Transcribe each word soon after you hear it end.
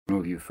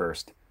move you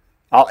first.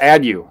 I'll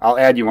add you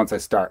once I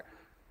start.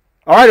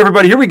 All right,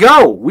 everybody, here we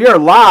go. We are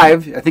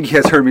live. I think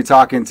you guys heard me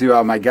talking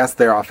to my guest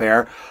there off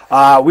air.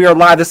 We are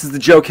live. This is the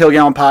Joe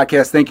Kilgallen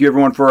podcast. Thank you,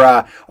 everyone, for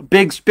a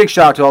big shout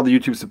out to all the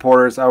YouTube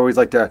supporters. I always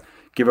like to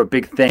give a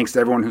big thanks to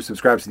everyone who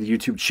subscribes to the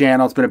YouTube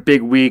channel. It's been a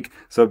big week,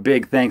 so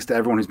big thanks to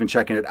everyone who's been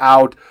checking it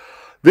out.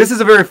 This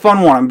is a very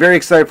fun one. I'm very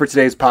excited for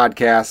today's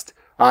podcast.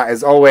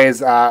 As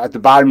always, at the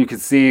bottom, you can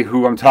see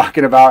who I'm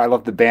talking about. I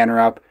left the banner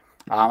up.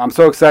 I'm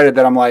so excited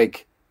that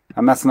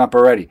I'm messing up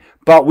already.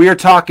 But we are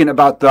talking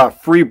about the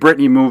Free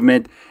Britney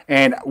movement.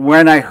 And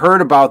when I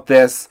heard about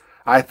this,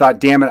 I thought,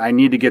 damn it, I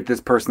need to get this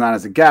person on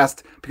as a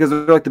guest because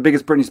they're like the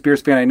biggest Britney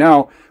Spears fan I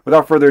know.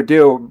 Without further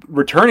ado,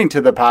 returning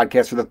to the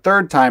podcast for the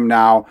third time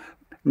now,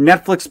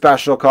 Netflix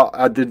special called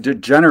The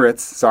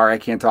Degenerates. Sorry, I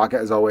can't talk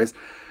as always.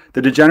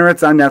 The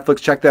Degenerates on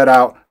Netflix. Check that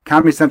out.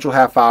 Comedy Central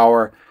half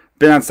hour.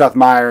 Been on Seth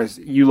Meyers.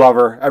 You love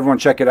her. Everyone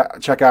check it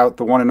out. Check out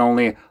the one and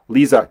only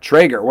Liza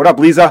Treyger. What up,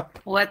 Liza?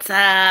 What's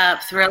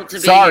up? Thrilled to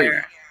be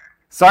here.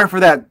 Sorry for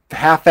that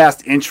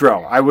half-assed intro.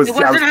 It wasn't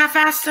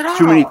half-assed at all.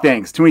 Too many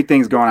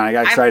things going on. I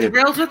got excited. I'm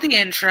thrilled with the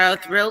intro.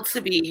 Thrilled to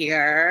be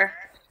here.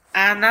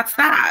 And that's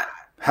that.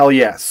 Hell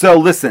yeah. So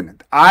listen,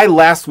 I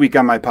last week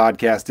on my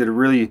podcast did a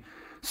really,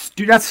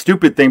 not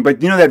stupid thing,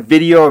 but you know that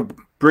video of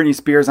Britney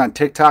Spears on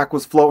TikTok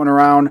was floating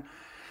around?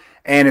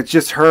 And it's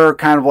just her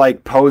kind of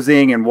like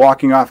posing and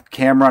walking off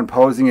camera and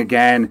posing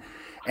again.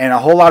 And a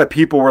whole lot of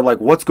people were like,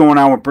 what's going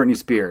on with Britney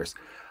Spears?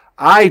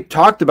 I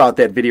talked about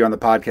that video on the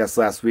podcast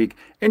last week,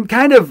 and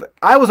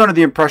I was under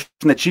the impression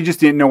that she just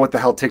didn't know what the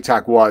hell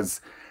TikTok was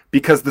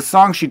because the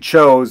song she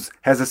chose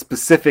has a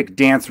specific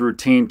dance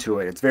routine to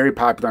it. It's very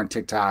popular on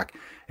TikTok.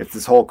 It's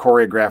this whole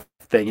choreographed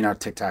thing. You know how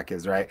TikTok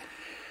is, right?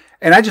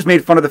 And I just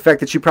made fun of the fact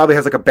that she probably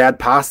has like a bad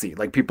posse,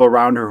 like people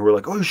around her who were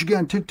like, oh, you should get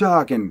on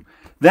TikTok. And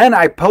then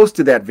I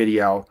posted that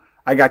video.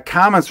 I got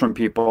comments from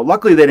people.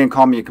 Luckily, they didn't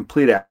call me a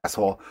complete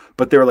asshole,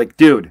 but they were like,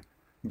 dude,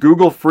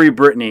 Google Free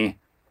Britney.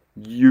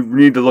 You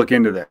need to look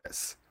into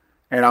this.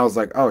 And I was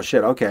like, oh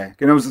shit, okay.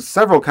 And it was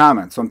several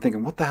comments. So I'm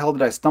thinking, what the hell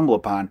did I stumble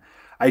upon?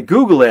 I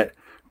Google it.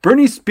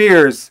 Britney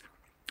Spears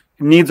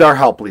needs our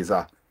help,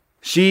 Lisa.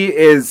 She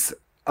is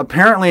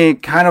apparently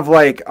kind of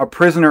like a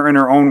prisoner in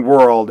her own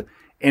world.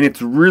 And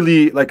it's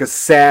really like a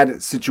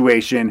sad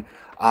situation.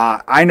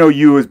 I know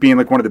you as being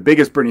like one of the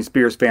biggest Britney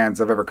Spears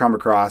fans I've ever come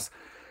across.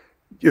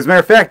 As a matter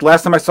of fact,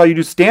 last time I saw you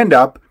do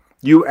stand-up,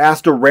 you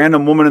asked a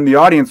random woman in the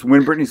audience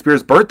when Britney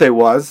Spears' birthday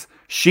was.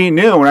 She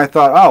knew, and I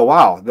thought, oh,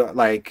 wow,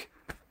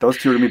 those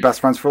two are going to be best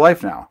friends for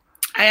life now.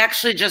 I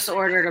actually just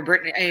ordered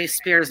a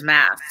Spears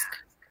mask.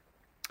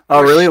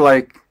 Oh, really?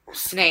 Like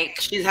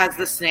snake. She has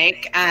the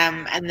snake,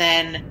 and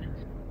then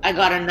I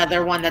got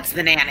another one that's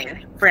the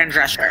nanny, Fran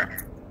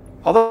Drescher.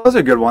 Oh, those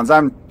are good ones.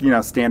 I'm,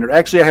 standard.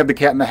 Actually, I have the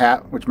Cat in the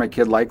Hat, which my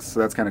kid likes,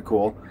 so that's kind of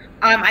cool.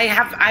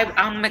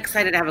 I'm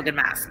excited to have a good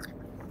mask.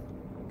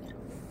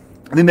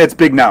 I think that's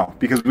big now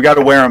because we got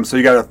to wear them, so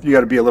you got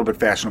to be a little bit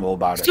fashionable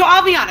about it. So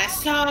I'll be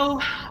honest. So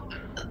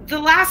the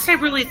last I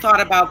really thought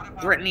about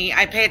Britney,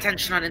 I pay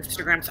attention on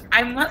Instagram. So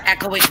I'm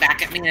echoing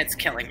back at me, and it's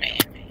killing me.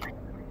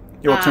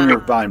 You'll turn your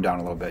volume down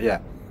a little bit.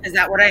 Yeah. Is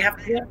that what I have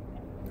to do?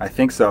 I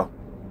think so.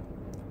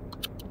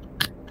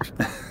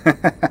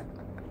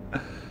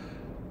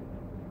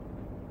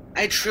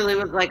 I truly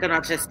was like an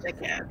autistic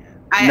kid.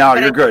 No,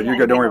 you're good. You're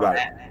good. Don't worry about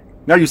it.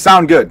 No, you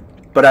sound good,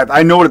 but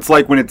I know what it's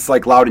like when it's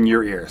like loud in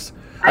your ears.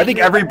 I think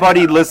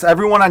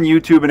everyone on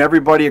YouTube and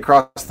everybody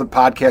across the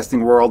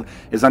podcasting world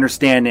is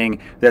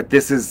understanding that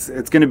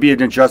it's going to be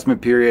an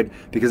adjustment period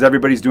because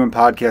everybody's doing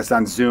podcasts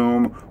on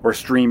Zoom or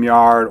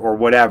StreamYard or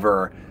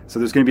whatever. So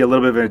there's going to be a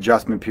little bit of an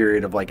adjustment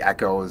period of like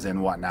echoes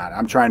and whatnot.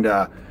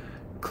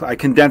 I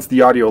condensed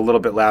the audio a little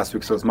bit last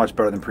week, so it's much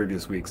better than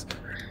previous weeks.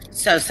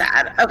 So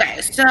sad.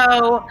 Okay,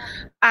 so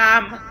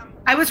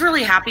I was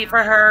really happy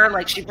for her.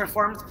 Like, she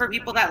performs for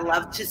people that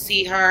love to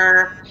see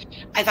her.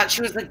 I thought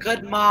she was a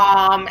good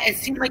mom. It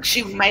seemed like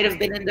she might have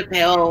been into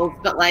pills,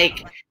 but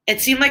like,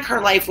 it seemed like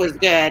her life was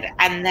good.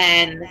 And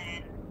then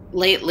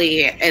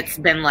lately it's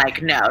been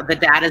like, no, the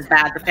dad is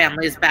bad. The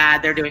family is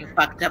bad. They're doing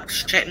fucked up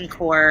shit in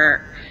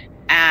court.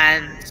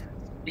 And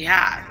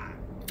yeah,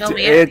 fill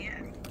me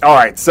in. All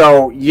right.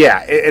 So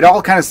yeah, it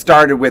all kind of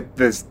started with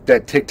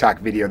that TikTok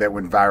video that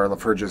went viral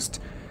of her just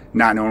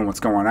not knowing what's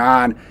going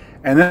on.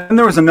 And then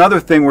there was another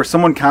thing where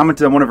someone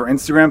commented on one of her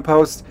Instagram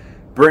posts,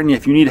 Britney,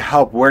 if you need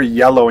help, wear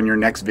yellow in your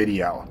next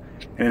video.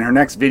 And in her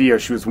next video,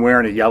 she was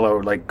wearing a yellow,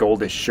 like,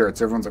 goldish shirt.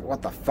 So everyone's like,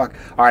 what the fuck?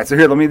 All right, so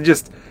here, let me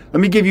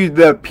give you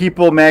the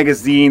People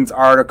Magazine's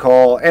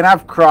article. And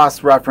I've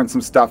cross-referenced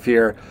some stuff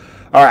here.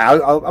 All right,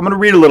 I'm going to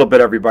read a little bit,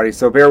 everybody,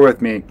 so bear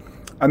with me.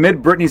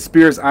 Amid Britney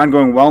Spears'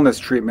 ongoing wellness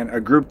treatment, a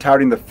group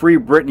touting the Free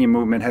Britney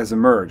movement has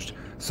emerged.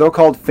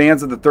 So-called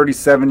fans of the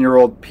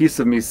 37-year-old Piece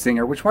of Me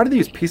singer, why do they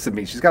use Piece of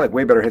Me? She's got like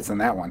way better hits than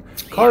that one.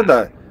 Call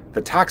her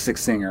the Toxic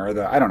Singer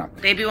or I don't know.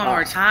 Baby One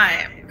More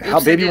Time. How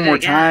Baby One More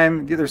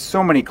Time? Yeah, there's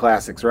so many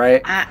classics,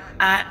 right?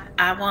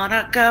 I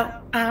wanna go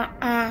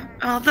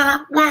all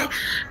the way.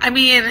 I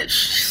mean,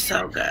 she's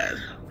so good.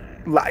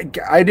 like,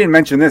 I didn't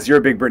mention this. You're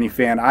a big Britney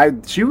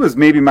fan. She was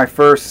maybe my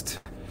first,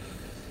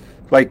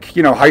 like,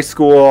 high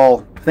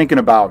school thinking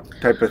about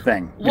type of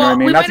thing. You know what I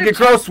mean? Not to get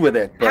gross with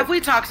it. But have we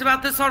talked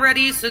about this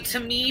already? So to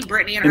me,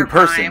 Britney in her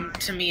prime,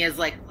 to me, is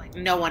like,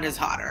 no one is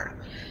hotter.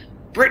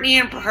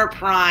 Britney in her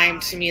prime,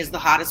 to me, is the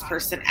hottest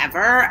person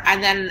ever.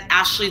 And then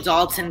Ashley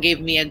Dalton gave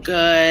me a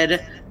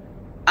good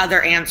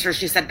other answer.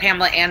 She said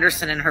Pamela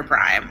Anderson in her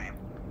prime.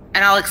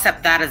 And I'll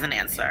accept that as an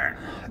answer.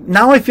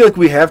 Now I feel like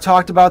we have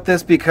talked about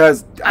this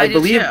because I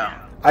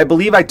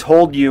believe I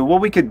told you, well,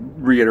 we could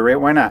reiterate,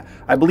 why not?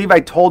 I believe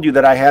I told you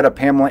that I had a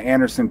Pamela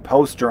Anderson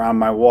poster on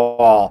my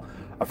wall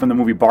from the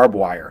movie Barbed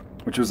Wire,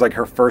 which was like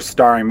her first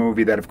starring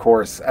movie that, of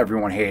course,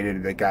 everyone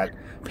hated. It got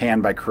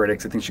panned by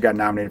critics. I think she got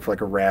nominated for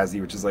like a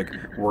Razzie, which is like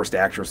Worst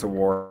Actress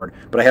Award.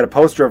 But I had a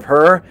poster of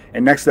her,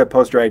 and next to that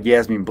poster I had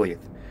Yasmin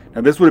Bleeth.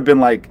 Now this would have been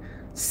like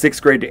 6th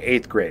grade to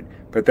 8th grade.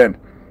 But then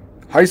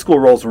high school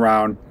rolls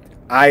around.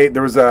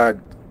 There was a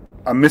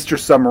Mr.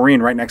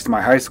 Submarine right next to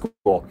my high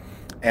school,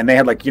 and they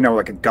had like a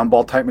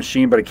gumball type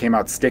machine, but it came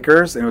out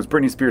stickers, and it was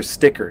Britney Spears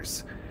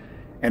stickers.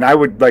 And I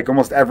would like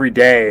almost every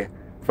day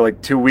for like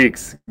 2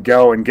 weeks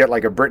go and get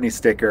like a Britney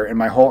sticker, and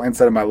my whole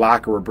inside of my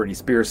locker were Britney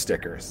Spears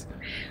stickers.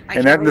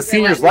 And then the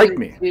seniors liked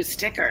me.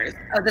 Stickers.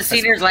 Oh, the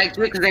seniors liked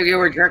you because you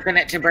were jerking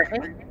it to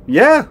Britney?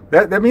 Yeah,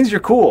 that means you're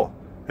cool.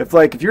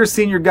 If you're a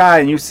senior guy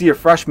and you see a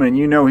freshman and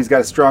you know he's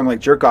got a strong like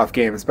jerk off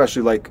game,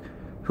 especially like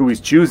who he's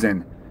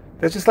choosing,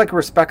 that's just like a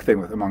respect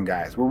thing among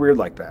guys. We're weird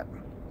like that.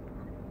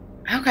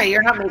 Okay,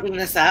 you're not making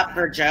this up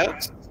for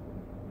jokes?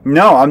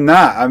 No, I'm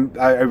not.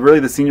 I really,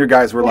 the senior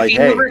guys were like,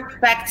 hey. If you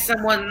respect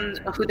someone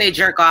who they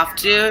jerk off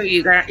to,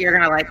 you're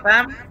going to like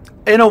them?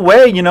 In a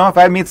way, if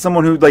I meet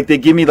someone who, like, they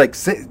give me, like,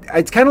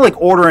 it's kind of like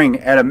ordering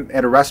at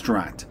a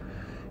restaurant.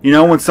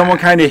 When someone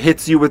kind of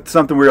hits you with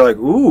something where you're like,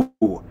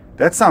 ooh,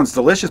 that sounds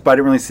delicious, but I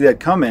didn't really see that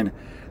coming.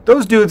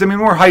 Those dudes,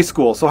 we're high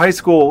school, so high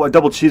school, a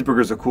double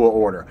cheeseburger is a cool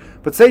order.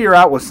 But say you're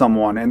out with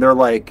someone, and they're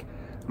like,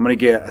 I'm going to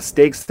get a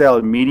steak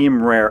salad,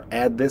 medium rare,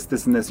 add this,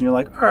 and this, and you're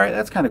like, all right,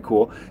 that's kind of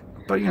cool.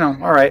 But,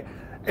 all right.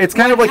 It's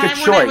kind of like a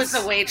choice. When I was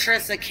a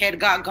waitress, a kid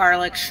got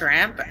garlic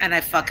shrimp, and I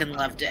fucking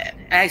loved it.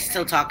 I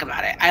still talk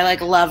about it. I,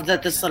 loved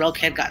that this little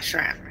kid got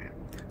shrimp.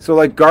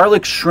 So,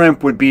 garlic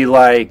shrimp would be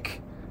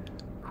like,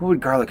 who would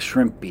garlic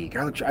shrimp be?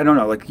 I don't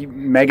know, like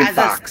Megan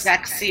Fox. As a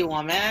sexy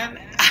woman?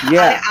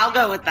 Yeah. I'll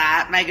go with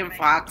that. Megan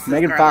Fox.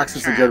 Megan Fox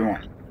is a good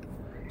one.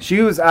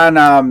 She was on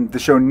the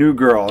show New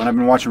Girl, and I've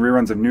been watching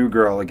reruns of New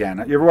Girl again.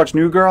 You ever watch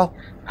New Girl?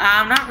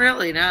 Not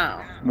really,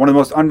 no. One of the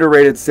most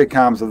underrated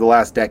sitcoms of the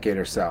last decade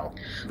or so.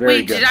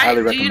 Very good.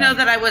 Highly recommend. Do you know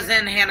that I was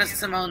in Hannah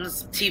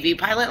Simone's TV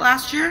pilot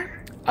last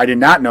year? I did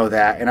not know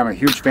that, and I'm a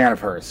huge fan of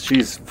hers.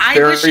 She's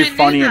very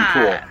funny and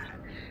cool.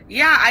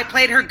 Yeah, I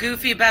played her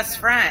goofy best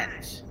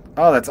friend.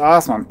 Oh, that's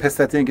awesome. I'm pissed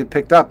that didn't get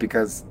picked up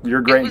because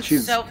you're great and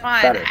she's so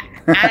fun. Better.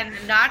 And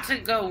not to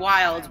go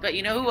wild, but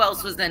you know who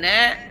else was in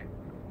it?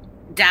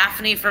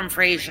 Daphne from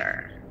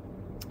Frasier.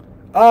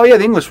 Oh, yeah,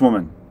 the English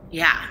woman.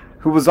 Yeah.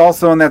 Who was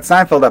also in that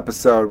Seinfeld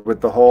episode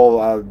with the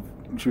whole,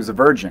 she was a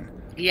virgin.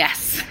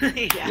 Yes.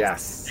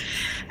 Yes.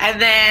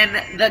 And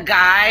then the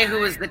guy who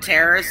was the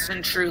terrorist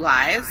in True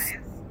Lies,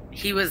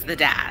 he was the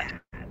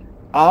dad.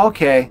 Oh,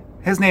 okay.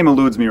 His name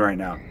eludes me right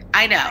now.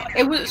 I know.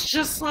 It was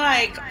just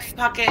like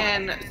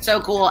fucking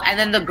so cool. And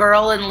then the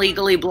girl in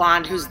Legally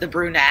Blonde who's the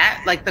brunette,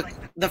 like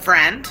the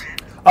friend.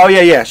 Oh,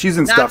 yeah. She's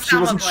in stuff.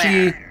 Selma Wasn't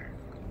Blair. she...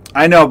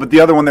 I know, but the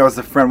other one that was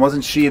the friend,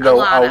 wasn't she though?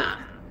 Alana.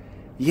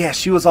 Yeah,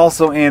 she was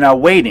also in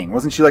Waiting.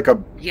 Wasn't she like a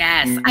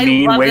mean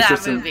I love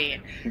waitress? That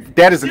movie.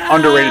 That is an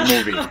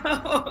underrated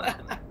movie.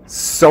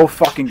 So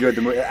fucking good.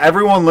 The movie.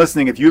 Everyone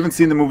listening, if you haven't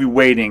seen the movie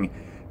Waiting,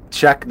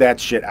 check that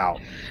shit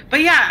out.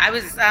 But yeah, I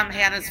was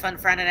Hannah's fun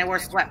friend, and I wore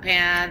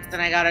sweatpants,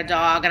 and I got a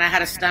dog, and I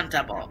had a stunt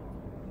double.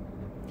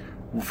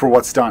 For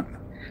what stunt?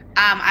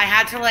 I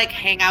had to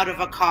hang out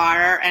of a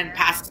car and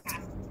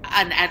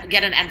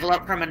get an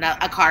envelope from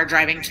a car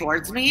driving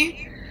towards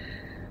me.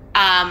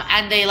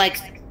 And they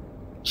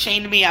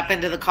chained me up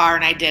into the car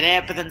and I did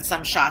it, but then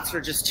some shots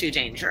were just too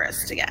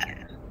dangerous to get.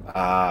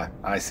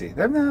 I see.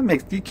 That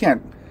makes, you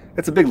can't,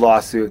 it's a big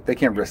lawsuit. They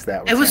can't risk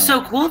that. It was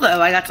so cool though.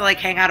 I got to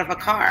hang out of a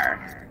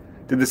car.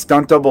 Did the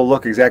stunt double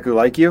look exactly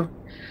like you?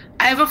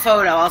 I have a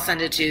photo. I'll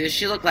send it to you.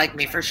 She looked like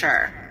me for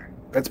sure.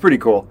 That's pretty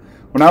cool.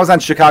 When I was on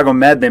Chicago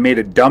Med, they made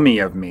a dummy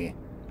of me.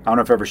 I don't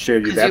know if I ever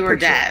showed you that picture. Because you were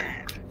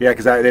dead. Yeah,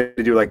 because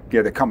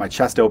they cut my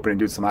chest open and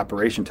do some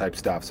operation type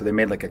stuff. So they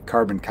made a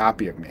carbon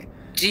copy of me.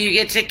 Do you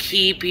get to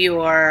keep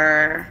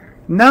your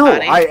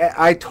body?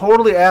 I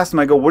totally asked them.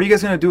 I go, what are you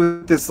guys going to do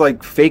with this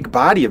fake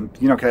body?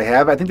 Can I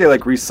have it? I think they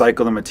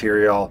recycle the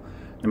material.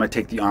 They might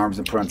take the arms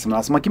and put on something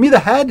else. I'm like, give me the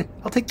head.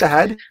 I'll take the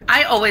head.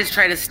 I always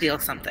try to steal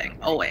something.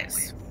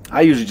 Always.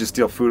 I usually just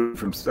steal food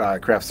from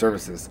craft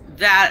services.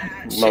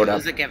 That load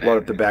up the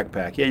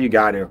backpack. Yeah, you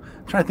got to.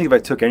 I'm trying to think if I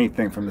took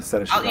anything from the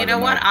set of Chicago. You know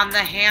what? On the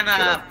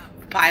Hannah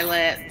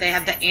pilot, they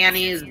had the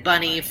Annie's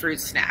Bunny fruit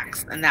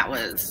snacks, and that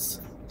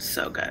was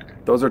so good.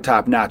 Those are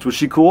top notch. Was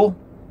she cool?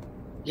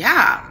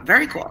 Yeah,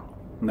 very cool.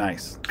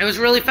 Nice. It was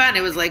really fun.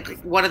 It was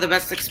one of the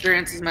best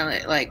experiences of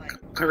my life.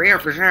 career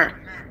for sure.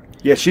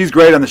 Yeah, she's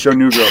great on the show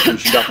New Girl, so you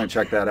should definitely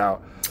check that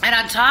out. And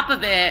on top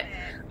of it,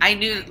 I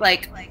knew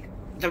like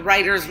the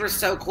writers were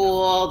so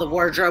cool, the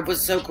wardrobe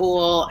was so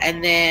cool,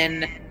 and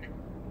then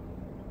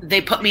they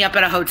put me up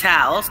at a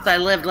hotel. So I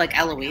lived like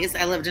Eloise.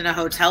 I lived in a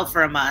hotel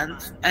for a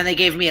month, and they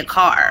gave me a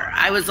car.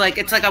 I was like,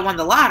 it's like I won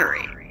the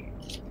lottery.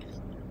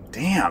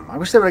 Damn, I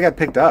wish they would have got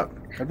picked up.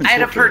 I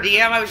had a per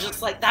diem. I was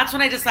just like, that's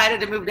when I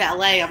decided to move to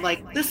LA. I'm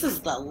like, this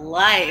is the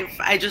life.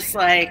 I just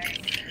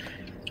like,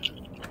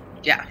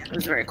 yeah, it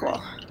was very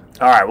cool.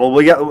 All right, well,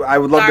 I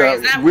would love Sorry, to.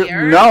 is that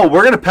weird? No,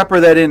 we're gonna pepper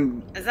that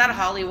in. Is that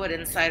Hollywood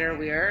Insider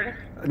weird?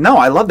 No,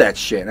 I love that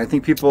shit. I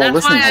think people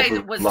listening That's why I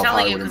was love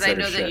telling you, Hollywood because I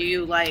Insider know that shit.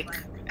 you like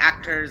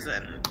actors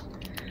and.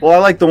 Well, I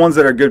like the ones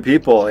that are good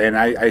people, and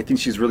I think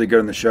she's really good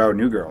in the show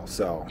New Girl,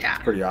 so yeah.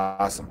 It's pretty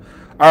awesome.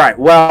 All right,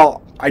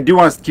 well, I do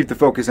want us to keep the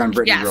focus on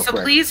Britney real quick. Yeah,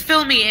 so please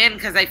fill me in,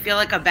 because I feel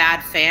like a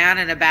bad fan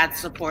and a bad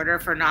supporter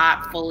for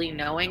not fully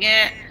knowing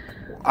it.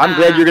 I'm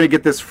glad you're going to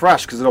get this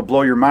fresh, because it'll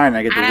blow your mind.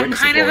 I get to witness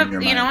it blowing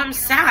your mind. I'm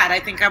sad. I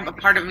think a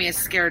part of me is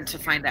scared to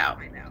find out.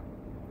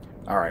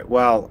 All right,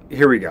 well,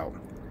 here we go.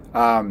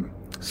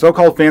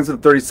 So-called fans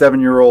of the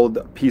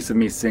 37-year-old Piece of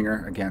Me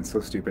singer, again, so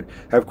stupid,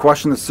 have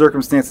questioned the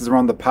circumstances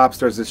around the pop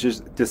star's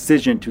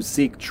decision to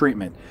seek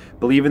treatment,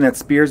 believing that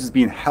Spears is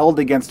being held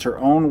against her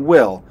own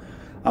will.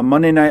 On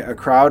Monday night, a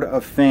crowd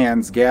of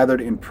fans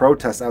gathered in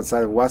protest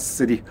outside of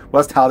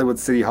West Hollywood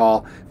City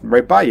Hall,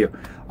 right by you.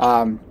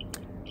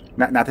 Not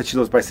that she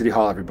lives by City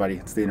Hall, everybody.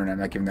 It's the internet. I'm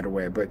not giving that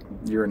away, but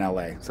you're in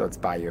LA, so it's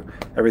by you.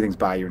 Everything's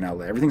by you in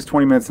LA. Everything's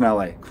 20 minutes in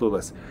LA.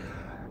 Clueless.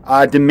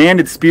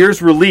 Demanded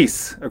Spears'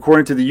 release,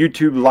 according to the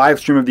YouTube live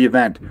stream of the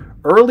event.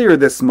 Earlier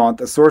this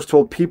month, a source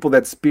told people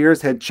that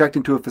Spears had checked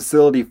into a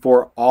facility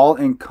for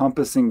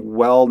all-encompassing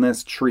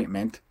wellness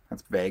treatment,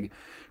 that's vague,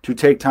 to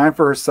take time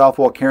for herself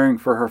while caring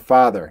for her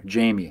father,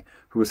 Jamie,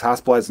 who was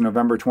hospitalized in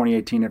November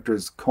 2018 after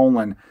his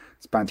colon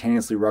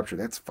spontaneously ruptured.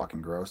 That's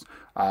fucking gross.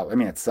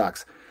 It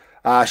sucks.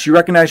 She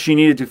recognized she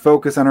needed to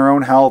focus on her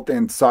own health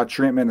and sought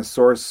treatment. A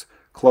source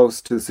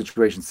close to the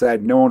situation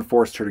said no one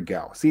forced her to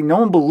go. See, no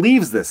one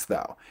believes this,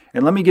 though.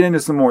 And let me get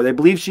into some more. They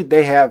believe she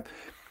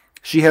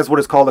has what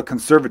is called a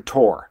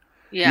conservator.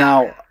 Yeah.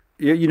 Now,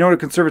 you know what a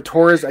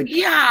conservator is?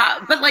 Yeah,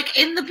 but like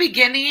in the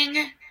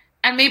beginning,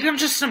 and maybe I'm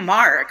just a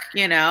mark,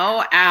 and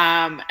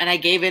I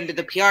gave into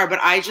the PR, but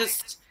I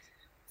just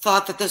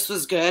thought that this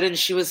was good and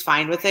she was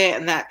fine with it,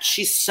 and that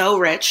she's so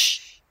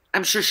rich.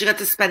 I'm sure she got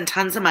to spend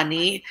tons of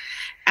money,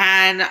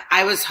 and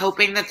I was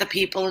hoping that the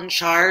people in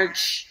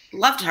charge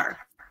loved her.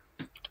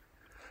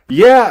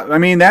 Yeah,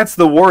 that's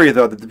the worry,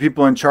 though, that the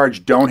people in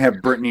charge don't have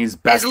Britney's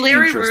best interest at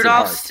heart. Is Larry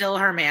Rudolph still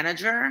her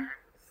manager?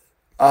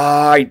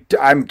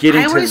 I'm getting to that.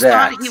 I always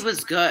thought he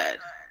was good.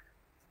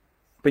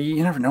 But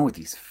you never know with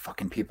these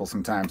fucking people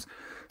sometimes.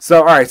 So,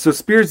 all right, so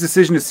Spears'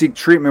 decision to seek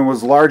treatment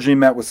was largely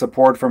met with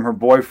support from her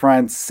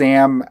boyfriend,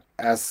 Sam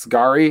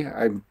Asghari.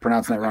 I'm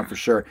pronouncing that wrong for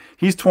sure.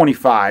 He's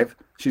 25.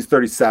 She's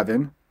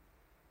 37.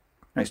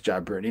 Nice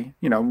job, Britney.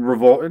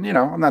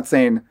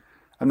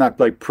 I'm not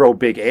like pro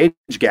big age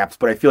gaps,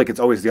 but I feel like it's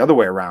always the other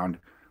way around,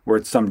 where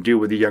it's some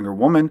dude with a younger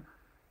woman.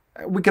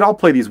 We could all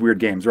play these weird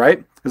games,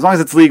 right? As long as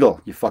it's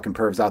legal, you fucking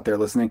pervs out there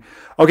listening.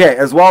 Okay,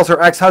 as well as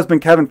her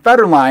ex-husband, Kevin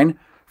Federline,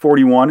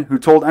 41, who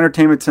told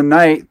Entertainment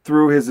Tonight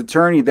through his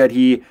attorney that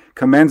he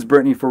commends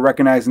Britney for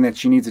recognizing that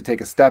she needs to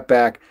take a step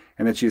back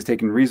and that she has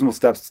taken reasonable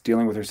steps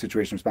dealing with her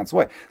situation in a responsible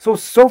way.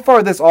 So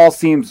far, this all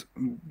seems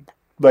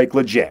like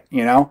legit,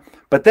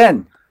 But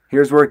then,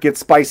 here's where it gets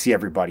spicy,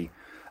 everybody.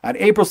 On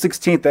April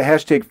 16th, the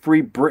hashtag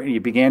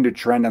 #FreeBritney began to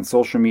trend on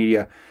social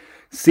media,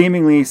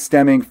 seemingly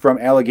stemming from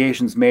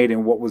allegations made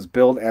in what was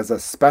billed as a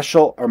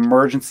special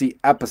emergency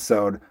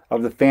episode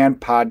of the fan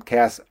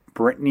podcast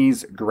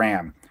Britney's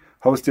Gram,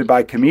 hosted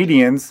by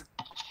comedians,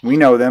 we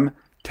know them,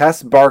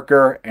 Tess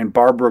Barker and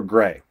Barbara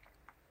Gray.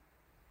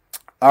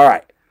 All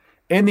right.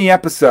 In the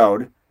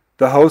episode,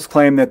 the hosts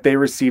claimed that they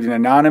received an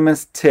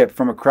anonymous tip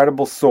from a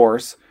credible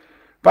source.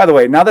 By the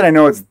way, now that I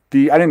know I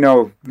didn't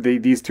know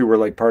these two were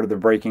like part of the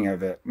breaking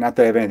of it. Not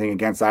that I have anything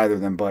against either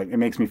of them, but it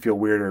makes me feel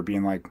weirder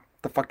being like,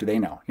 the fuck do they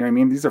know? You know what I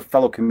mean? These are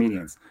fellow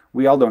comedians.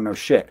 We all don't know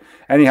shit.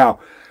 Anyhow,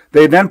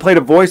 they then played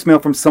a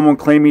voicemail from someone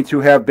claiming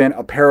to have been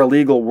a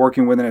paralegal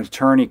working with an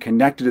attorney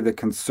connected to the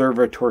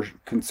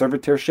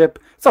conservatorship.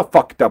 It's a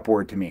fucked up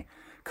word to me.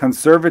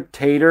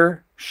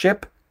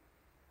 Conservatorship?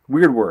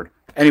 Weird word.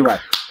 Anyway,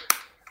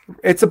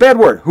 it's a bad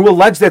word. Who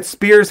alleged that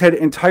Spears had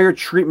entire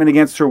treatment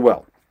against her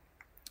will.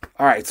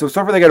 All right, so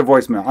far they got a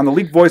voicemail. On the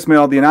leaked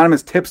voicemail, the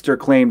anonymous tipster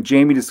claimed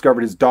Jamie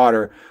discovered his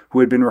daughter, who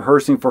had been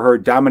rehearsing for her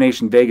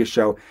Domination Vegas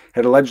show,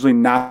 had allegedly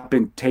not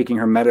been taking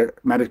her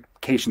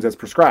medications as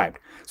prescribed.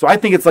 So I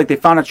think it's like they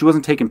found out she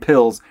wasn't taking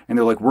pills, and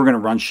they're like, we're going to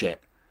run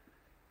shit.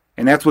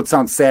 And that's what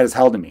sounds sad as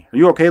hell to me. Are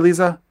you okay,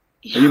 Lisa?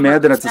 Yeah, Are you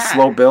mad that it's a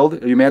slow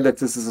build? Are you mad that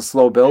this is a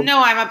slow build?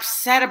 No, I'm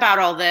upset about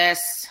all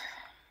this.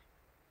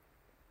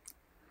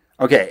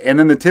 Okay, and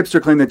then the tipster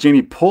claimed that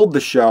Jamie pulled the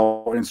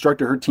show and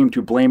instructed her team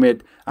to blame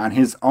it on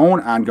his own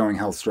ongoing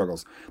health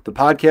struggles. The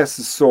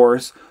podcast's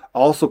source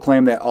also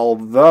claimed that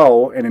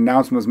although an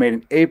announcement was made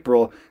in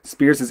April,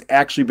 Spears has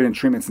actually been in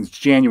treatment since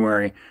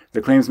January.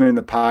 The claims made in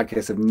the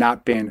podcast have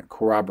not been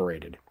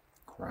corroborated.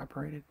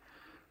 Corroborated?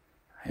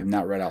 I have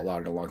not read out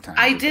loud in a long time.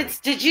 I did.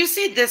 Did you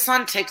see this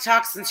on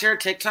TikTok? Since you're a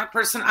TikTok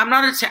person,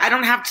 I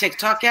don't have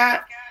TikTok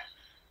yet.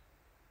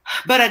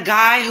 But a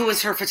guy who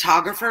was her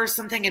photographer or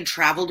something and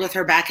traveled with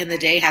her back in the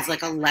day has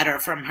like a letter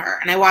from her.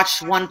 And I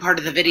watched one part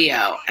of the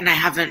video and I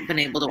haven't been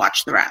able to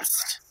watch the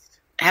rest.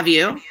 Have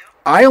you?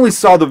 I only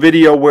saw the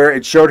video where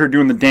it showed her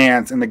doing the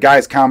dance and the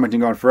guy's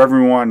commenting on, for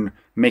everyone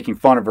making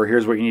fun of her,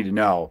 here's what you need to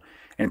know.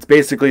 And it's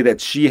basically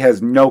that she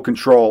has no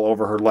control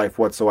over her life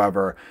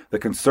whatsoever. The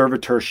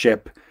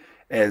conservatorship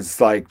is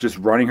like just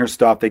running her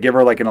stuff. They give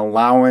her like an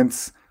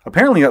allowance.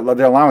 Apparently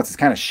the allowance is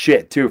kind of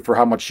shit too for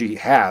how much she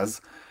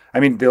has. I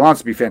mean, the allowance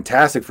would be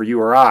fantastic for you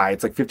or I.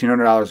 It's like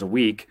 $1,500 a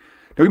week.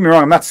 Don't get me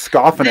wrong. I'm not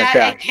scoffing at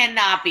that. It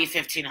cannot be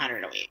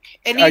 $1,500 a week.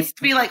 It needs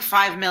to be like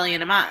 $5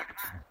 million a month.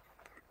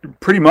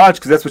 Pretty much,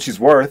 because that's what she's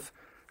worth.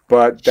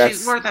 But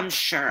she's worth, I'm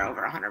sure,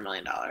 over $100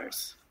 million.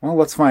 Well,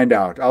 let's find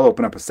out. I'll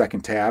open up a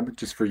second tab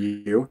just for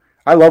you.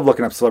 I love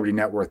looking up celebrity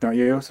net worth, don't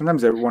you?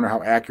 Sometimes I wonder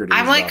how accurate it is.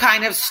 I'm like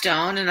kind of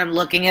stoned, and I'm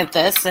looking at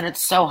this, and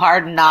it's so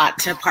hard not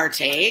to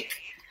partake.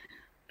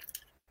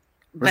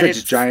 But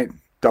it's giant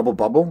double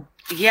bubble?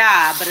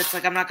 Yeah, but it's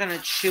like I'm not going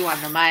to chew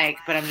on the mic,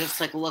 but I'm just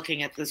like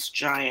looking at this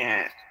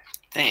giant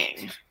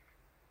thing.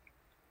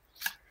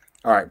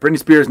 All right, Britney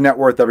Spears' net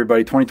worth,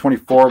 everybody,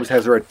 2024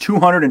 has her at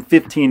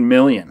 $215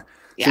 million.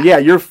 Yeah. So yeah,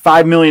 your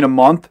 $5 million a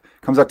month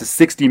comes out to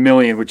 $60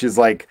 million, which is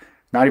like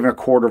not even a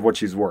quarter of what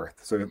she's worth.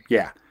 So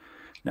yeah,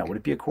 now would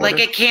it be a quarter?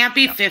 Like it can't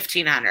be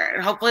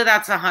 $1,500. Hopefully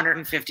that's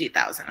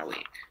 $150,000 a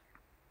week.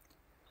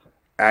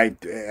 I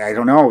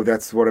don't know.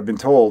 That's what I've been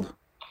told.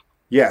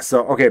 Yeah.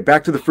 So okay,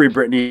 back to the Free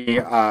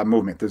Britney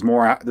movement. There's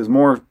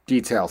more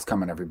details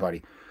coming,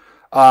 everybody.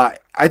 I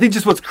think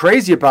just what's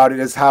crazy about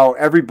it is how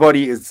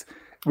everybody is.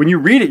 When you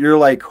read it, you're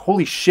like,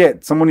 holy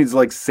shit, someone needs to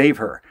like save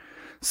her.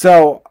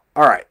 So,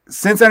 all right.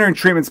 Since entering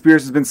treatment,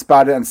 Spears has been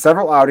spotted on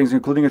several outings,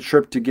 including a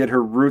trip to get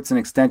her roots and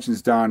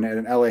extensions done at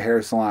an LA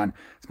hair salon,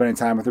 spending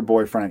time with her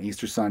boyfriend on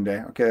Easter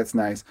Sunday. Okay, that's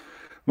nice.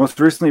 Most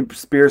recently,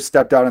 Spears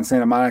stepped out in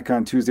Santa Monica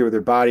on Tuesday with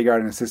her bodyguard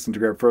and assistant to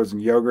grab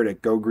frozen yogurt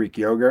at Go Greek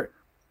Yogurt.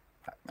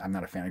 I'm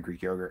not a fan of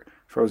Greek yogurt.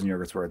 Frozen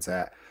yogurt's where it's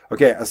at.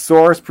 Okay, a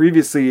source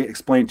previously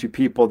explained to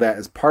People that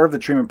as part of the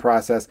treatment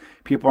process,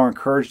 people are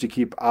encouraged to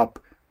keep up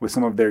with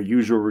some of their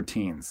usual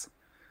routines.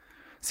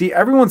 See,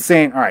 everyone's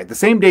saying, all right, the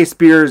same day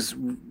Spears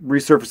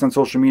resurfaced on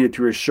social media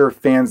to assure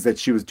fans that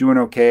she was doing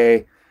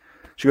okay.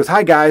 She goes,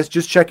 "Hi guys,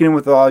 just checking in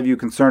with all of you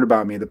concerned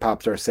about me," the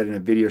pop star said in a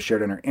video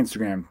shared on her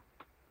Instagram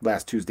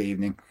last Tuesday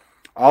evening.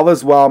 "All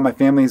is well. My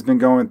family has been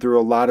going through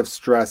a lot of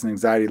stress and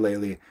anxiety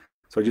lately,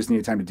 so I just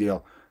needed time to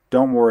deal.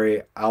 Don't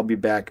worry, I'll be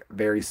back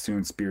very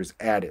soon," Spears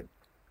added.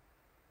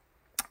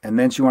 And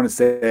then she wanted to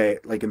say,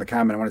 like in the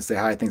comment, I want to say,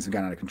 "Hi, things have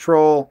gotten out of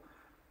control.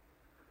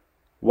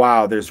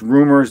 Wow, there's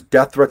rumors,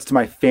 death threats to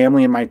my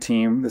family and my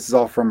team." This is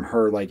all from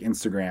her like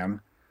Instagram.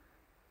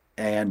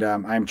 And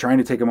I'm trying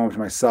to take a moment to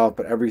myself,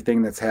 but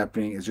everything that's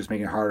happening is just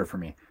making it harder for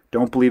me.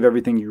 Don't believe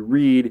everything you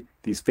read.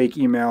 These fake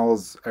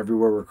emails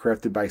everywhere were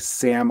crafted by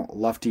Sam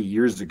Lufty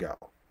years ago.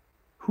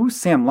 Who's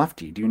Sam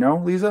Lufty? Do you know,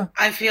 Lisa?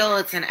 I feel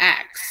it's an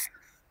ex.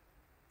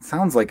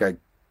 Sounds like an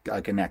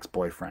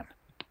ex-boyfriend,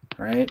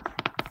 right?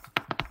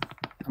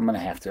 I'm going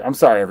to have to. I'm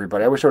sorry,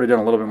 everybody. I wish I would have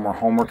done a little bit more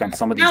homework on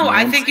some of these names.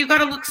 I think you got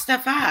to look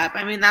stuff up.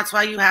 I mean, that's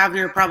why you have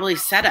your probably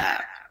set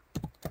up.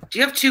 Do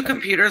you have two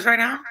computers right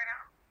now?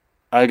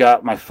 I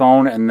got my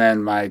phone and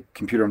then my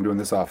computer I'm doing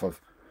this off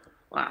of.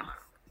 Wow.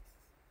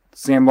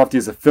 Sam Lufty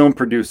is a film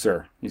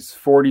producer. He's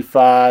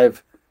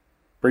 45.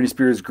 Britney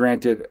Spears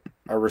granted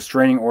a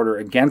restraining order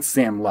against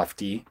Sam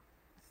Lufty.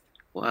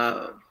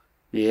 Whoa.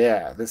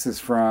 Yeah, this is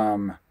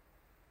from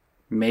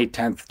May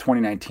 10th,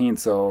 2019,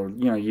 so,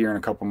 a year and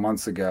a couple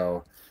months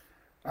ago.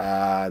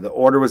 The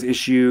order was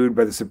issued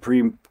by the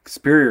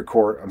Superior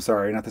Court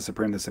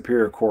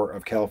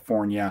of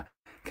California,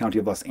 County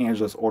of Los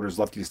Angeles, orders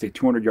Lufty to stay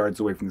 200 yards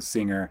away from the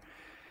singer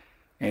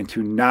and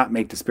to not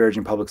make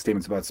disparaging public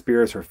statements about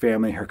Spears, her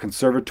family, her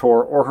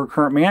conservator, or her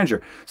current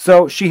manager.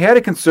 So she had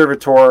a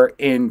conservator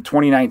in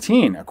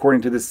 2019,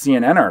 according to this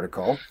CNN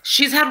article.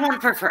 She's had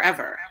one for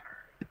forever.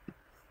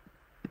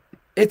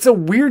 It's a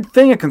weird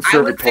thing, a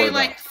conservator. I would say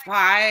like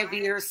 5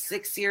 years,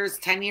 6 years,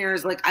 10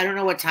 years. Like, I don't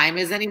know what time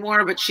is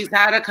anymore, but she's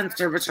had a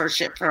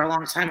conservatorship for a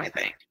long time, I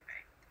think.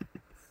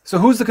 So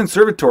who's the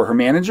conservator? Her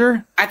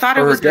manager? I thought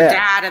it was her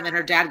dad, and then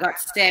her dad got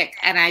sick,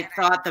 and I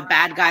thought the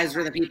bad guys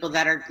were the people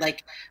that are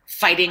like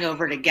fighting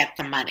over to get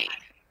the money.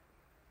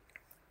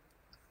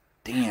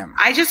 Damn.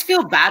 I just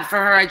feel bad for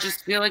her. I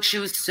just feel like she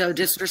was so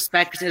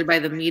disrespected by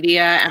the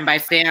media and by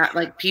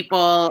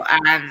people,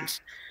 and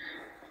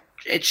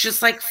it's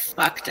just like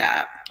fucked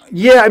up.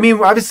 Yeah, I mean,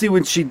 obviously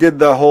when she did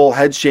the whole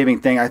head shaving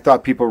thing, I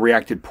thought people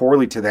reacted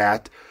poorly to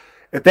that.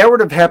 If that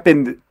would have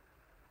happened,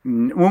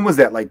 when was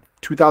that? Like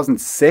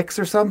 2006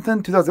 or something?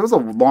 It was a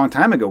long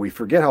time ago. We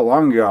forget how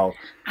long ago.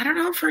 I don't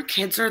know if her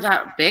kids are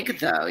that big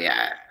though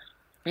yet.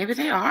 Maybe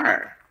they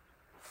are.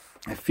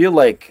 I feel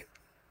like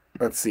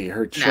let's see,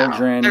 her No,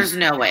 children. there's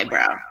no way,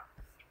 bro.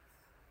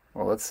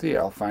 Well, let's see.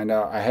 I'll find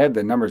out. I had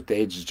the numbers, the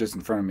ages just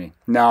in front of me.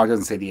 No, it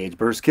doesn't say the age.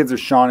 But her kids are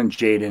Sean and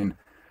Jaden.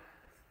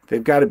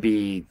 They've got to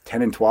be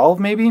 10 and 12,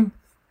 maybe? When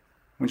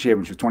when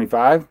she was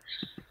 25?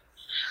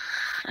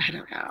 I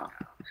don't know.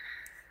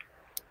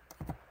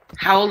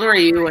 How old were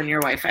you when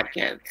your wife had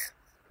kids?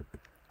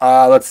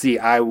 Let's see.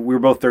 We were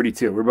both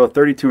 32. We were both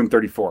 32 and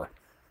 34.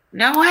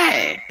 No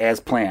way. As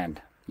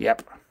planned.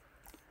 Yep.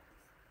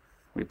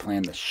 We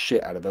planned the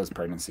shit out of those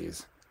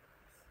pregnancies.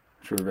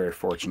 Which we were very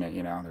fortunate,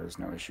 you know. There was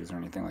no issues or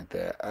anything like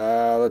that.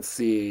 Let's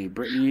see.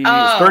 Brittany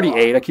is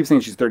 38. I keep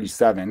saying she's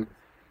 37.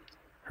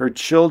 Her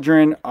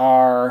children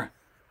are...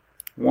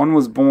 One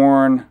was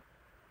born...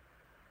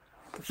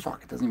 What the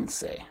fuck? It doesn't even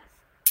say.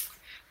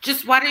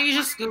 Why don't you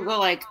just Google,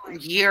 like,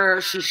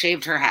 year she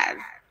shaved her head?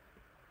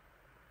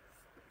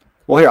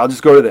 Well, here, I'll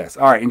just go to this.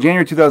 All right. In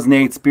January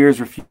 2008,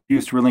 Spears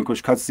refused to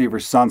relinquish custody of her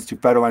sons to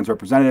federal lines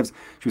representatives.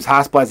 She was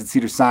hospitalized at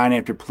Cedars-Sinai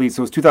after police...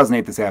 So it was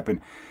 2008 this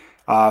happened.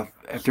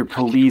 After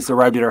police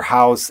arrived at her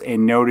house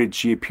and noted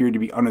she appeared to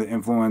be under the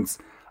influence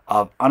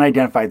of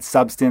unidentified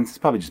substance. This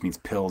probably just means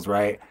pills,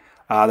 right?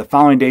 The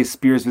following day,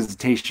 Spears'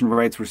 visitation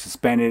rights were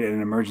suspended at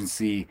an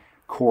emergency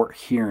court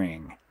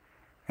hearing.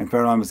 And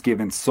Federline was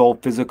given sole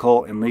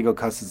physical and legal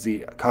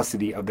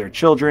custody of their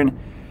children.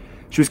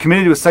 She was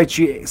committed to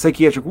a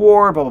psychiatric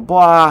ward, blah, blah,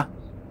 blah.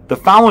 The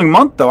following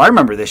month, though, I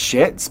remember this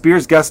shit.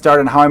 Spears guest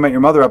starred on How I Met Your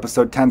Mother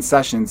episode 10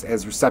 Sessions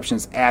as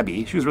receptionist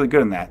Abby. She was really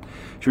good in that.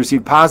 She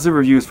received positive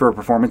reviews for her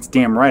performance.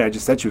 Damn right, I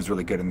just said she was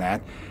really good in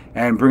that.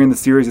 And bringing the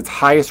series its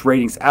highest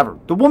ratings ever.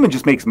 The woman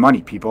just makes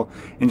money, people.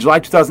 In July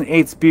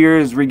 2008,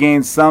 Spears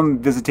regained some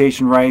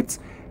visitation rights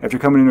after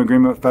coming into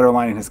agreement with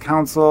Federline and his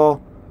counsel.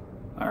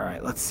 All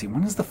right, let's see.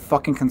 When does the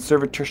fucking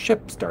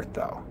conservatorship start,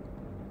 though?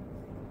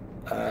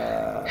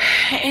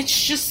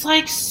 It's just,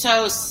 like,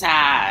 so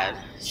sad.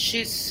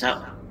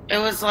 It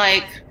was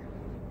like...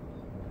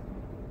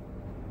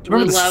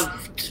 We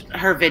loved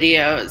her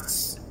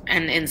videos,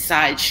 and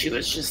inside she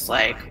was just,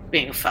 like,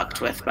 being fucked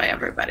with by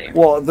everybody.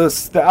 Well,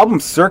 the album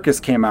Circus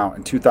came out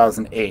in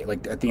 2008,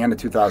 like, at the end of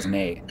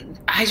 2008.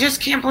 I just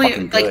can't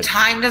believe... Like,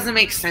 time doesn't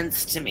make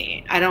sense to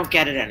me. I don't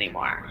get it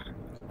anymore.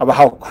 About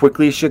how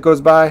quickly shit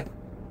goes by?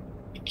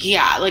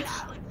 Yeah, like,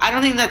 I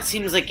don't think that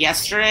seems like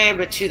yesterday,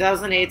 but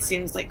 2008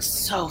 seems like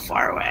so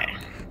far away.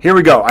 Here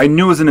we go. I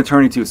knew it was an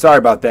attorney, too. Sorry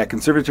about that.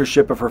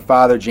 Conservatorship of her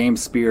father,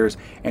 James Spears,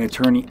 and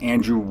attorney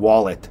Andrew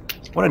Wallet.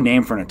 What a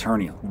name for an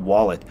attorney.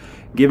 Wallet.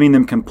 Giving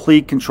them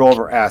complete control of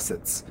her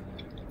assets.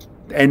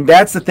 And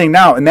that's the thing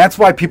now. And that's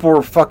why people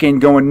were fucking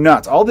going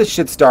nuts. All this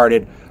shit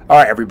started. All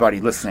right, everybody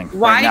listening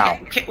right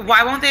now.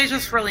 Why won't they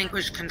just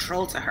relinquish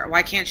control to her?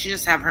 Why can't she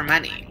just have her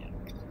money?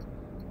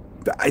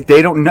 I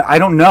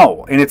don't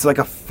know. And it's like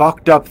a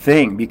fucked up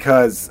thing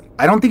because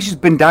I don't think she's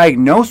been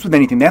diagnosed with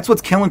anything. That's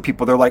what's killing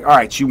people. They're like, all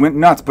right, she went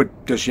nuts,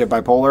 but does she have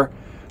bipolar?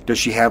 Does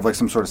she have like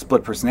some sort of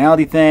split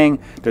personality thing?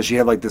 Does she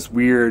have like this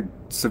weird,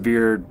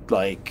 severe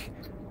like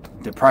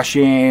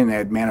depression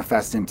that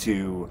manifests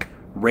into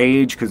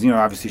rage? Because, you know,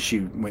 obviously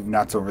she went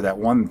nuts over that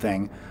one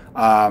thing.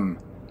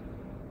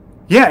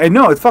 Yeah,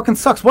 no, it fucking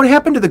sucks. What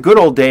happened to the good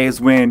old days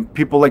when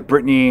people like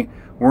Britney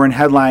were in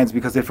headlines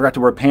because they forgot to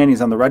wear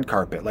panties on the red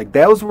carpet? Like,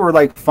 those were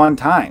like fun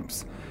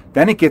times.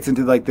 Then it gets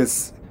into like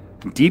this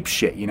deep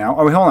shit, you know?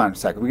 Oh, wait, hold on a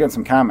second. We got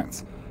some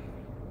comments.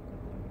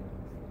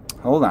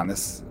 Hold on.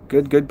 This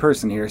good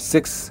person here.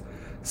 Six,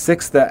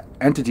 the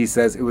entity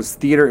says it was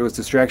theater. It was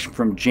distraction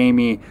from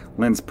Jamie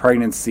Lynn's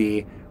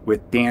pregnancy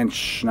with Dan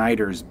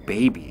Schneider's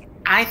baby.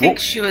 I think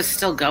she was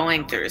still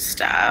going through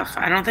stuff.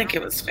 I don't think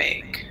it was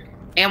fake.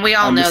 And we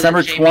all know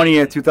December that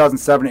 20th,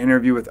 2007,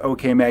 interview with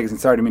OK Magazine.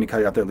 Sorry to mean to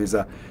cut you off there,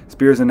 Lisa.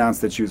 Spears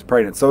announced that she was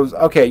pregnant. So,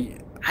 okay.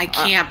 I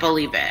can't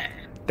believe it.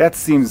 That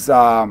seems... But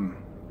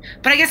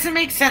I guess it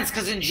makes sense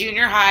because in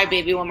junior high,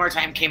 Baby One More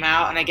Time came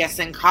out. And I guess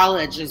in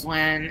college is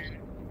when...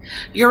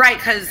 You're right,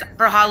 because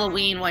for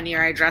Halloween one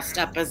year, I dressed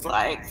up as,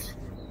 like,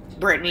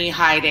 Britney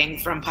hiding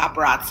from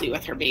paparazzi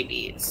with her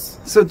babies.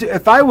 So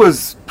if I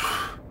was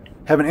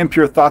having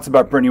impure thoughts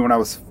about Britney when I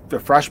was a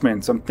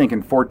freshman, so I'm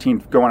thinking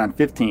 14 going on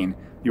 15...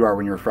 You are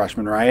when you were a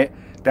freshman, right?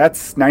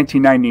 That's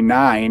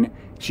 1999.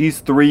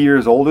 She's 3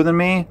 years older than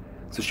me,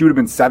 so she would have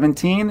been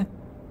 17.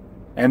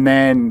 And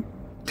then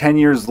 10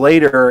 years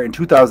later, in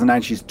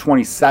 2009, she's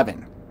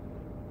 27.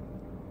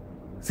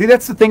 See,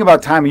 that's the thing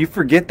about time. You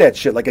forget that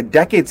shit. Like, a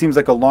decade seems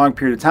like a long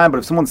period of time, but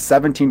if someone's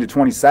 17 to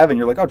 27,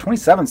 you're like, oh,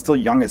 27 is still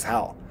young as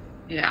hell.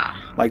 Yeah.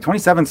 Like,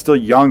 27 is still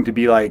young to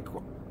be, like,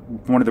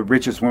 one of the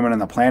richest women on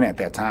the planet at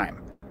that time.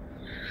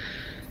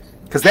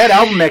 Because that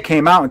album that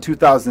came out in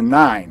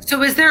 2009.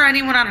 So is there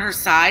anyone on her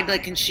side?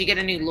 Like, can she get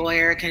a new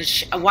lawyer?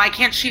 Why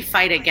can't she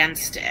fight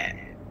against it?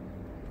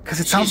 Because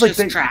it sounds like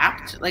she's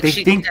trapped. Like,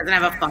 she doesn't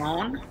have a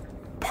phone.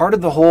 Part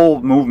of the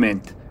whole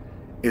movement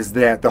is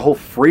that the whole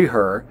free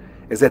her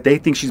is that they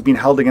think she's being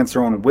held against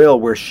her own will,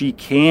 where she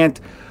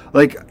can't.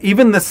 Like,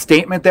 even the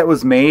statement that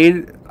was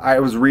made, I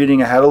was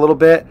reading ahead a little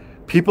bit.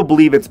 People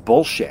believe it's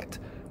bullshit.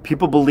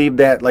 People believe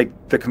that,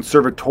 like, the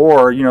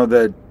conservator, you know,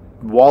 the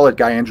Wallet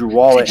guy, Andrew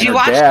Wallet, Did and you her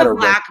watch dad the are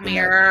Black in it.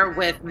 Mirror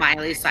with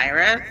Miley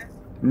Cyrus?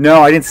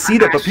 No, I didn't see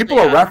that, but people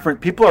are Ashley,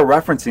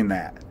 referencing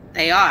that.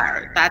 They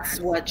are. That's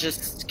what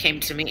just came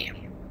to me.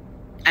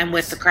 I'm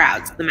with the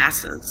crowds, the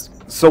masses.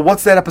 So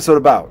what's that episode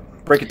about?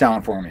 Break it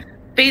down for me.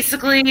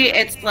 Basically,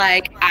 it's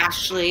like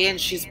Ashley, and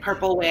she's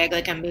purple wig,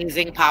 like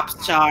amazing pop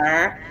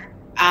star.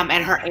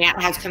 And her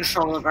aunt has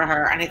control over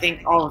her, and I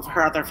think all of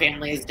her other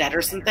family is dead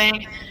or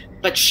something.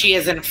 But she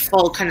is in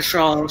full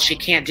control. She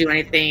can't do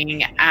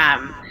anything.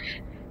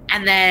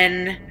 And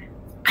then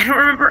I don't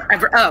remember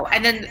ever. Oh,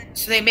 and then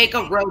so they make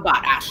a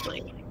robot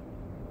Ashley.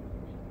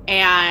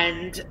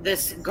 And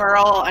this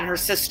girl and her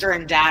sister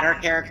and dad are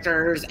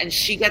characters, and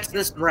she gets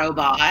this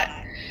robot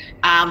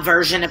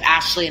version of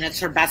Ashley, and it's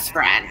her best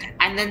friend.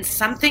 And then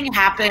something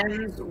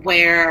happens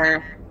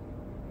where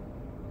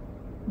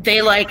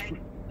they like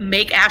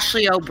make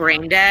Ashley O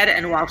brain dead,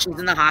 and while she's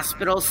in the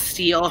hospital,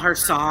 steal her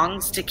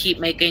songs to keep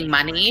making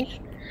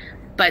money.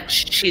 But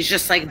she's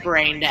just like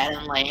brain dead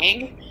and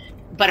laying.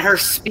 But her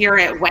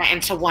spirit went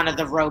into one of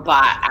the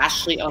robot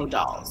Ashley O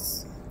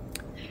dolls.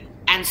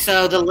 And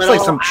so the little it's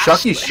like some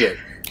Chucky shit.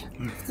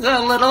 The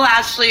little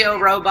Ashley O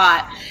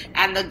robot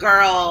and the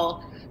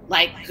girl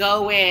like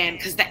go in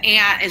because the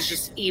aunt is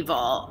just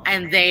evil,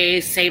 and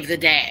they save the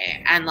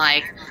day. And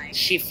like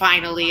she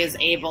finally is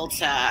able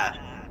to,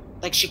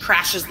 like, she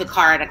crashes the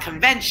car at a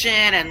convention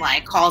and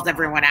like calls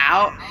everyone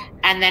out,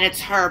 and then it's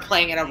her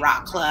playing at a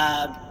rock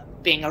club,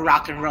 being a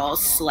rock and roll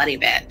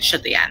slutty bitch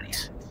at the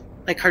end,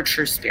 like her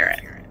true spirit.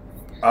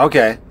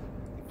 Okay,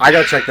 I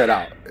gotta check that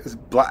out. It's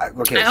Black.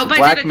 Okay, so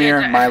Black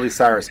Mirror, Miley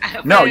Cyrus.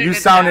 No, you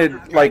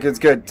sounded like it's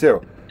good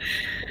too.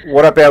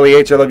 What up, Allie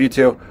H? I love you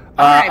too.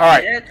 All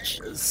right.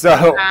 Bitch.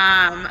 So,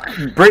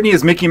 Brittany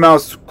is Mickey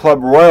Mouse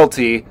Club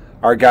royalty.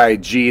 Our guy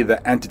G,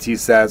 the entity,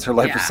 says her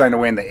life was signed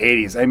away in the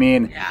 '80s. I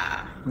mean,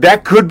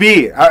 that could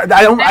be.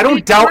 I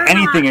don't doubt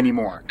anything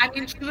anymore. I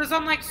mean, she was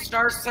on like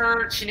Star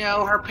Search. You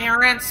know, her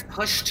parents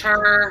pushed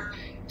her.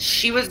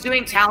 She was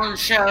doing talent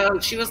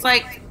shows. She was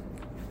like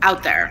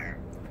out there.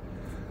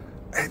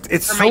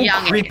 It's so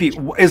creepy. Age.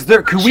 Is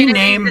there? Could we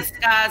name?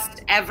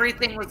 Discussed.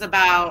 Everything was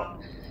about.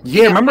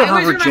 Yeah, remember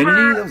her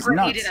virginity? That was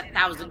nuts. Eated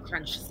 1,000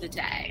 crunches a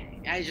day.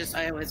 I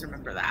always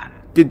remember that.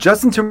 Did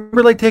Justin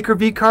Timberlake take her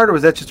V card, or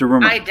was that just a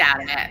rumor? I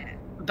doubt it,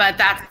 but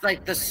that's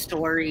like the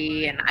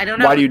story, and I don't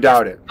know. Why do you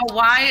doubt it?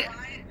 Why?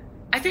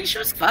 I think she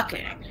was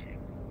fucking.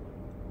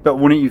 But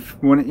wouldn't you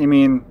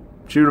mean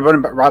she would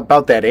have been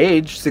about that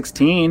age,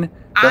 16?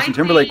 Justin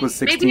Timberlake was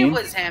 16. Maybe it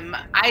was him.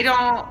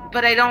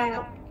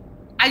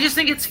 I just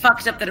think it's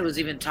fucked up that it was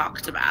even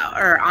talked about.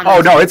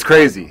 It's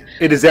crazy.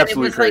 It is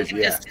absolutely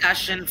crazy. Like,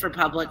 discussion for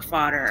public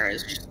fodder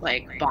is just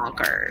like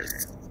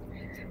bonkers.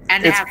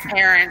 And to have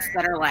parents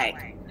that are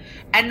like,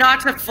 and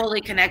not to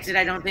fully connect it,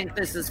 I don't think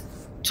this is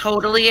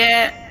totally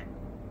it.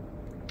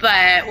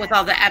 But with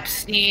all the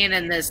Epstein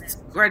and this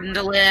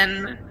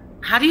Gwendolyn,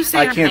 how do you say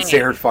her name? I can't say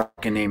her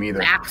fucking name either.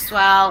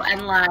 Maxwell,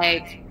 and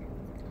like,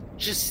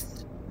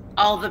 just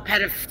all the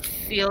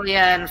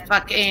pedophilia and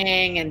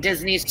fucking and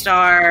Disney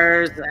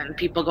stars and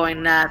people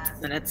going nuts,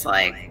 and it's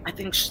like, I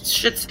think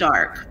shit's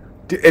dark.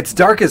 It's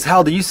dark as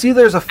hell. Do you see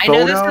there's a photo?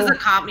 I know this is a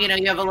comp, you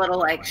have a little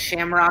like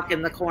shamrock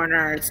in the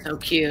corner. It's so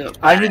cute.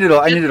 I needed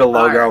a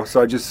logo, so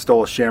I just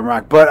stole a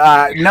shamrock.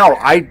 But no,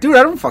 I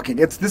don't fucking.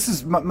 The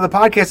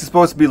podcast is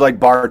supposed to be like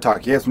bar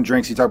talk. You have some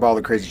drinks, you talk about all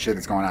the crazy shit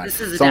that's going on.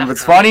 Some of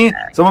it's funny,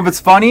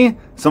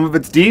 some of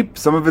it's deep,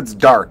 some of it's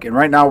dark. And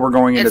right now we're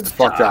going into the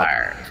fucked up.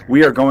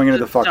 We are going into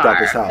the fucked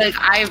up as hell. Like,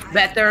 I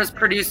bet there's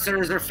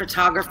producers or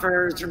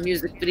photographers or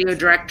music video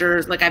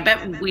directors. Like, I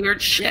bet weird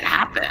shit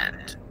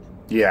happened.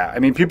 Yeah, I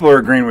mean, people are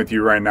agreeing with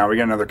you right now. We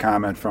got another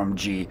comment from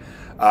G.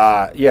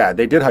 Yeah,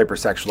 they did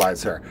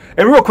hypersexualize her.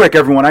 And real quick,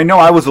 everyone, I know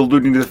I was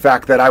alluding to the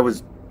fact that I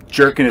was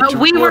jerking it. But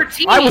we were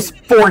teens. I was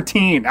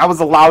 14. I was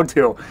allowed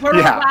to. We're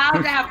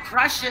allowed to have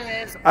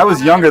crushes. I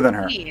was younger than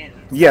her.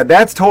 Yeah,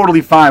 that's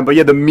totally fine. But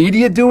yeah, the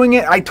media doing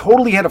it, I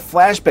totally had a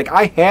flashback.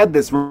 I had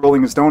this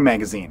Rolling Stone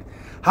magazine.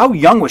 How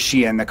young was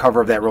she in the cover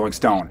of that Rolling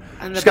Stone?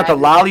 She's got the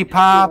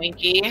lollipop.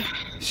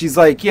 She's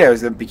like, yeah, it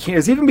was even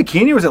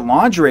bikini or was it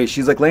lingerie?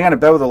 She's like laying on a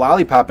bed with a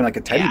lollipop and like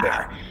a teddy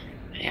bear.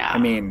 Yeah. I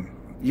mean,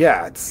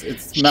 yeah, it's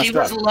messed up. She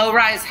was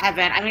low-rise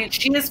heaven. I mean,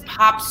 she is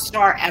pop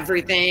star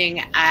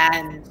everything,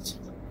 and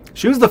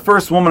she was the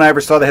first woman I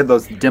ever saw that had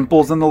those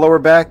dimples in the lower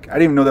back. I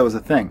didn't even know that was a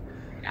thing.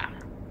 Yeah.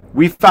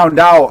 We found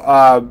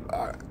out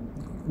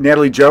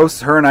Natalie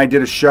Jose, her and I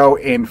did a show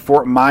in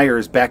Fort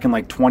Myers back in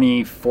like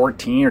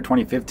 2014 or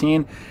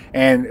 2015,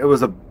 and it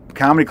was a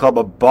comedy club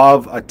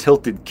above a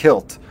tilted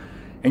kilt.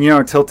 And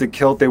a tilted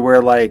kilt, they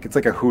wear like, it's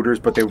like a Hooters,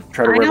 but they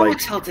try to wear like... I know what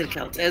tilted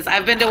kilt is.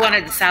 I've been to one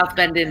in South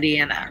Bend,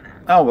 Indiana.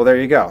 Oh, well,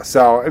 there you go.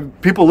 So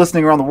people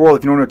listening around the world,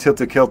 if you don't know what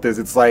tilted kilt is,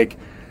 it's like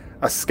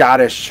a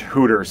Scottish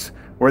Hooters,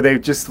 where they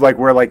just like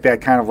wear like that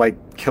kind of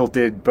like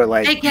kilted, but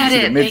like... They get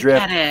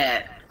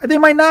it. They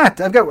might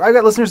not. I've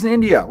got listeners in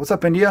India. What's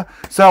up, India?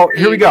 So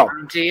here we go.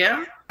 Do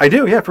you? I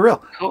do, yeah, for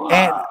real. Cool.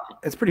 And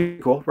it's pretty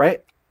cool,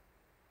 right?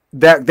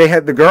 That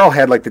the girl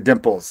had like the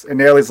dimples, and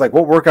Natalie's like,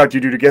 "What workout do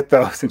you do to get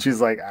those?" And she's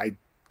like, "I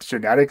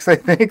genetics, I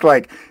think.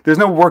 Like, there's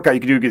no workout you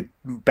can do to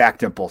get back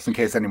dimples, in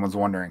case anyone's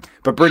wondering.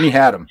 But Brittany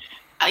had them.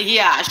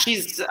 Yeah,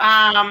 she's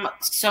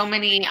so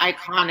many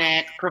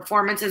iconic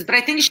performances, but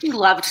I think she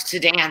loved to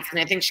dance, and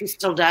I think she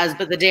still does,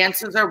 but the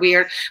dances are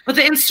weird. But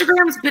the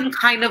Instagram's been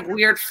kind of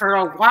weird for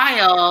a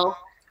while,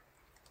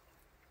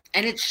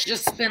 and it's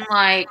just been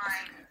like,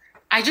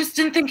 I just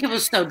didn't think it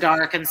was so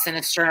dark and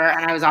sinister,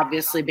 and I was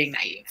obviously being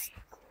naive.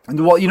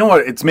 Well, you know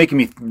what it's making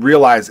me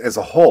realize as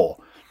a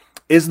whole?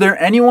 Is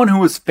there anyone who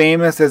was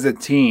famous as a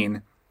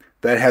teen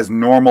that has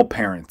normal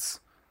parents?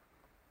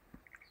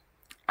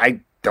 I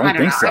don't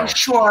think so. I'm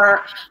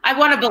sure. I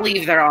want to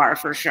believe there are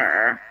for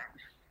sure,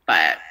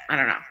 but I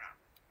don't know.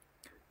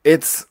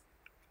 It's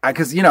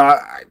because, you know,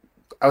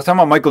 I was talking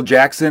about Michael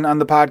Jackson on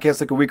the podcast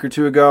like a week or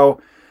two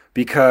ago,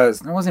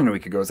 because it wasn't even a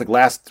week ago. It was like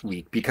last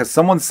week, because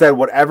someone said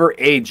whatever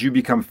age you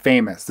become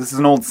famous. This is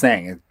an old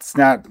saying. It's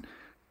not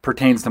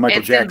pertains to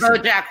Michael Jackson. It's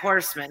in BoJack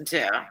Horseman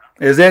too.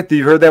 Is it?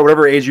 You heard that?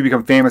 Whatever age you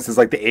become famous is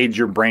like the age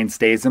your brain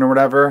stays in or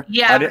whatever?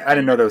 Yeah. I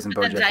didn't know that was in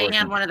BoJack Diane,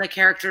 Horseman. one of the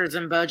characters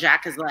in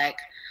BoJack, is like,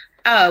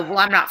 oh, well,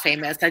 I'm not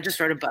famous. I just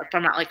wrote a book, but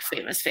I'm not like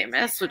famous,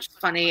 which is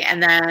funny.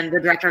 And then the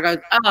director goes,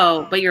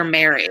 oh, but you're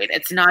married.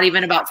 It's not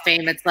even about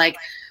fame. It's like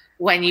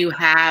when you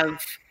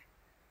have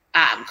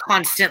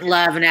constant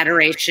love and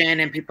adoration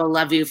and people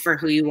love you for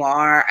who you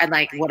are, and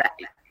like what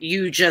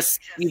you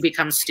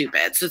become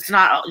stupid. So it's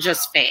not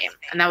just fame.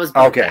 And that was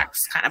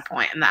BoJack's kind of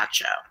point in that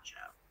show.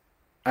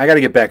 I got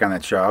to get back on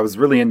that show. I was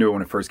really into it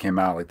when it first came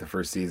out, like the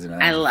first season.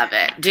 I love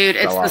it. Dude,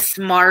 it's the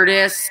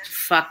smartest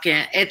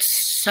fucking, it's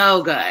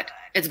so good.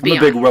 I'm a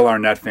big Will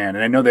Arnett fan,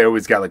 and I know they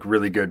always got like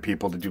really good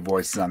people to do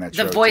voices on that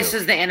show. The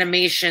voices, the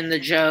animation, the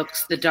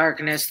jokes, the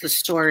darkness, the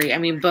story. I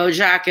mean,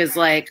 BoJack is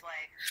like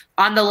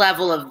on the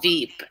level of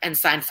Veep and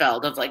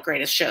Seinfeld of like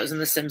greatest shows,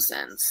 and The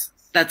Simpsons.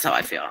 That's how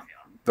I feel.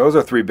 Those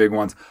are three big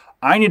ones.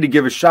 I need to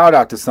give a shout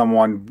out to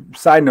someone.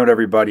 Side note,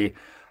 everybody.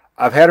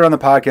 I've had her on the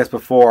podcast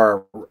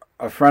before.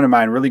 A friend of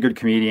mine, really good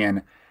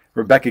comedian,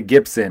 Rebecca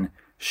Gibson.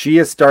 She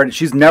has started.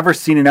 She's never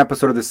seen an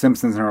episode of The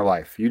Simpsons in her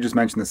life. You just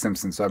mentioned The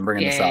Simpsons, so I'm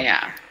bringing this up.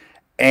 Yeah.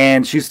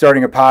 And she's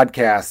starting a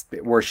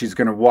podcast where she's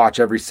going to watch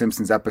every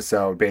Simpsons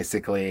episode,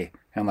 basically,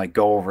 and like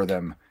go over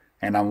them.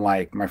 And I'm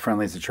like, my friend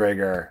Lisa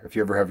Traeger, if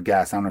you ever have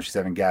guests, I don't know if she's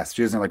having guests.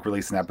 She hasn't like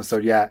released an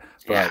episode yet,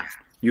 but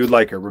you would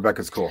like her.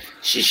 Rebecca's cool.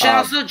 She should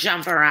also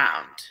jump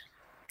around.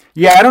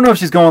 Yeah, I don't know if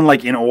she's going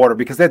like in order,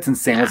 because that's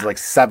insane. Was it like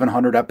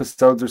 700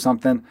 episodes or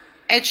something?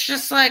 It's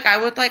just like, I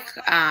would like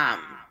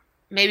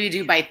maybe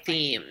do by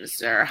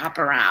themes or hop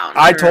around.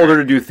 I told her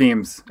to do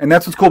themes, and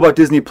that's what's cool about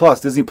Disney Plus.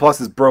 Disney Plus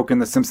has broken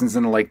The Simpsons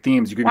into like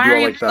themes. You can do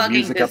all like the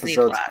music Disney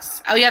episodes.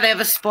 Plus? Oh yeah, they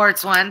have a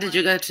sports one. Did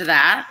you go to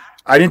that?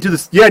 I didn't do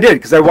this. Yeah, I did,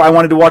 because I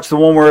wanted to watch the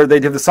one where they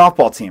did the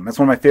softball team. That's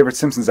one of my favorite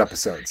Simpsons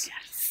episodes.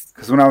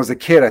 Because when I was a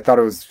kid, I thought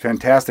it was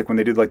fantastic when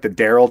they did like the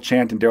Daryl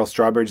chant, and Daryl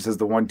Strawberry just has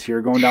the one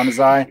tear going down his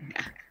eye.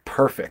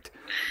 Perfect.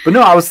 But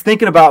no, I was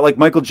thinking about like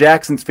Michael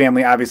Jackson's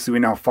family. Obviously, we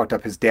know how fucked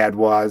up his dad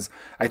was.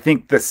 I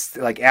think this,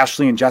 like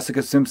Ashley and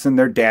Jessica Simpson,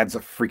 their dad's a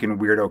freaking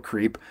weirdo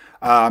creep.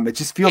 It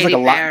just feels like a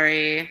lot.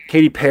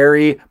 Katy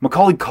Perry,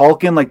 Macaulay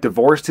Culkin, like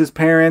divorced his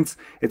parents.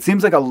 It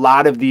seems like a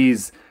lot of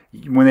these,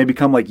 when they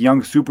become like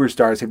young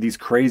superstars, have these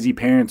crazy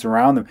parents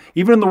around them.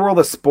 Even in the world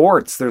of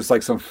sports, there's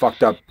like some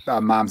fucked up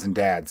moms and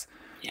dads.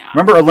 Yeah.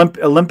 Remember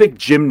Olympic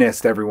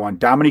gymnast, everyone,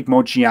 Dominique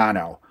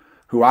Moceanu,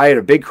 who I had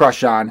a big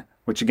crush on.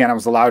 Which, again, I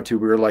was allowed to.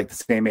 We were like the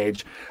same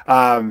age.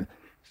 No,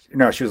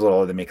 she was a little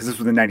older than me, because this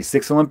was the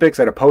 96 Olympics.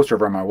 I had a poster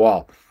of her on my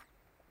wall.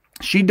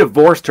 She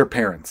divorced her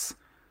parents.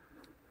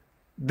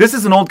 This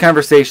is an old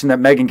conversation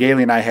that Megan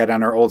Gailey and I had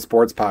on our old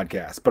sports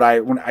podcast. But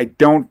I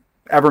don't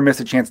ever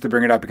miss a chance to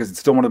bring it up, because it's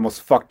still one of the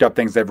most fucked up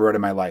things I've ever read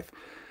in my life.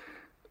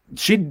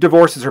 She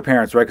divorces her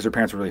parents, right? Because her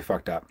parents were really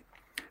fucked up.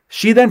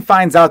 She then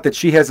finds out that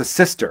she has a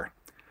sister.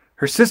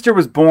 Her sister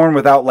was born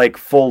without like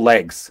full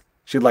legs.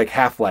 She had like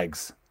half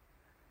legs.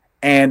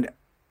 And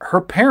her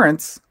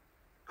parents,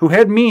 who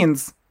had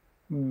means,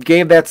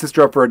 gave that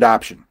sister up for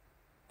adoption.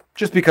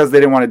 Just because they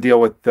didn't want to deal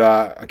with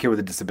a kid with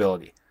a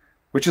disability.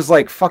 Which is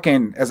like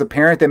fucking, as a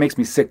parent, that makes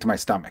me sick to my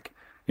stomach.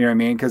 You know what I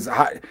mean? Because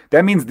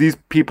that means these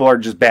people are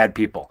just bad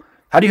people.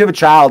 How do you have a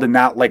child and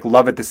not like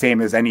love it the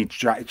same as any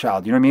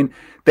child? You know what I mean?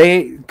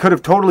 They could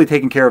have totally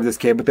taken care of this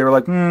kid, but they were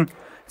like,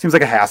 seems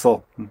like a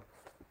hassle.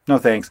 No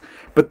thanks.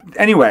 But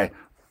anyway,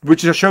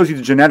 which just shows you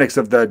the genetics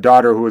of the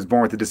daughter who was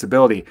born with a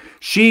disability.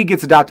 She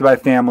gets adopted by a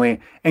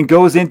family and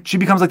goes in. She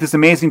becomes like this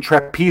amazing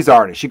trapeze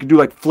artist. She could do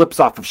like flips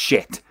off of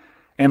shit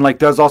and like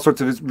does all sorts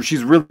of.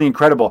 She's really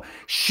incredible.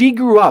 She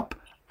grew up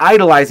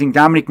idolizing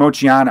Dominique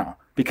Moceanu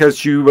because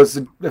she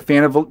was a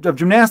fan of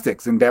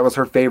gymnastics, and that was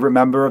her favorite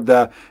member of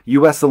the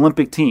U.S.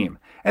 Olympic team.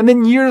 And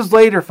then years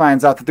later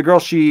finds out that the girl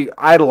she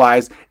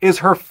idolized is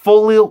her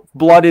fully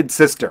blooded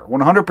sister.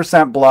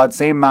 100% blood,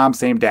 same mom,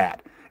 same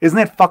dad. Isn't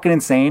that fucking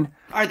insane?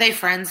 Are they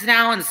friends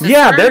now? And sisters?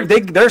 Yeah,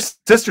 they're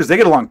sisters. They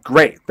get along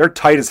great. They're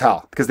tight as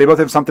hell because they both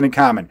have something in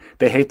common.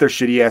 They hate their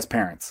shitty ass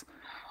parents.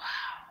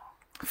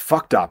 Wow.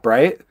 Fucked up,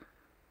 right?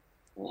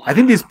 I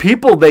think these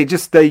people, they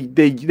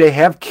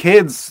have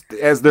kids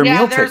as their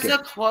meal ticket. There's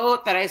a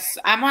quote that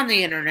I'm on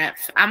the internet.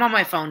 I'm on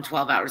my phone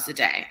 12 hours a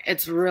day.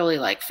 It's really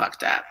like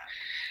fucked up.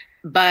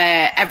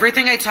 But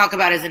everything I talk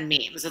about is in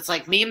memes. It's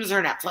like memes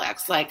or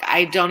Netflix. Like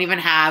I don't even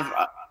have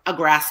a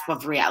grasp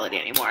of reality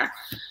anymore.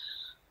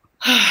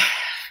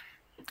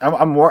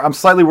 I'm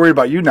slightly worried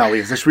about you now,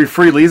 Lisa. Should we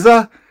free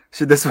Lisa?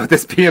 Should what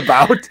this be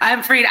about?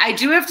 I'm freed. I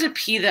do have to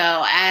pee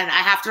though, and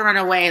I have to run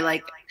away.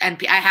 I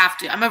have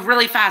to. I'm a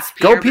really fast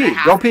peer.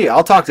 Go pee.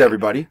 I'll talk to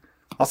everybody.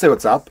 I'll say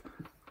what's up.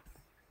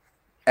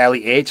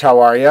 Allie H, how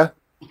are you?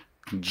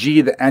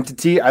 G, the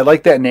entity. I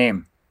like that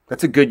name.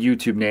 That's a good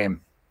YouTube name.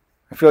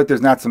 I feel like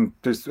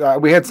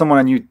we had someone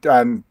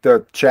on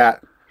the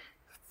chat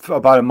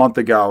about a month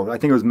ago. I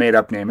think it was a made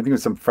up name. I think it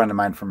was some friend of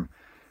mine from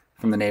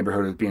the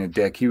neighborhood who was being a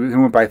dick. He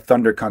went by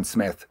Thunder Cunt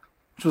Smith,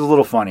 which was a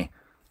little funny.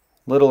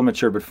 Little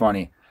immature, but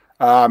funny.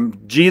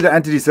 G, the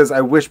entity says,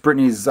 I wish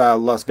Britney's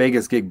Las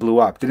Vegas gig blew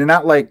up. Did it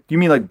not you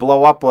mean like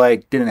blow up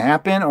like didn't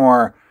happen?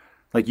 Or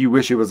like you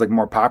wish it was like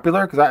more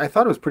popular? Because I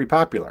thought it was pretty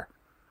popular.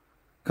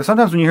 Because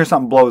sometimes when you hear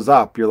something blows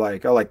up, you're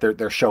like, oh, like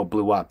their show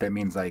blew up. It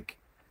means like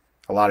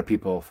a lot of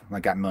people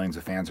like got millions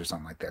of fans or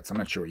something like that. So I'm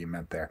not sure what you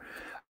meant there.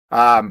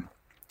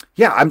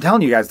 Yeah, I'm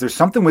telling you guys, there's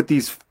something with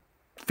these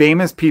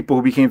famous people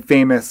who became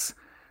famous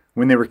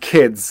when they were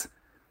kids.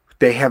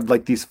 They have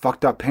like these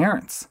fucked up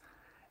parents.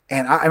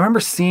 And I remember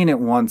seeing it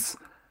once.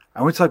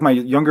 I went to like my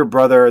younger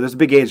brother. There's a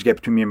big age gap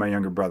between me and my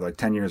younger brother, like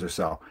 10 years or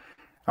so.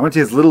 I went to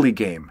his Little League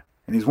game.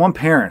 And these one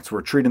parents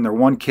were treating their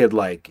one kid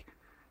like,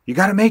 you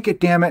got to make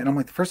it, damn it. And I'm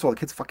like, first of all, the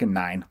kid's fucking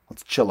 9.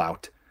 Let's chill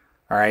out.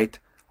 All right.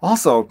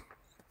 Also,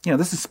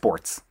 this is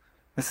sports.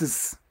 This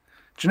is,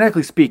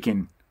 genetically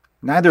speaking,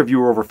 neither of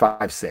you are over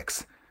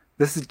 5'6".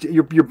 This is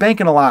you're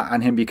banking a lot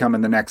on him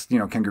becoming the next,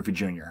 Ken Griffey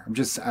Jr. I'm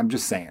just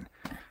saying.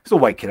 He's a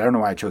white kid. I don't know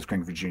why I chose Ken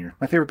Griffey Jr.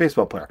 My favorite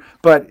baseball player.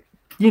 But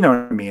you know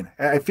what I mean.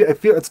 I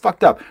feel it's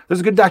fucked up. There's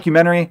a good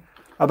documentary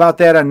about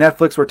that on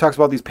Netflix where it talks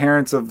about these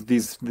parents of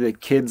the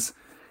kids,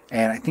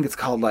 and I think it's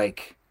called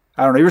like,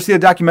 I don't know. You ever see a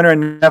documentary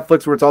on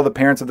Netflix where it's all the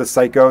parents of the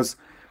psychos,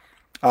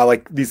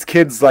 like these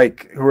kids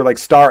like who are like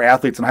star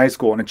athletes in high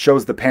school, and it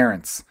shows the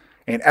parents,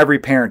 and every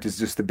parent is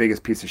just the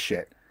biggest piece of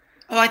shit.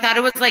 Oh, I thought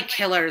it was like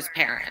Killer's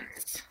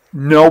parents.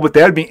 No, but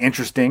that'd be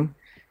interesting.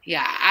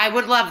 Yeah, I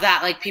would love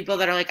that. Like people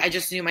that are like, I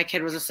just knew my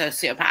kid was a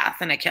sociopath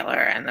and a killer,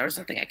 and there was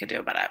nothing I could do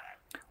about it.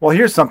 Well,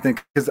 here's something,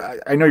 because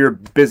I know you're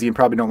busy and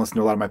probably don't listen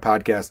to a lot of my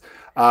podcasts.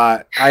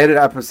 I had an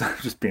episode,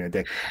 just being a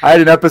dick. I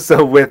had an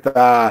episode with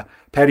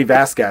Patty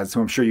Vasquez,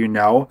 who I'm sure you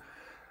know.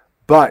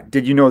 But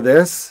did you know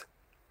this?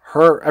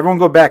 Everyone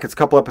go back. It's a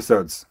couple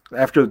episodes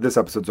after this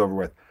episode's over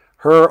with.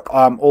 Her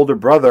older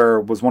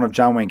brother was one of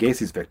John Wayne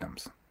Gacy's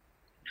victims.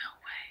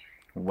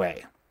 No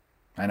way.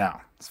 I know.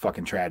 It's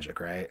fucking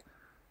tragic, right?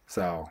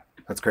 So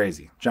that's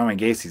crazy. John Wayne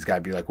Gacy's got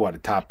to be like, what, a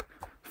top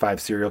 5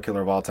 serial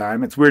killer of all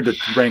time? It's weird to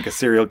rank a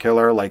serial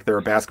killer like they're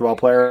a basketball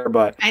player,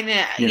 but I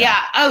know.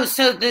 Yeah. Oh,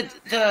 so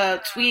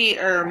the tweet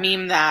or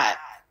meme that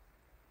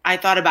I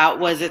thought about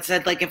was, it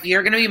said like, if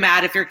you're gonna be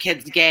mad if your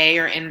kid's gay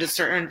or into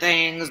certain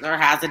things or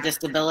has a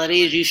disability,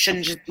 you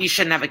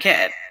shouldn't have a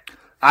kid.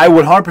 I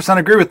would 100%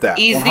 agree with that.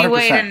 Easy 100%.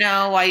 way to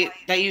know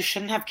that you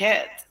shouldn't have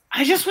kids.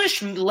 I just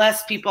wish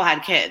less people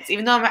had kids,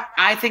 even though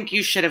I think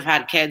you should have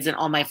had kids and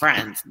all my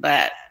friends,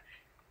 but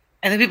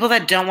and the people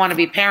that don't want to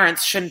be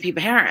parents shouldn't be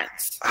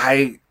parents.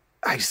 I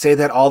say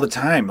that all the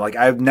time. Like,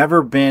 I've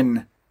never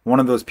been one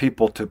of those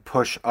people to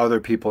push other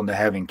people into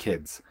having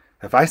kids.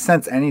 If I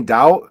sense any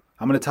doubt,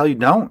 I'm going to tell you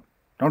don't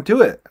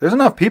do it. There's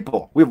enough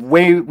people. We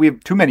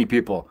have too many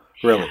people,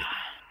 really. Yeah.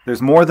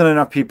 There's more than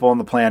enough people on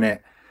the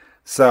planet.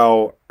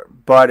 So,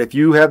 but if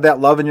you have that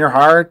love in your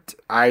heart,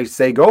 I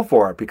say go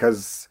for it,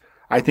 because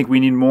I think we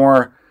need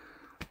more,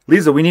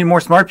 Lisa, we need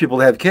more smart people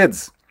to have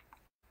kids.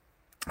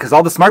 Because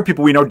all the smart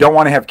people we know don't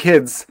want to have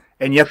kids,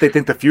 and yet they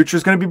think the future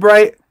is going to be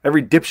bright.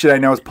 Every dipshit I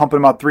know is pumping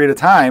them out 3 at a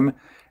time,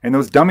 and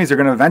those dummies are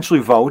going to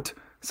eventually vote.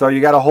 So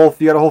you got a whole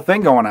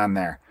thing going on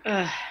there,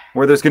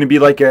 where there's going to be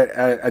like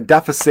a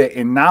deficit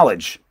in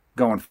knowledge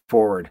going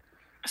forward.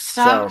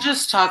 Stop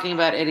just talking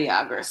about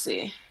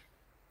Idiocracy.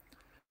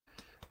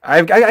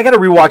 I got to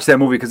rewatch that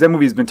movie, because that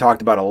movie's been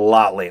talked about a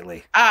lot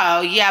lately. Oh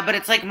yeah, but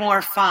it's like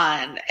more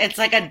fun. It's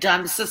like a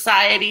dumb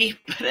society,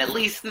 but at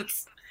least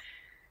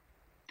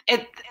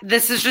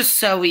this is just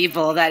so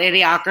evil that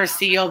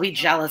Idiocracy, you'll be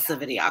jealous of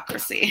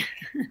Idiocracy.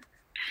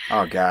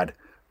 Oh God.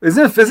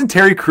 Isn't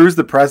Terry Crews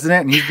the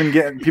president,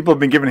 and people have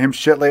been giving him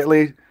shit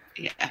lately?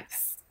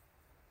 Yes.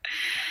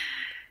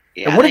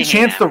 Yeah, and what did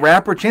Chance the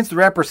Rapper? Chance the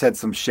Rapper said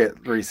some shit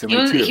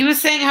recently too. He was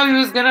saying how he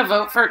was gonna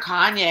vote for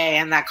Kanye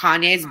and that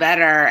Kanye's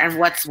better, and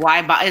why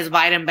is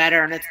Biden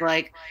better? And it's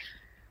like,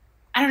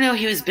 I don't know.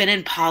 He's been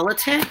in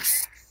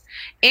politics.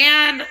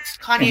 And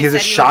Kanye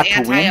said he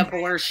was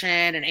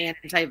anti-abortion and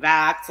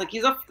anti-vax. Like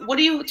what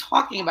are you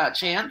talking about,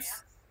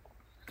 Chance?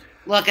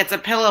 Look, it's a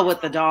pillow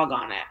with the dog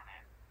on it.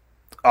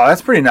 Oh,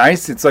 that's pretty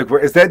nice. It's like,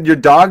 is that your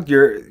dog?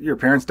 Your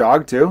parents'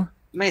 dog too?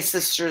 My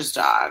sister's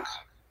dog.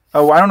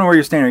 Oh, I don't know where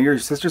you're staying. Are you at your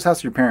sister's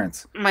house or your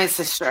parents'? My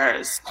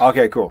sister's.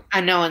 Okay, cool.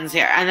 And no one's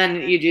here. And then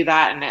you do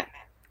that and it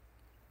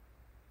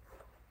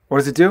What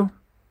does it do?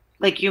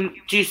 like do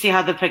you see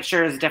how the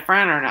picture is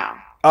different or no?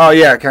 Oh,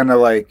 yeah, kind of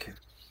like...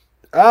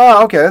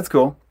 Oh, okay, that's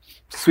cool.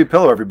 Sweet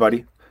pillow,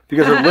 everybody. If you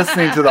guys are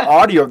listening to the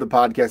audio of the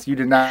podcast, you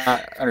did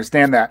not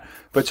understand that.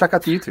 But check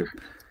out the YouTube.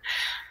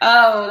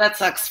 Oh, that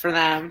sucks for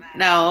them.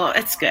 No,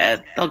 it's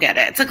good. They'll get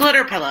it. It's a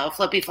glitter pillow,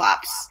 flippy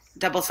flops,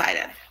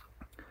 double-sided.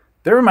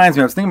 That reminds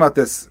me, I was thinking about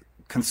this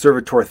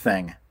conservator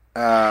thing.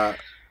 I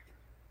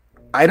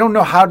don't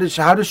know how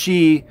does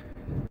she...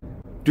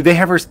 Did they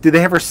have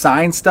her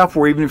sign stuff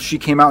where even if she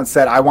came out and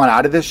said, I want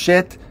out of this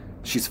shit,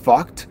 she's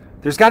fucked?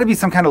 There's got to be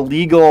some kind of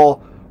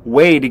legal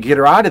way to get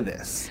her out of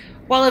this.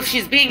 Well, if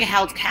she's being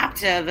held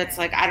captive, it's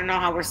like, I don't know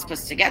how we're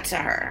supposed to get to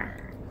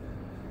her.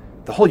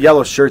 The whole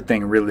yellow shirt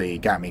thing really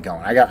got me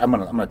going. I'm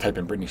gonna type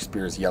in Britney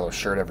Spears yellow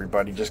shirt,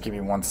 everybody. Just give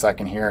me 1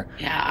 second here.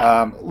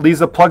 Yeah.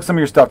 Lisa, plug some of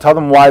your stuff. Tell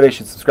them why they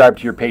should subscribe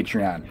to your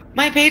Patreon.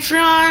 My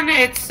Patreon,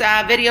 it's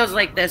videos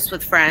like this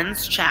with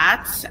friends,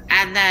 chats,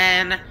 and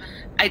then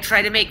I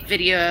try to make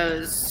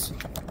videos,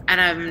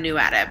 and I'm new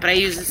at it, but I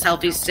use a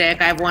selfie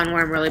stick. I have one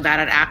where I'm really bad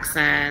at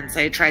accents.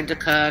 I tried to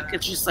cook.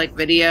 It's just like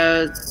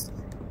videos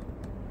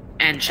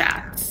and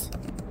chats.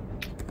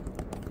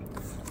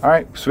 All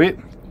right, sweet.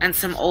 And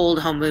some old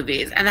home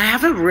movies. And I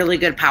have a really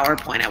good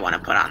PowerPoint I want to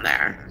put on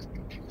there.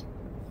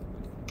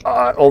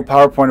 Old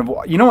PowerPoint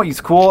of... You know what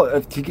is cool?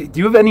 Do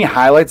you have any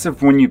highlights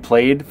of when you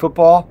played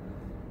football?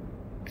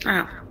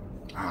 Oh.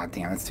 Oh,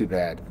 damn, that's too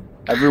bad.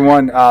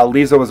 Everyone,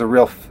 Lisa was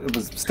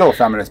still a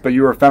feminist, but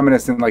you were a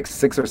feminist in like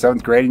 6th or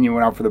 7th grade and you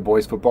went out for the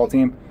boys football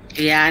team?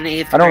 Yeah, in 8th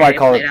grade. I don't like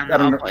call it... on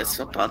the all boys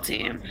football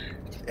team.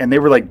 And they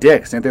were like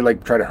dicks. Didn't they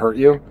like try to hurt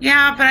you?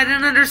 Yeah, but I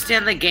didn't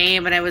understand the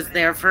game, and I was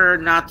there for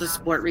not the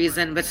sport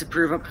reason, but to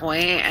prove a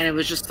point. And it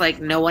was just like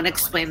no one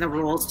explained the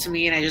rules to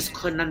me, and I just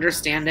couldn't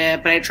understand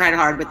it. But I tried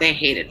hard, but they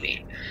hated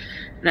me,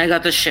 and I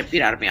got the shit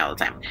beat out of me all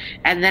the time.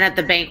 And then at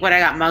the banquet, I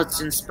got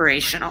most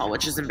inspirational,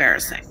 which is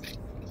embarrassing.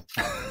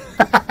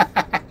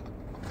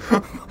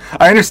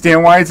 I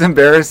understand why it's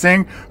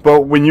embarrassing,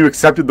 but when you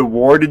accepted the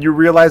award, did you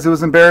realize it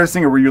was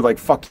embarrassing, or were you like,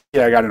 "Fuck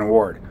yeah, I got an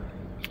award"?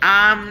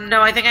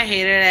 No, I think I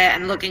hated it,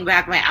 and looking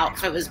back, my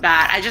outfit was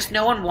bad.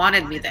 No one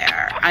wanted me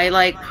there.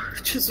 I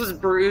just was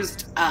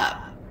bruised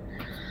up.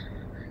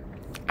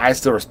 I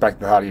still respect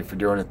the hell out of you for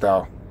doing it,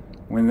 though.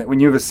 When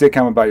you have a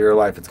sitcom about your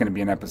life, it's going to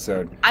be an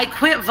episode. I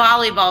quit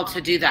volleyball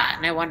to do that,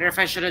 and I wonder if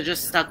I should have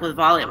just stuck with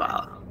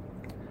volleyball.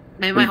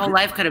 Maybe my whole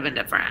life could have been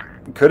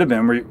different. Could have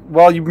been.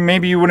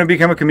 Maybe you wouldn't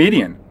become a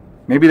comedian.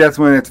 Maybe that's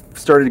when it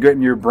started to get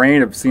in your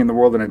brain of seeing the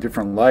world in a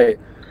different light.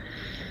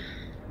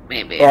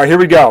 Maybe. All right, here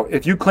we go.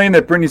 If you claim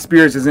that Britney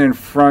Spears isn't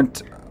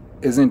front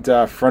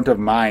of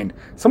mind,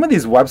 some of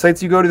these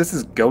websites you go to, this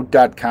is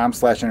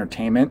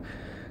goat.com/entertainment.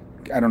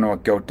 I don't know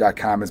what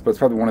goat.com is, but it's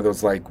probably one of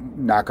those like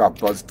knockoff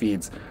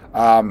BuzzFeeds.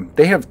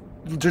 They have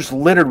just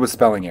littered with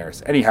spelling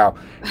errors. Anyhow,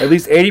 at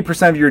least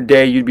 80% of your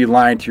day you'd be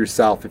lying to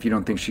yourself if you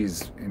don't think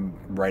she's in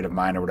right of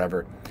mind or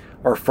whatever.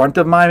 Or front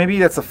of mind, maybe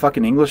that's a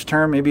fucking English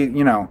term. Maybe,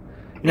 you know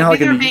how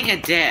they're being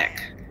a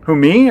dick. Who,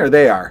 me or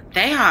they are?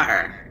 They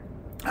are.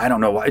 I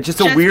don't know. It's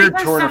just a weird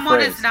turn of phrase. Just because someone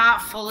is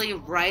not fully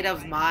right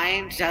of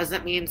mind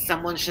doesn't mean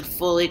someone should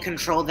fully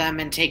control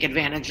them and take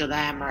advantage of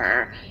them,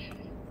 or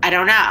I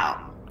don't know.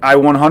 I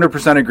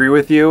 100% agree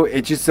with you.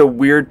 It's just a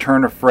weird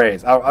turn of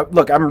phrase.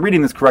 Look, I'm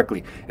reading this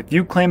correctly. If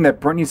you claim that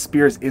Britney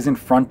Spears isn't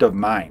front of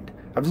mind,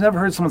 I've never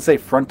heard someone say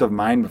front of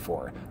mind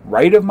before.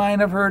 Right of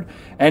mind, I've heard.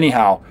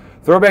 Anyhow,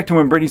 throwback to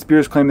when Britney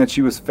Spears claimed that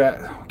she was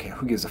fat. Okay,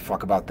 who gives a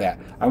fuck about that?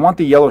 I want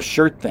the yellow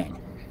shirt thing.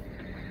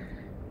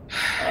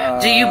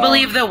 Do you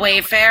believe the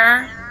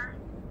Wayfair?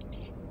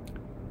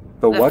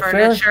 The what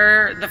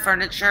fair? The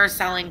furniture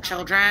selling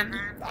children?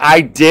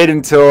 I did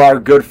until our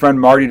good friend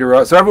Marty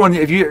DeRosa. So everyone,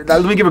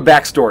 let me give a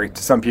backstory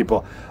to some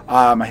people.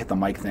 I hit the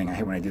mic thing. I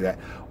hate when I do that.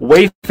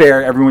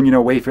 Wayfair, everyone,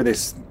 Wayfair,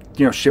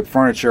 they ship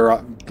furniture,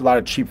 a lot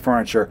of cheap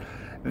furniture.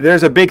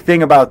 There's a big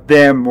thing about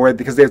them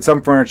because they had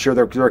some furniture,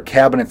 there were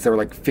cabinets that were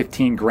like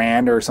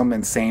 $15,000 or some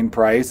insane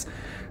price.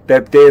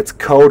 It's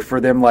code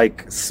for them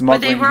like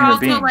smuggling human beings. But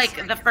they were also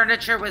like the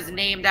furniture was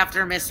named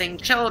after missing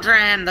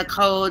children. The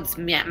codes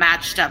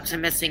matched up to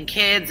missing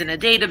kids in a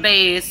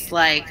database.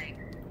 Like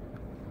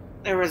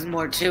there was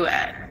more to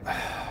it.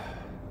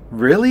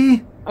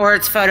 Really? Or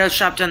it's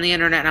photoshopped on the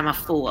internet and I'm a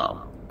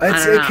fool. I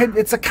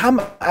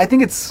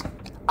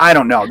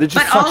don't know. They're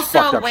just but such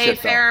also fucked up shit,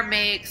 Wayfair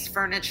makes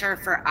furniture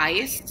for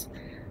ICE.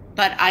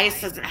 But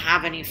ICE doesn't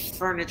have any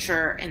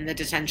furniture in the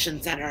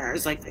detention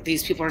centers. Like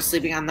these people are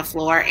sleeping on the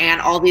floor,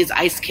 and all these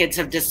ICE kids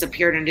have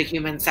disappeared into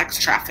human sex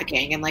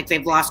trafficking, and like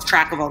they've lost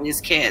track of all these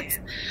kids.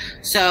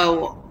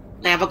 So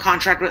they have a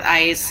contract with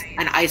ICE,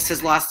 and ICE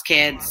has lost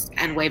kids,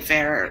 and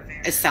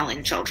Wayfair is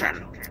selling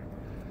children.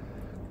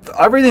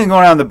 Everything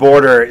going on the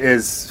border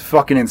is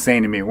fucking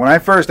insane to me. When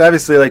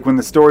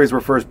the stories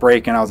were first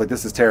breaking, I was like,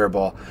 this is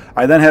terrible.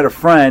 I then had a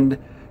friend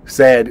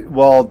said,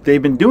 well,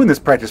 they've been doing this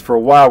practice for a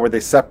while where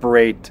they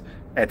separate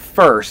at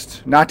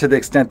first, not to the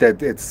extent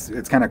that it's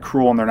kind of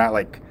cruel and they're not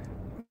like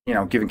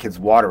giving kids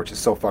water, which is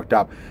so fucked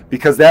up,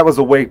 because that was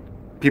a way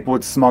people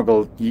would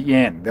smuggle you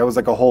in. That was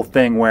like a whole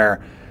thing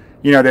where,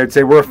 they'd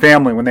say we're a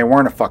family when they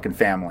weren't a fucking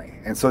family.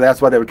 And so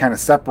that's why they would kind of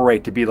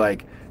separate to be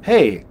like,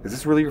 hey, is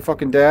this really your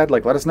fucking dad?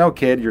 Like, let us know,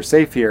 kid, you're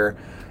safe here.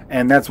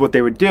 And that's what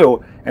they would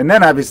do. And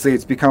then obviously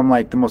it's become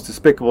like the most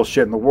despicable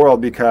shit in the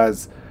world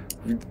because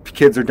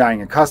kids are dying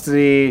in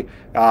custody.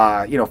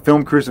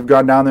 Film crews have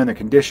gone down there and the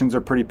conditions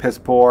are pretty piss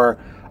poor.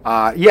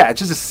 It's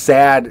just a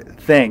sad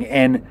thing.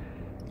 And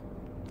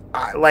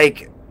I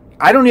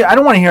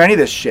don't want to hear any of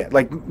this shit.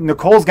 Like,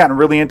 Nicole's gotten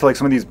really into like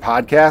some of these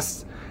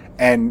podcasts,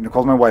 and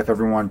Nicole's my wife,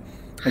 everyone,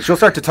 and she'll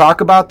start to talk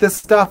about this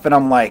stuff, and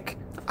I'm like,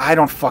 I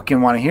don't fucking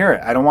want to hear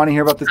it. I don't want to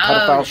hear about this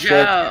pedophile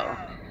shit.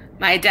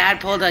 My dad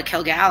pulled a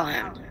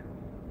Kilgallen.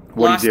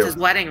 Lost his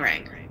wedding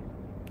ring.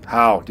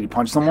 How? Did he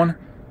punch someone?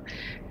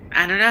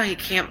 I don't know.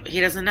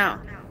 He doesn't know.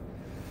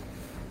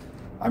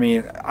 I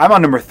mean, I'm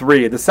on number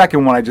 3. The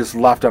second one I just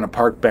left on a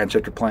park bench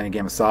after playing a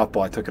game of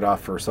softball. I took it off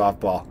for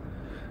softball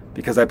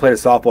because I played a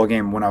softball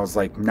game when I was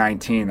like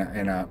 19,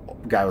 and a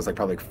guy was like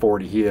probably like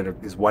 40. He had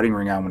his wedding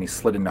ring on when he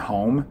slid into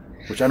home,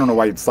 which I don't know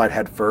why you'd slide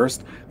head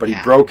first, but he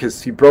broke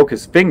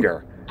his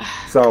finger.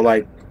 So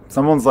like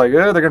someone's like,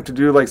 they're gonna have to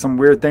do like some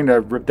weird thing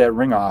to rip that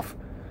ring off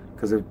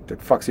because it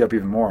fucks you up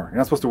even more. You're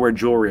not supposed to wear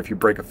jewelry if you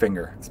break a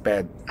finger. It's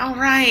bad. All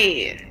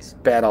right. It's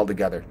bad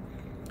altogether.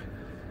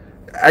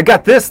 I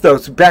got this though.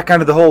 It's back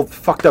onto the whole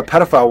fucked up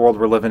pedophile world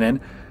we're living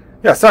in.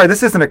 Yeah, sorry,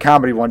 this isn't a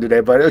comedy one today,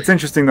 but it's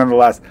interesting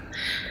nonetheless.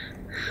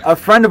 A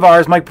friend of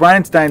ours, Mike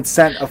Bryanstein,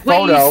 sent a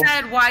photo. Wait, you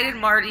said, why did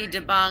Marty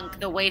debunk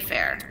the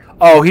Wayfair?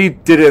 Oh, he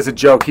did it as a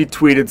joke. He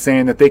tweeted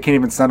saying that they can't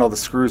even send all the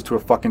screws to a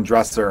fucking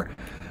dresser.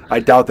 I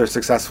doubt they're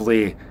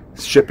successfully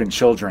shipping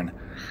children.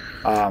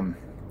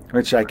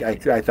 Which I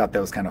thought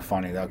that was kind of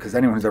funny, though, because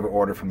anyone who's ever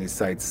ordered from these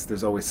sites,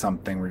 there's always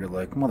something where you're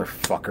like,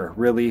 motherfucker,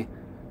 really?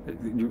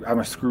 I'm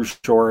a screw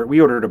short.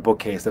 We ordered a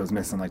bookcase that was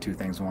missing like 2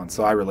 things once,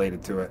 so I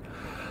related to it.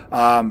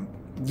 I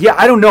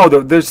don't know,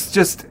 though. There's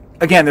just...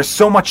 Again, there's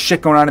so much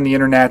shit going on in the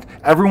internet.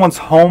 Everyone's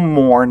home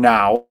more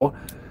now.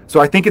 So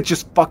I think it's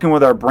just fucking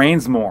with our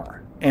brains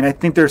more. And I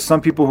think there's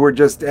some people who are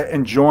just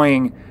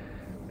enjoying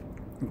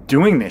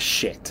doing this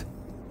shit.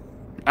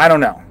 I don't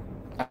know.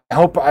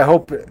 I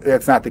hope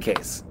that's not the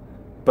case.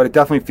 But it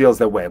definitely feels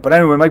that way. But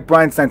anyway, Mike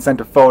Bryanstein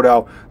sent a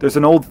photo. There's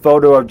an old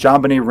photo of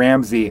JonBenet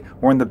Ramsey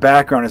where in the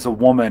background is a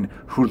woman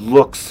who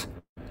looks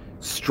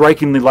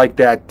strikingly like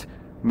that.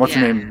 What's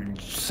her name?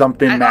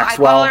 Something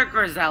Maxwell. I call her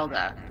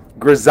Griselda.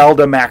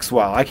 Griselda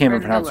Maxwell. I can't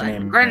even pronounce her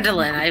name.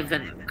 Gwendolyn, I've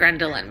been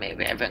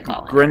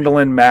calling her.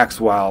 Gwendolyn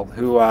Maxwell,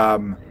 who,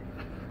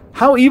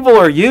 how evil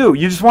are you?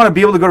 You just want to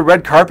be able to go to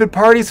red carpet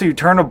parties, so you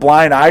turn a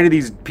blind eye to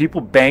these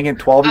people banging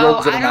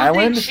 12-year-olds at an island?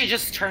 I don't think she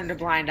just turned a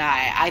blind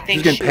eye. I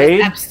think she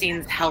was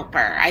Epstein's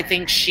helper. I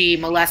think she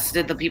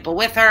molested the people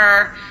with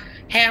him,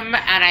 and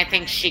I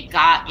think she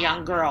got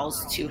young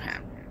girls to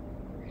him.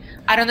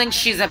 I don't think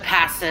she's a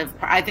passive.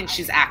 I think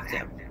she's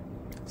active.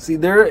 See,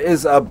 there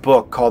is a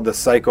book called The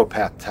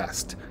Psychopath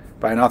Test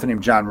by an author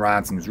named John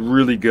Ronson. It's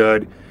really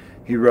good.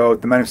 He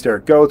wrote The Men Who Stare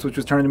at Goats, which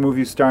was turned into a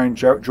movie starring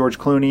George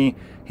Clooney.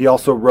 He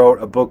also wrote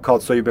a book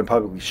called So You've Been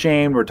Publicly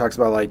Shamed, where it talks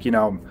about mob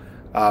culture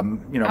I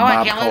can't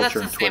believe that's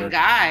and the Twitter. same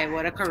guy.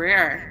 What a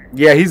career.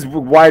 Yeah, he's a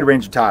wide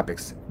range of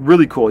topics.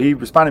 Really cool. He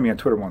responded to me on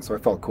Twitter once, so I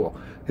felt cool.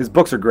 His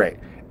books are great.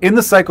 In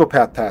The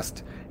Psychopath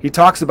Test, he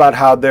talks about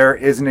how there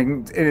is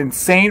an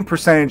insane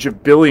percentage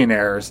of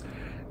billionaires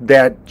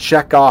that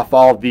check off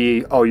all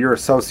the, you're a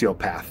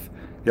sociopath.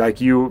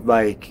 You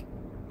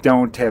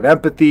don't have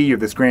empathy, you have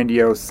this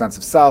grandiose sense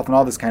of self and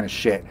all this kind of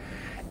shit.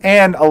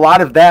 And a lot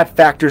of that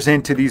factors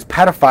into these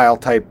pedophile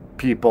type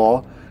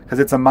people because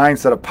it's a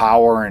mindset of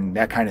power and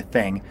that kind of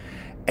thing.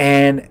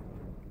 And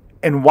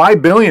why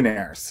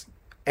billionaires?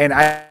 And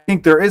I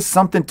think there is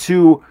something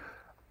to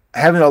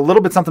having a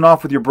little bit something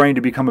off with your brain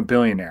to become a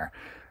billionaire.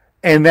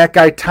 And that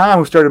guy Tom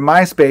who started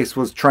MySpace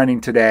was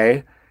trending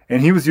today,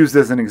 and he was used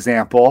as an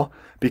example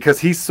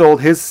because he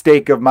sold his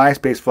stake of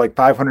MySpace for like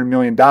 $500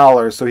 million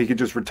so he could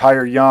just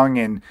retire young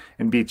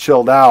and be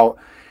chilled out.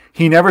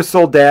 He never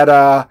sold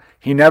data.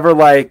 He never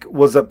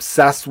was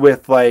obsessed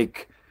with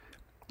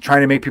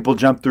trying to make people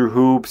jump through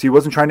hoops. He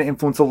wasn't trying to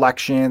influence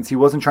elections. He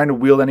wasn't trying to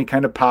wield any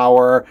kind of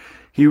power.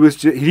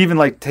 He'd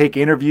even take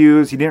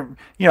interviews. He didn't,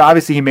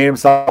 obviously he made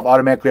himself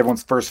automatically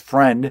everyone's first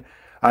friend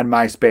on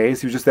MySpace.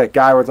 He was just that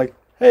guy where it's like,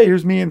 hey,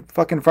 here's me in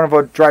front of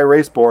a dry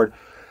erase board.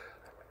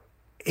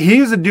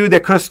 He's a dude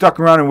that could have stuck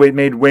around and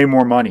made way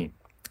more money.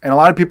 And a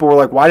lot of people were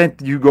like, why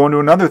didn't you go into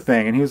another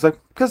thing? And he was like,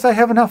 because I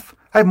have enough.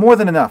 I have more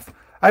than enough.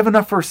 I have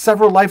enough for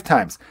several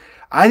lifetimes.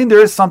 I think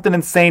there is something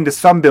insane to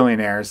some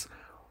billionaires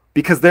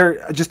because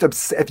they're just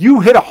if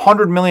you hit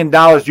 $100 million,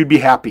 you'd be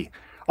happy.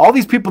 All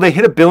these people, they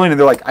hit $1 billion and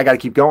they're like, I got to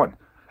keep going.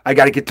 I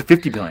got to get to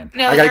 50 billion.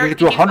 No, I got to get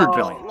to 100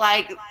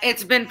 billion.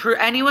 It's been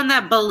anyone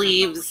that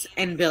believes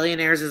in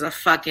billionaires is a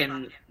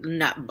fucking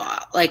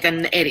nutball,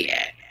 an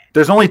idiot.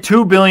 There's only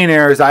 2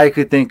 billionaires I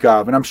could think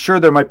of, and I'm sure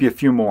there might be a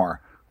few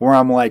more, where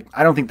I'm like,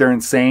 I don't think they're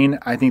insane.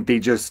 I think they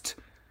just...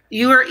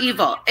 You are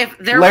evil. If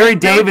Larry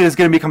David is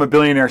going to become a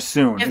billionaire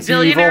soon. If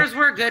billionaires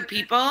were good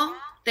people,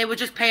 they would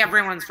just pay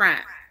everyone's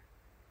rent.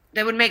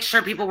 They would make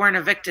sure people weren't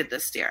evicted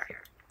this year.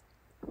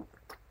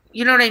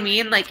 You know what I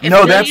mean? Like, if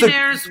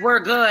billionaires were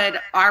good,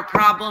 our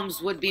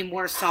problems would be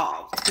more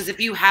solved. Because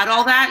if you had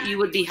all that, you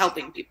would be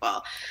helping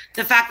people.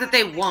 The fact that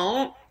they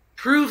won't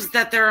proves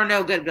that there are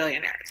no good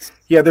billionaires.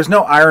 Yeah, there's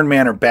no Iron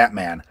Man or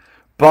Batman.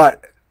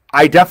 But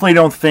I definitely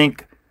don't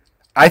think...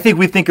 I think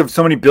we think of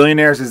so many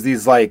billionaires as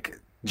these, like,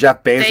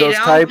 Jeff Bezos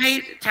types. They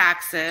don't pay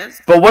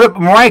taxes. But what if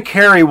Mariah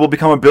Carey will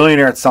become a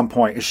billionaire at some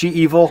point? Is she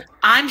evil?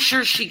 I'm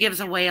sure she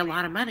gives away a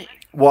lot of money.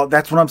 Well,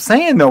 that's what I'm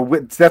saying, though.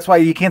 That's why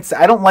you can't say.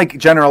 I don't like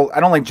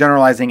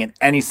generalizing in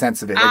any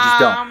sense of it. I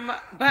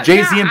just don't.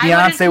 Jay-Z and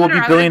Beyonce will be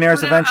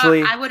billionaires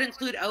eventually. I would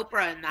include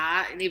Oprah in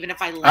that, and even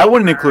if I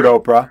wouldn't include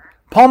Oprah.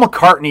 Paul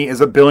McCartney is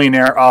a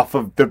billionaire off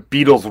of the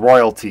Beatles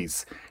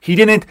royalties. He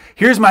didn't.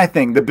 Here's my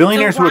thing: the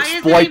billionaires who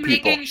exploit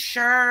people. Making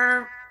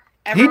sure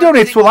he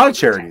donates to a lot of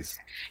charities.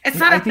 It's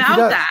not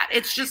about that.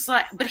 It's just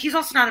like, but he's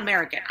also not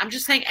American. I'm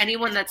just saying,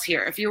 anyone that's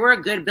here, if you were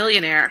a good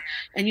billionaire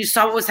and you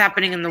saw what was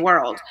happening in the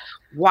world,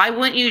 why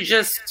wouldn't you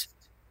just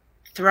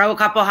throw a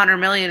couple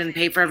 $100 million and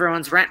pay for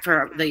everyone's rent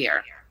for the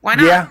year? Why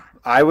not? Yeah,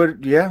 I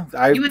would. Yeah,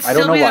 you would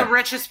still be the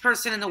richest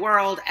person in the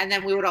world, and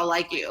then we would all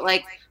like you.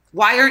 Like,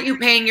 why aren't you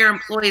paying your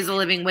employees a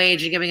living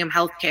wage and giving them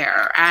health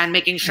care and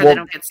making sure they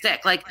don't get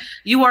sick? Like,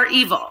 you are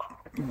evil.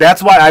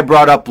 That's why I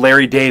brought up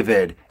Larry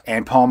David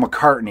and Paul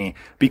McCartney,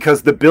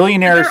 because the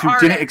billionaires who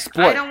didn't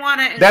exploit. I don't want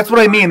to. That's what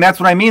I mean. That's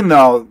what I mean,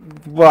 though.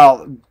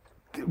 Well,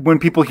 when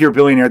people hear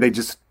billionaire, they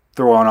just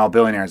throw on all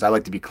billionaires. I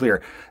like to be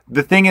clear.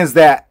 The thing is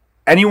that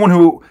anyone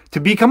who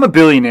to become a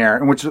billionaire,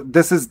 in which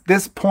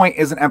this point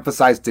isn't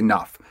emphasized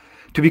enough.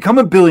 To become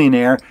a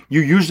billionaire,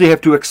 you usually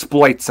have to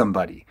exploit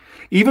somebody.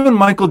 Even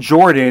Michael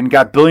Jordan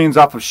got billions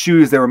off of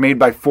shoes that were made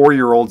by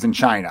 4-year-olds in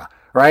China,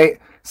 right?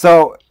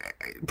 So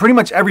pretty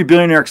much every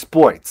billionaire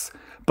exploits.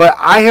 But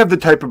I have the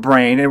type of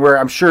brain, and where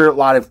I'm sure a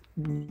lot of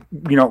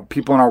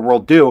people in our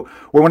world do,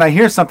 where when I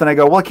hear something, I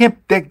go, well,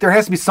 there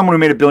has to be someone who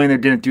made $1 billion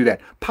that didn't do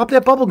that. Pop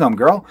that bubble gum,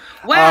 girl.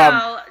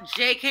 Well,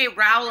 J.K.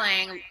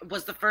 Rowling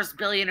was the first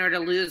billionaire to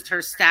lose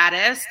her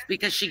status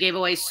because she gave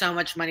away so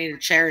much money to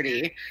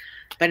charity.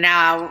 But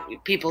now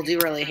people do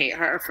really hate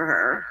her for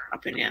her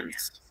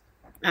opinions,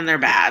 and they're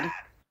bad.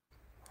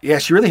 Yeah,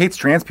 she really hates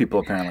trans people,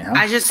 apparently, huh?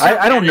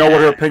 I don't know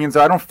what her opinions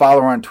are. I don't follow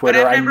her on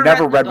Twitter. I've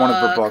never read one of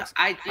her books.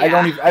 I've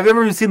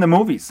never even seen the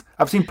movies.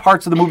 I've seen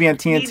parts of the movie on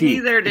TNT. Me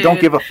neither, dude. Don't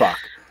give a fuck.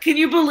 Can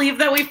you believe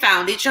that we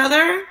found each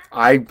other?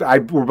 We're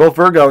both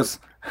Virgos.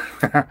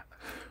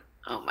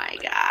 Oh my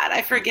god,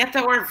 I forget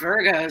that we're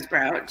Virgos,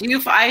 bro.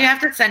 I have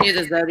to send you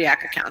the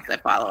Zodiac accounts I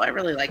follow. I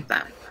really like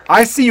them.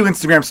 I see you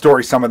Instagram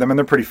stories, some of them, and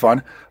they're pretty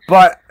fun.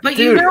 But dude,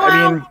 you know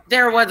how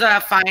there was a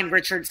Find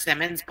Richard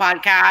Simmons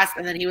podcast,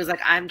 and then he was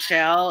like, I'm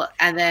chill,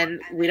 and then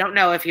we don't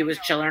know if he was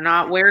chill or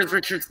not. Where's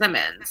Richard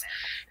Simmons?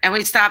 And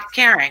we stopped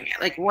caring.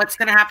 Like, what's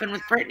going to happen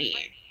with Britney?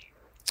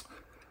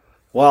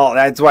 Well,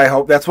 that's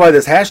why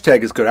this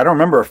hashtag is good. I don't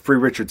remember a Free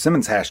Richard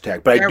Simmons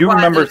hashtag, but I do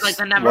remember. It was like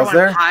the number one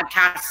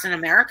podcast in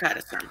America at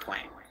a certain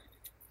point.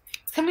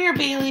 Come here,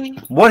 Bailey.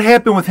 What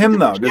happened with him,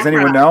 though? Does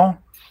anyone know?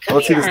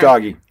 Let's see this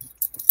doggy.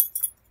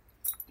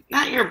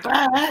 Not your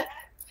butt.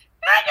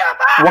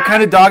 What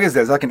kind of dog is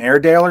this? Like an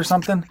Airedale or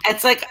something?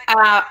 It's like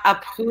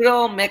a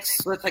poodle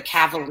mixed with a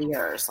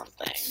Cavalier or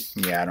something.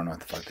 Yeah, I don't know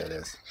what the fuck that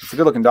is. It's a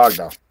good looking dog,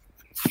 though.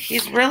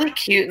 He's really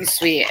cute and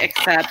sweet,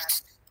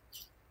 except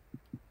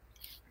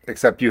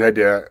you had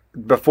to,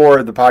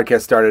 before the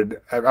podcast started,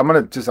 I'm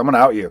gonna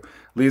out you.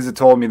 Lisa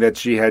told me that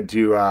she had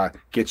to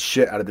get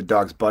shit out of the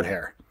dog's butt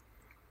hair.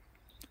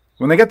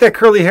 When they got that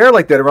curly hair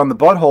like that around the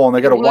butthole and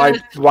they got a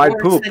wide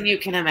poop. Than you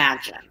can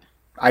imagine.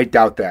 I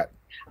doubt that.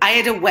 I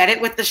had to wet it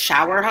with the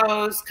shower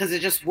hose because it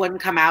just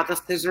wouldn't come out. The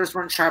scissors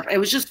weren't sharp. It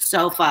was just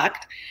so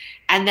fucked.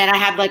 And then I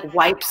had like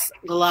wipes,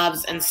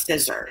 gloves, and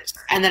scissors.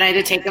 And then I had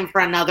to take him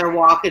for another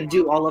walk and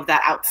do all of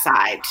that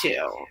outside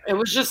too. It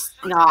was just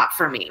not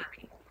for me.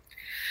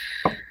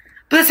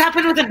 But this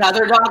happened with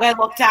another dog I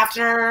looked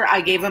after.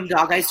 I gave him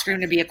dog ice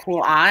cream to be a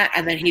cool aunt,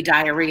 and then he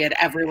diarrheaed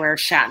everywhere,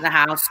 shat in the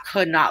house,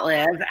 could not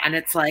live. And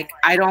it's like,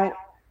 I don't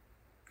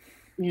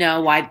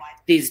know why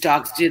these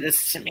dogs do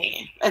this to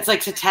me. It's like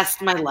to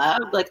test my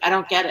love. Like, I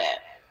don't get it.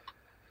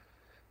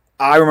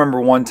 I remember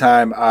one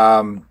time,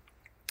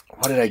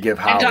 what did I give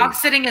Holly? And dog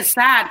sitting is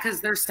sad because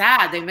they're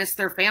sad. They miss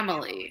their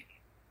family.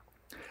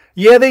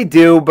 Yeah, they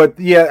do. But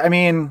yeah, I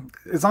mean,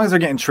 as long as they're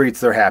getting treats,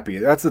 they're happy.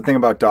 That's the thing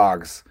about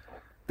dogs.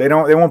 They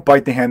won't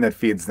bite the hand that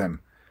feeds them.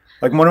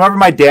 Like whenever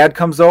my dad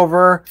comes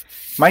over,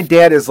 my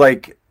dad is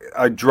like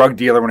a drug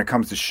dealer when it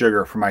comes to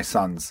sugar for my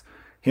sons.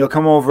 He'll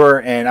come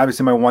over, and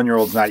obviously my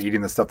 1-year-old's not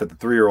eating the stuff that the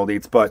 3-year-old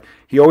eats, but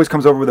he always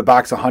comes over with a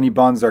box of honey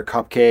buns or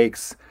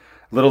cupcakes,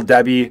 Little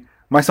Debbie.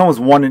 My son was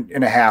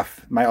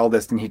 1.5, my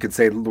eldest, and he could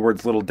say the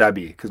words Little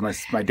Debbie because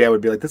my dad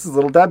would be like, "This is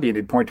Little Debbie," and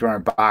he'd point to her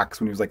in a box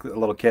when he was like a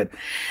little kid.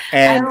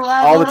 And I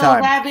love all the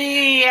time, Little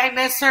Debbie. I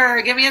miss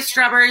her. Give me a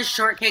strawberry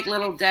shortcake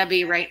Little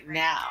Debbie right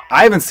now.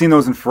 I haven't seen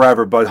those in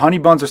forever, but honey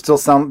buns are still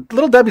selling.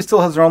 Little Debbie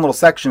still has her own little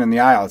section in the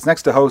aisle. It's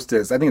next to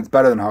Hostess. I think it's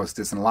better than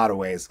Hostess in a lot of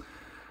ways.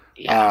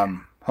 Yeah.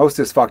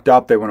 Hostess fucked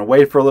up. They went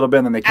away for a little bit,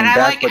 and then they came And I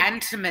back. like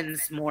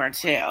Entenmann's more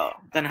too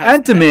than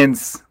Hostess.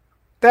 Entenmann's,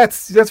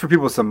 that's for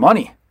people with some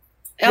money.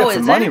 Oh,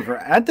 is money it? for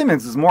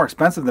Entenmann's is more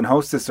expensive than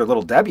Hostess or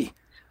Little Debbie.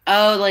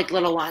 Oh, like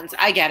little ones.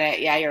 I get it.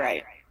 Yeah, you're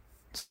right.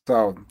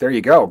 So there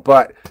you go.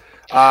 But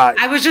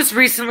I was just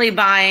recently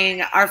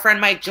buying. Our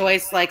friend Mike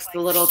Joyce likes the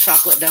little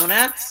chocolate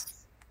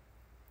donuts.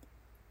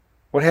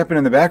 what happened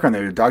in the background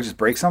there? Did your dog just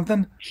break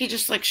something? He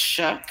just like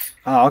shook.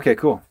 Oh, okay,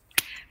 cool.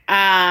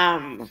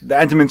 Um, The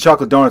Entenmann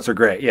chocolate donuts are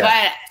great. Yeah.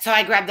 But so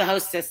I grabbed the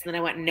Hostess, and then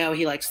I went, no,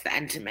 he likes the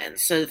Entenmann.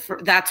 So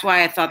that's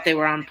why I thought they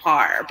were on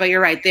par. But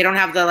you're right, they don't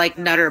have the like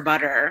Nutter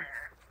Butter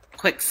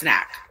quick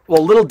snack.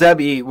 Well, Little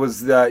Debbie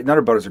was the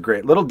Nutter Butters are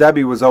great. Little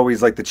Debbie was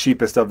always like the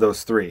cheapest of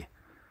those three.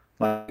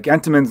 Like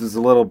Entenmann's is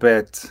a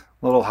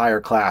little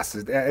higher class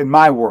in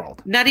my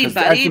world. Nutty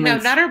Buddy? No,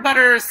 Nutter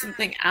Butter is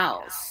something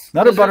else.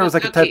 Nutter Butter is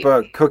like a type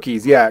of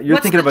cookies. Yeah, you're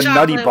What's thinking of the a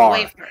nutty chocolate bar.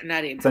 wafer?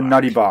 Nutty It's a bar.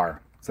 nutty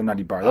bar. It's a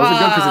nutty bar. Those are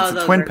good because it's a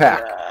those twin are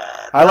pack. good.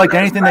 I liked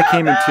anything that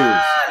came in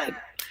twos. Good.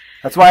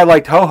 That's why I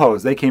liked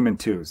Ho-Hos. They came in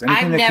twos. I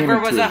Anything that came never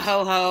in was twos. a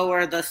ho-ho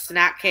or the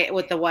snack cake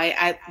with the white.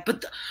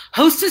 But the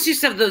Hostess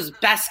used to have those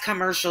best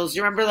commercials.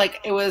 You remember, like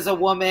it was a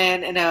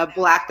woman in a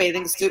black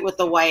bathing suit with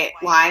the white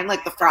line,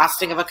 like the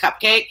frosting of a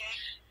cupcake,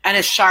 and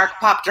a shark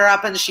popped her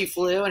up and she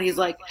flew. And he's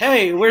like,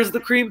 "Hey, where's the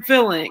cream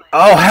filling?"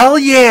 Oh, hell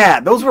yeah.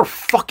 Those were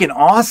fucking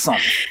awesome.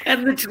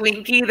 And the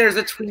Twinkie, there's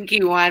a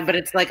Twinkie one, but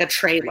it's like a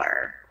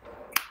trailer.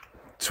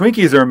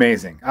 Twinkies are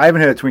amazing. I haven't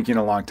had a Twinkie in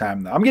a long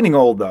time, though. I'm getting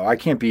old, though. I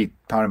can't be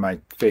pounding my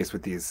face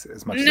with these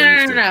as much as I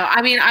used to. No.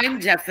 I mean, I'm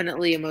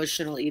definitely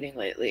emotional eating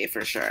lately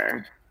for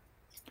sure.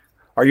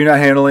 Are you not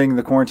handling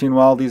the quarantine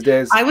well these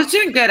days? I was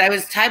doing good. I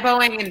was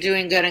Taiboing and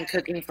doing good and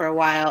cooking for a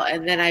while,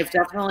 and then I've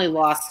definitely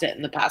lost it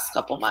in the past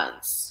couple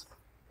months.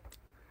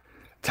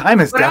 Time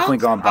has But definitely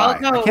gone by.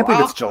 I'll I can't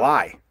believe it's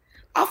July.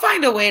 I'll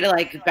find a way to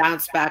like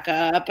bounce back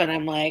up, and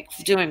I'm like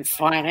doing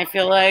fine, I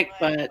feel like,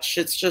 but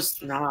shit's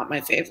just not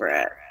my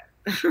favorite.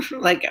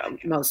 Like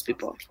most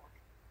people.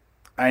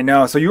 I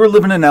know. So you were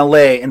living in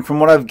LA, and from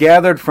what I've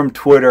gathered from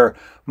Twitter,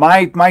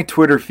 my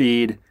Twitter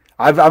feed,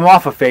 I'm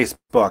off of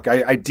Facebook.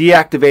 I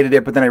deactivated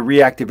it, but then I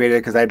reactivated it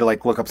because I had to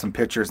like look up some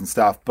pictures and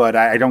stuff. But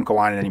I don't go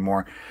on it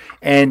anymore.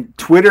 And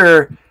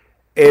Twitter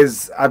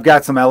is, I've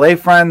got some LA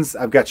friends,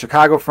 I've got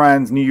Chicago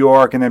friends, New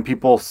York, and then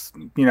people,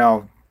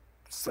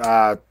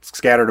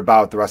 scattered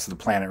about the rest of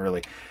the planet,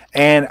 really.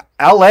 And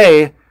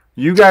LA,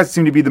 you guys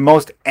seem to be the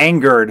most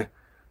angered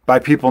by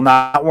people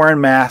not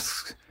wearing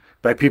masks,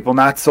 by people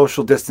not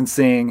social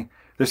distancing.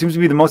 There seems to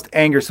be the most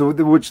anger, so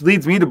which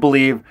leads me to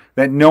believe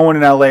that no one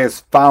in LA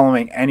is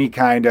following any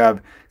kind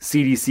of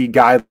CDC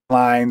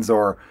guidelines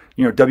or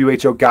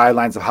WHO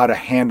guidelines of how to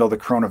handle the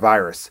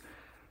coronavirus.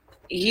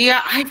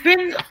 Yeah, I've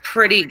been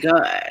pretty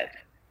good.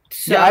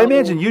 So, Yeah, I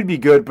imagine you'd be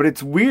good, but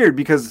it's weird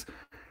because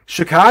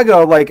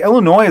Chicago, like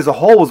Illinois as a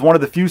whole, was one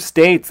of the few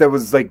states that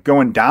was like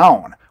going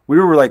down. We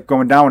were like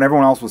going down when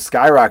everyone else was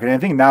skyrocketing. I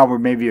think now we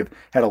maybe have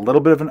had a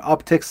little bit of an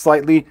uptick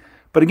slightly.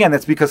 But again,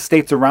 that's because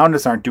states around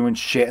us aren't doing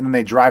shit and then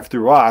they drive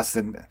through us.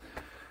 And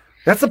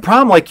that's the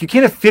problem. Like, you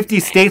can't have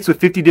 50 states with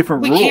 50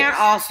 different rules. we can't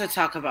also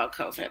talk about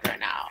COVID right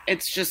now.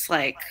 It's just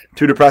like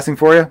Too depressing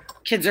for you?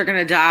 kids are going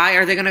to die.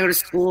 Are they going to go to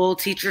school?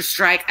 Teachers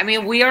strike. I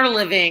mean, we are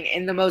living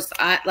in the most,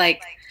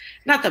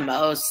 not the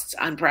most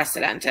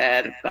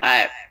unprecedented,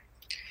 but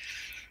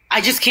I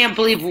just can't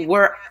believe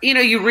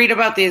you read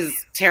about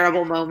these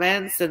terrible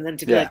moments and then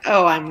to be like,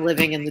 oh, I'm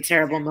living in the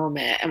terrible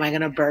moment. Am I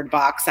going to bird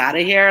box out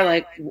of here?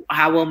 Like,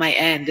 how will my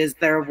end? Is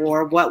there a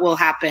war? What will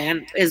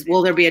happen?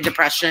 Will there be a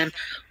depression?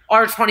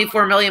 Are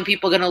 24 million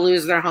people going to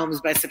lose their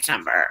homes by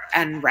September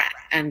and rent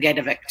and get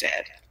evicted?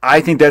 I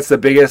think that's the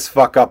biggest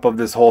fuck up of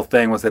this whole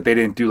thing was that they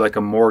didn't do like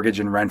a mortgage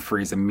and rent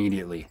freeze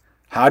immediately.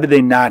 How did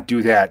they not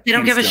do that? They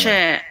don't give a instantly?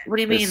 shit. What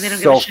do you mean? They don't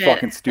so give a shit.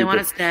 fucking They stupid. want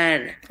us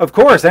dead. Of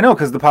course, I know,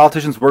 because the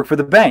politicians work for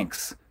the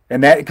banks.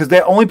 And that, because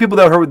the only people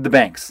that hurt with the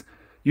banks.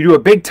 You do a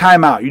big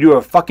timeout. You do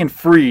a fucking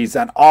freeze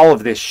on all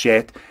of this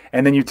shit.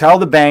 And then you tell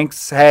the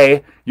banks,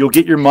 hey, you'll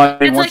get your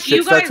money It's once like shit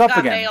you guys starts up got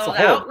again. It's a bailed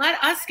whole. out.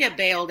 Let us get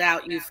bailed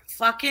out, you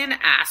fucking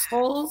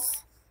assholes.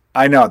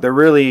 I know. They're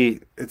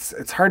really,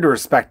 it's hard to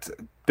respect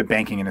the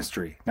banking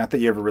industry. Not that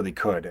you ever really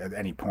could at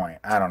any point.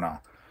 I don't know.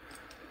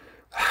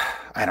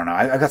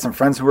 I've got some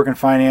friends who work in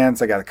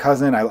finance. I got a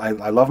cousin. I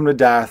love him to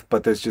death,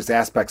 but there's just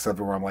aspects of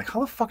it where I'm like,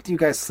 how the fuck do you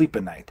guys sleep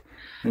at night?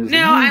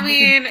 No, I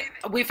mean,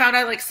 we found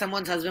out like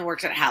someone's husband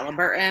works at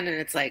Halliburton, and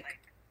it's like,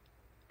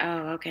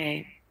 oh,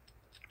 okay.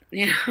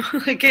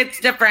 Like it's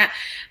different.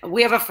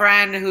 We have a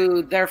friend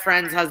who their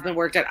friend's husband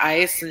worked at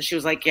ICE, and she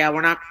was like, yeah,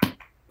 we're not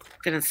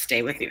going to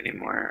stay with you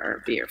anymore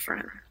or be your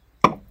friend.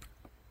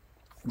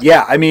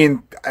 Yeah, I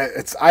mean,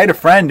 I had a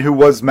friend who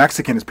was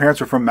Mexican. His parents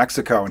were from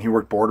Mexico, and he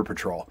worked Border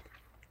Patrol.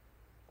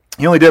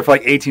 He only did it for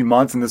like 18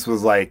 months, and this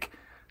was like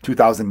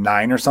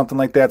 2009 or something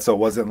like that, so it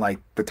wasn't like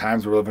the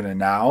times we're living in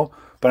now.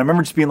 But I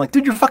remember just being like,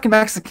 dude, you're fucking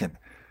Mexican.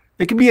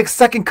 It could be a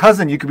second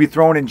cousin you could be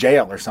thrown in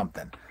jail or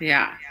something.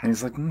 Yeah. And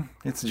he's like,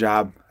 it's a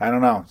job. I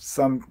don't know.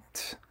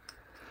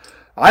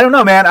 I don't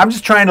know, man. I'm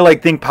just trying to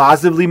like think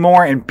positively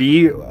more and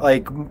be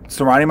like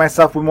surrounding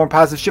myself with more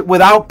positive shit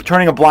without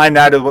turning a blind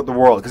eye to what the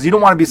world. Because you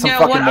don't want to be some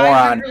fucking what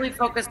moron. I'm really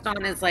focused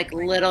on is like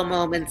little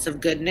moments of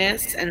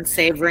goodness and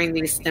savoring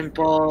these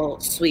simple,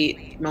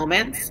 sweet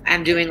moments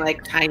and doing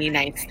like tiny,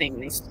 nice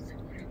things.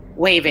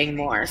 Waving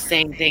more,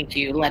 saying thank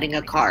you, letting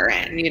a car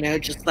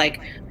in, just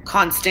like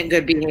constant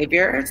good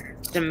behaviors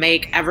to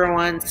make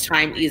everyone's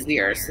time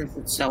easier since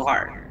it's so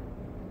hard.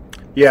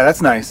 Yeah,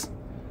 that's nice.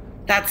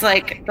 That's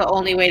like the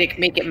only way to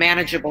make it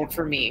manageable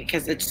for me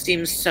because it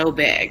seems so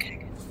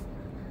big.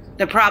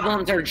 The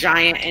problems are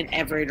giant in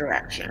every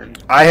direction.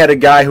 I had a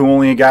guy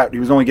who he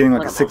was only getting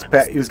like a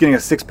 6-pack. He was getting a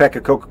 6-pack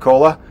of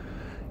Coca-Cola,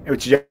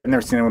 which I've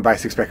never seen anyone buy a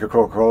 6-pack of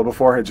Coca-Cola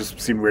before. It just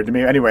seemed weird to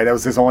me. Anyway, that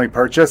was his only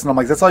purchase. And I'm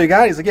like, that's all you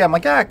got? He's like, yeah. I'm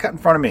like, yeah, cut in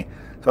front of me.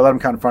 So I let him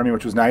cut in front of me,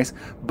 which was nice.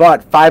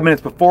 But 5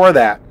 minutes before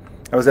that,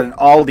 I was at an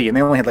Aldi, and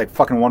they only had like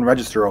fucking one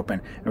register open.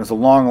 And it was a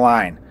long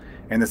line.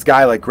 And this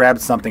guy like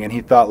grabbed something, and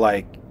he thought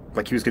like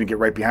he was going to get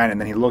right behind it.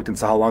 And then he looked and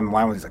saw how long the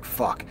line was. He's like,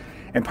 fuck.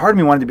 And part of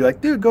me wanted to be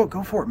like, dude, go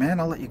for it, man.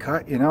 I'll let you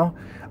cut, He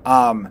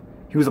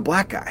was a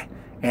black guy.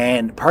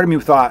 And part of me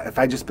thought if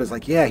I just was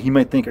like, yeah, he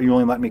might think, are you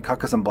only letting me cut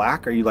because I'm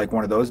black? Are you like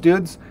one of those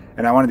dudes?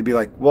 And I wanted to be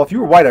like, well, if you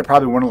were white, I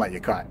probably wouldn't let you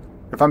cut,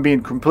 if I'm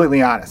being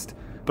completely honest.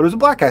 But it was a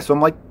black guy, so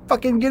I'm like,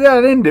 fucking get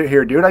out of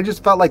here, dude. I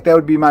just felt like that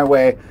would be my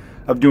way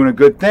of doing a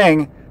good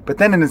thing. But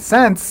then in a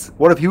sense,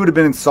 what if he would have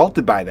been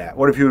insulted by that?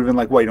 What if he would have been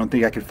like, what, you don't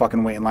think I could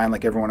fucking wait in line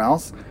like everyone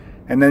else?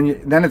 And then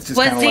it's just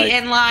kind of like... Was he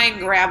in line,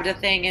 grabbed a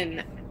thing,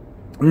 and...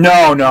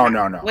 No.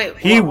 Wait,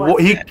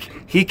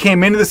 he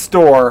came into the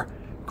store,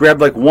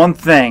 grabbed like one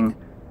thing,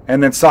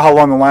 and then saw how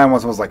long the line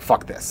was and was like,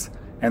 fuck this.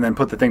 And then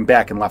put the thing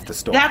back and left the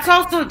store. That's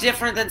also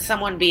different than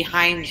someone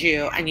behind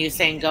you and you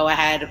saying go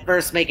ahead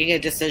versus making a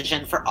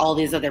decision for all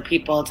these other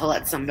people to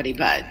let somebody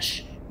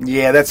budge.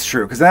 Yeah, that's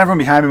true. Because then everyone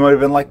behind me would have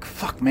been like,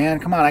 fuck, man,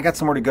 come on, I got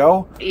somewhere to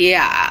go.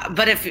 Yeah,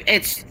 but if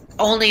it's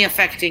only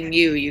affecting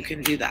you, you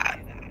can do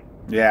that.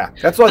 Yeah,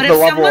 that's like the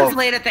level of... But if someone's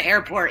late at the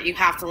airport, you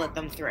have to let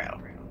them through.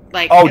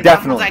 Like, oh, if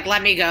definitely. Like,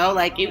 let me go.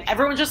 Like,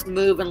 everyone just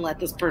move and let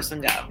this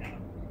person go.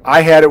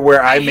 I had it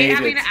where I made it. hate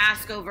having to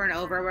ask over and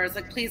over where it's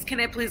like, please, can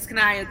I?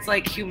 It's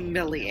like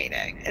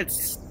humiliating.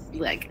 It's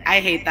like,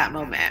 I hate that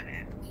moment.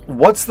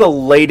 What's the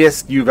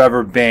latest you've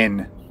ever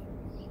been?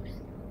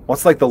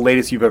 What's like the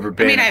latest you've ever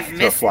been? I mean, I've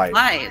missed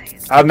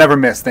flights. I've never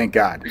missed, thank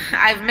God.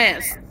 I've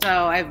missed,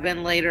 so I've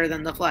been later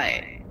than the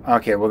flight.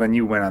 Okay, well then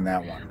you win on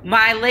that one.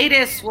 My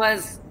latest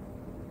was,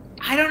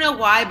 I don't know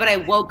why, but I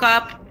woke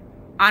up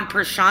on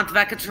Prashant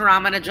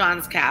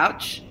Venkataraman's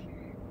couch.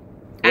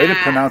 Way to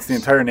pronounce the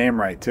entire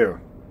name right, too.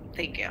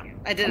 Thank you.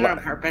 I did it on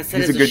purpose. It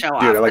He's is a good show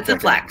dude. off. Like it's a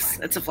flex.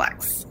 Guy. It's a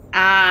flex.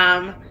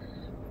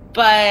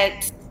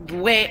 But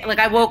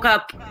I woke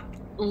up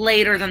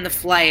later than the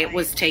flight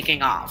was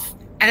taking off.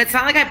 And it's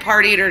not like I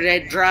partied or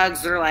did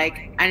drugs or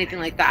like anything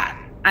like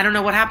that. I don't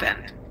know what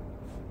happened.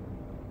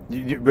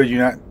 But you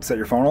not set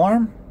your phone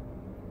alarm?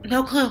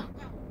 No clue.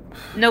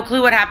 No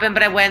clue what happened,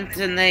 but I went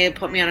and they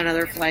put me on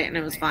another flight and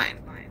it was fine.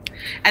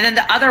 And then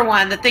the other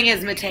one, the thing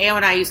is, Mateo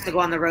and I used to go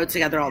on the road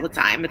together all the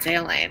time,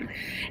 Mateo Lane.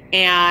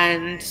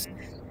 And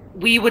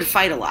we would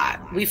fight a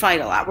lot. We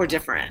fight a lot. We're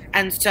different.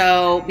 And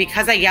so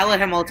because I yell at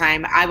him all the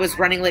time, I was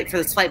running late for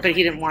this flight, but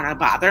he didn't want to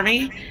bother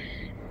me.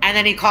 And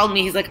then he called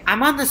me. He's like,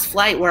 I'm on this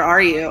flight. Where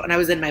are you? And I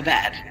was in my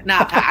bed,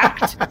 not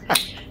packed.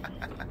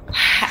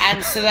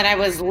 And so then I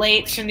was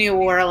late to New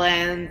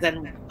Orleans,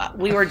 and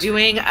we were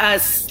doing a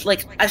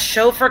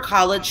show for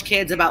college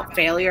kids about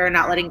failure and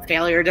not letting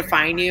failure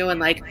define you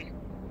and like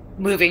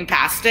moving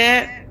past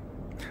it.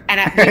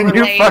 And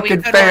you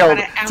fucking failed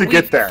to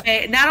get there.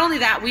 Not only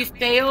that, we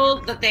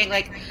failed the thing.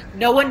 Like,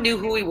 no one knew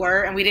who we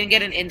were, and we didn't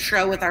get an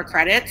intro with our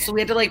credits. So we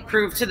had to like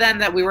prove to them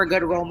that we were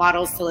good role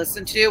models to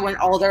listen to. When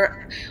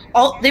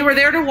they were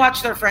there to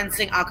watch their friends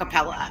sing a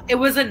cappella. It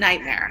was a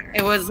nightmare.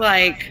 It was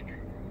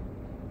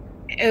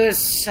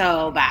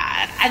so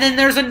bad. And then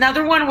there's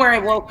another one where I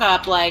woke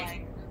up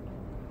like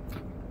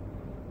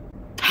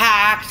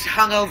packed,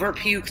 hungover,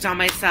 puked on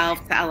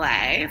myself to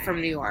LA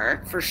from New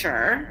York for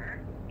sure.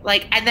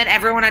 And then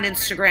everyone on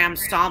Instagram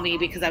saw me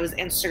because I was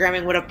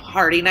Instagramming what a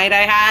party night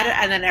I had,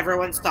 and then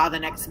everyone saw the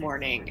next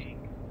morning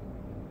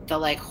the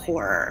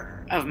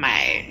horror of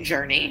my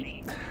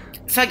journey.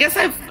 So I guess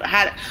I've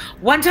had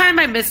one time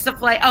I missed the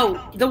flight.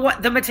 Oh,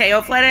 the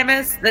Mateo flight I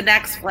missed. The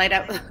next flight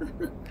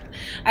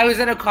I was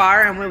in a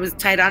car and it was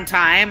tight on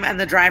time, and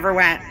the driver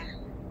went,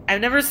 I've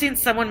never seen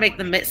someone make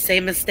the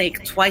same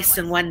mistake twice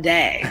in one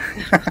day.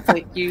 It's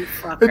like, you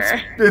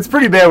fucker. It's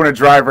pretty bad when a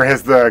driver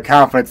has the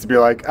confidence to be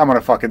like, I'm going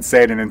to fucking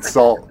say it and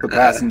insult the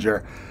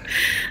passenger.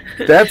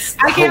 That's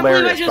I can't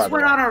hilarious, believe I just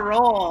went on a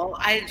roll.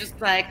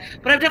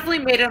 But I've definitely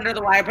made it under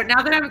the wire. But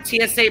now that I'm a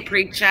TSA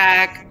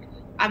pre-check,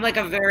 I'm like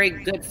a very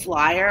good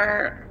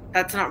flyer.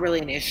 That's not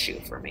really an issue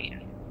for me.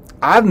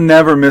 I've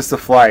never missed a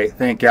flight,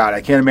 thank God.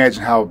 I can't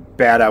imagine how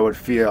bad I would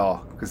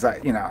feel because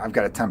I've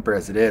got a temper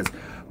as it is.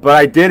 But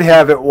I did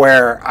have it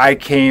where I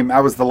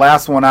was the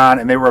last one on,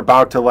 and they were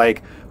about to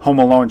Home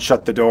Alone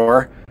shut the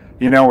door,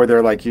 where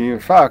they're like, you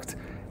fucked.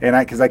 and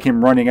because I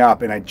came running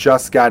up, and I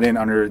just got in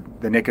under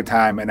the nick of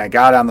time, and I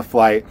got on the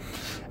flight,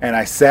 and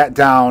I sat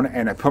down,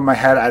 and I put my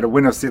head. I had a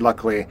window seat,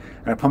 luckily,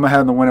 and I put my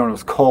head in the window, and it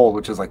was cold,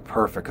 which was like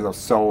perfect because I was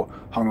so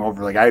hungover.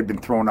 Like I had been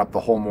throwing up the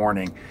whole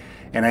morning,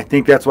 and I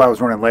think that's why I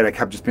was running late. I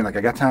kept just being like,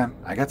 I got time,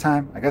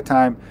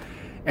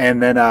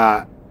 and then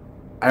I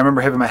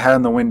remember having my head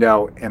in the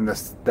window, and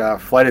the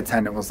flight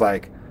attendant was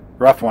like,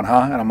 "Rough one,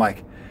 huh?" And I'm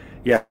like,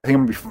 "Yeah, I think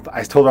I'm gonna be."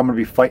 I told her I'm gonna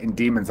be fighting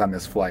demons on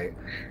this flight,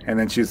 and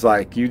then she's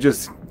like, "You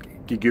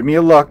give me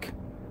a look.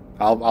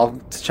 I'll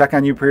check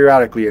on you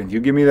periodically, and if you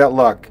give me that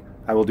look,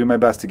 I will do my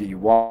best to get you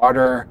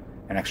water,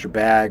 an extra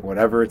bag,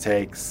 whatever it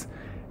takes."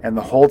 And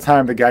the whole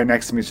time, the guy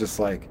next to me is just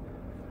like,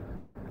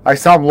 I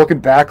saw him looking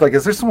back, like,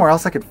 is there somewhere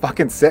else I could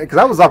fucking sit? Because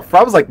I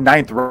was like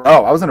ninth row.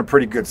 I was in a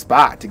pretty good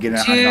spot to get in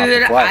on and off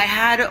the flight. I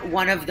had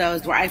one of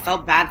those where I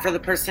felt bad for the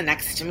person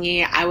next to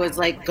me. I was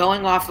like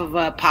going off of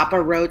a Papa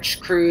Roach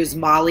cruise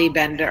Molly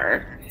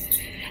bender,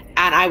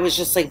 and I was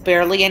just like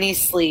barely any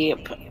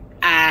sleep.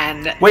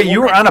 And wait,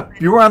 you were on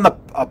the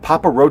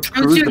Papa Roach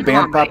cruise, the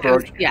band Papa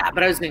Roach? Yeah,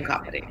 but I was doing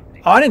comedy.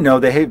 Oh, I didn't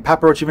know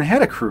Papa Roach even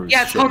had a cruise.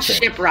 Yeah, it's called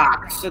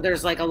Shiprock. So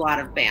there's like a lot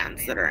of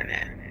bands that are in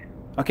it.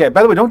 Okay,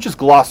 by the way, don't just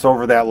gloss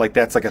over that like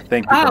that's like a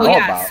thing people know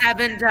about.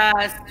 Seven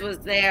Dust was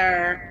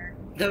there.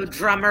 The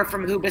drummer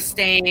from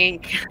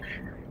Hoobastank.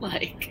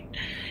 Like,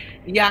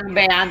 young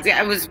bands.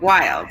 Yeah, it was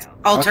wild.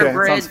 Alter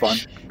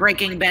Bridge,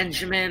 Breaking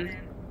Benjamin.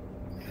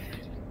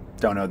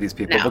 Don't know these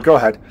people, but go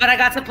ahead. But I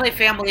got to play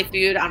Family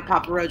Feud on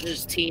Papa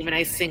Roach's team, and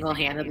I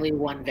single-handedly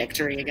won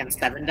victory against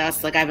Seven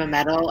Dust. Like, I have a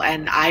medal,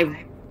 and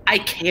I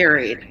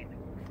carried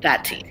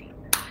that team.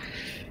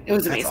 It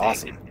was amazing.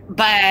 That's awesome.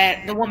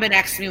 But the woman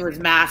next to me was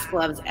mask,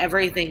 gloves,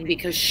 everything,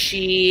 because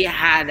she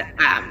had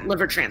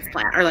liver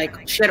transplant, or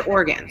like she had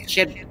organs.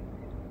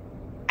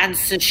 And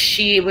so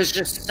she was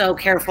just so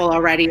careful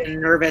already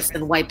and nervous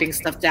and wiping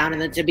stuff down. And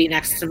then to be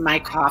next to my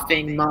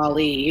coughing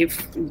Molly,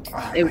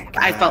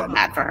 I felt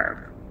bad for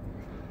her.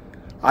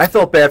 I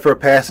felt bad for a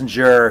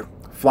passenger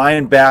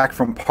flying back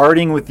from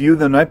partying with you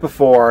the night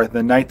before,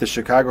 the night the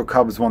Chicago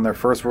Cubs won their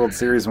first World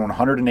Series in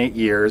 108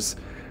 years,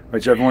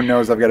 which everyone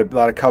knows I've got a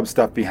lot of Cubs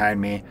stuff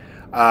behind me.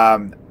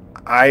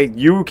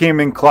 You came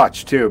in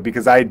clutch too,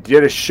 because I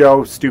did a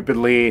show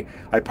stupidly.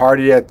 I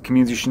partied at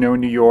Community Chanel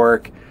in New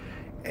York,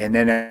 and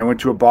then I went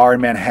to a bar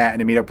in Manhattan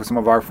to meet up with some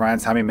of our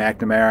friends, Tommy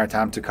McNamara,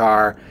 Tom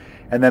Takar,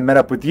 and then met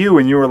up with you,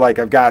 and you were like,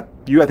 I've got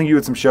you. I think you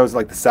had some shows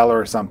like The Cellar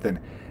or something.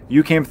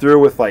 You came through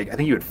with like, I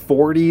think you had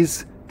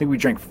 40s. I think we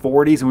drank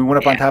 40s, and we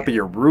went up on top of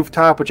your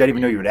rooftop, which I didn't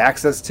even know you had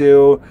access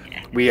to.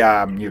 You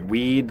had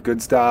weed,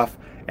 good stuff.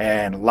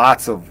 And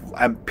lots of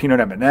peanut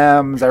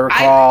M&Ms, I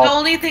recall. The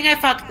only thing I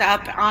fucked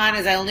up on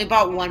is I only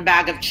bought one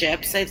bag of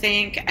chips, I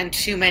think, and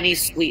too many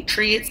sweet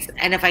treats.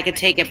 And if I could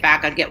take it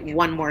back, I'd get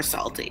one more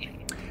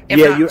salty. If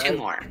not two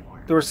more.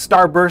 There was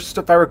Starburst,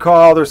 if I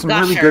recall. There's some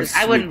Gushers. Really good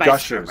sweet I wouldn't buy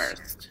Gushers.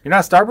 Starburst. You're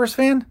not a Starburst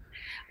fan?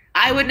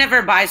 I would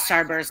never buy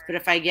Starburst, but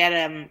if I get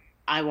them,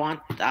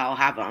 I'll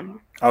have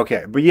them.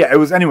 Okay, but yeah, it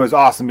was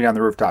awesome being on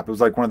the rooftop. It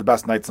was like one of the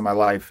best nights of my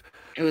life.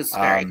 It was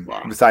very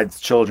cool. Besides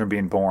children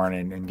being born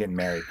and getting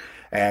married.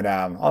 And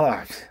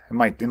it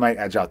might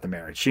edge out the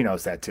marriage. She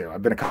knows that too.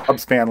 I've been a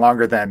Cubs fan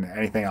longer than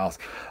anything else.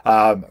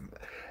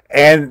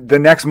 And the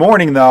next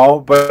morning though,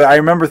 but I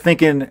remember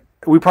thinking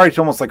we partied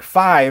till almost like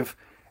 5,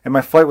 and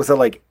my flight was at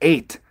like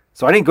 8,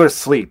 so I didn't go to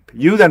sleep.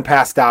 You then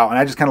passed out, and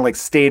I just kind of like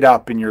stayed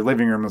up in your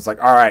living room. And was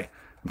like, all right,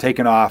 I'm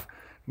taking off.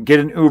 Get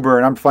an Uber,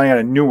 and I'm flying out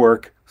of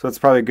Newark, so it's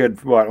probably a good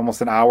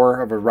almost an hour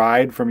of a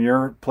ride from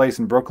your place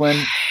in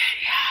Brooklyn.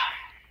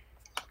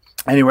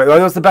 Anyway,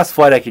 that was the best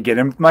flight I could get.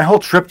 And my whole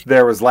trip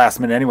there was last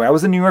minute anyway. I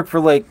was in New York for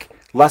like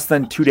less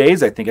than 2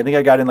 days, I think. I think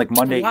I got in like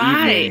Monday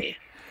evening.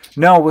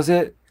 No, was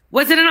it?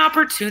 Was it an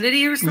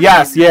opportunity or something?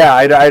 Yes, yeah.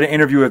 I had an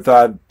interview with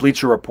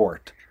Bleacher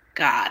Report.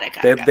 God, I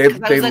got it.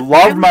 They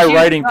loved my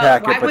writing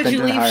packet, but then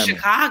didn't hire me. Why would you leave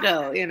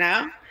Chicago, you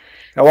know?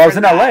 Oh, well, I was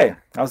in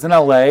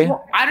LA.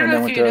 Well, I don't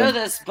know if you know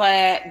this,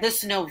 but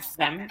this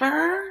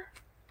November...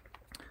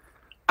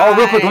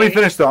 real quick, let me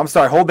finish though. I'm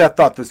sorry. Hold that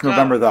thought. This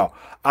November though.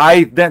 So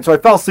I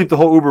fell asleep the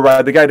whole Uber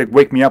ride. The guy did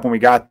wake me up when we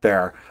got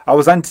there. I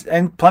was on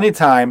plenty of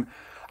time.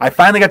 I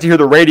finally got to hear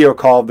the radio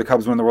call of the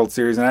Cubs win the World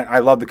Series, and I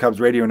love the Cubs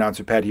radio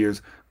announcer, Pat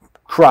Hughes.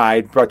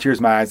 Cried, brought tears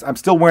to my eyes. I'm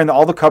still wearing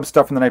all the Cubs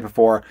stuff from the night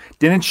before.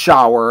 Didn't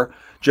shower.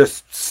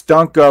 Just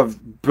stunk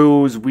of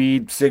booze,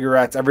 weed,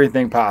 cigarettes,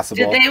 everything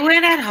possible. Did they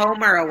win at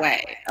home or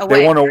away?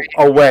 They won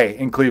away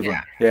in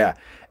Cleveland. Yeah.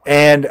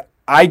 And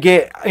I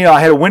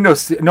had a window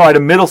seat. No, I had a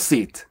middle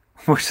seat,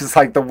 which is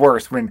like the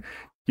worst when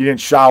you didn't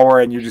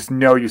shower and you just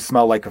know you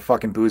smell like a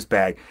fucking booze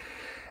bag.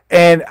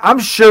 And I'm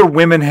sure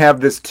women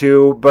have this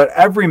too, but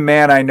every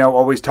man I know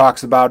always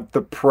talks about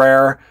the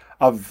prayer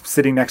of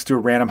sitting next to a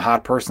random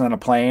hot person on a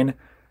plane.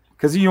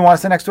 Because you want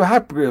to sit next to a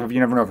hot person. You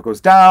never know if it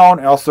goes down.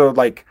 And also,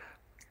 like,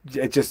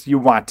 it just, you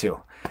want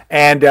to.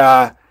 And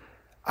I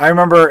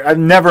remember, I've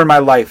never in my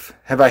life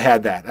have I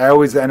had that. I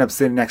always end up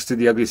sitting next to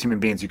the ugliest human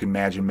beings you can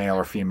imagine, male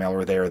or female,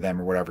 or they or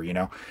them or whatever, you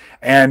know.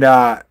 And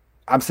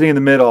I'm sitting in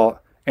the middle,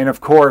 and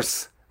of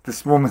course,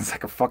 this woman's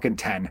like a fucking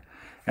 10.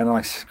 And I'm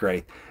like,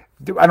 great.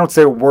 I don't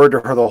say a word to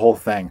her the whole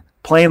thing.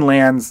 Plane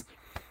lands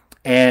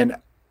and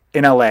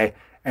in LA,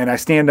 and I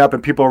stand up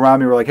and people around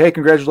me were like, "Hey,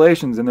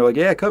 congratulations!" And they're like,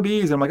 "Yeah,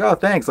 Cubbies." And I'm like, "Oh,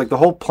 thanks!" Like the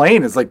whole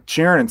plane is like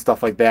cheering and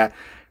stuff like that.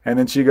 And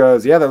then she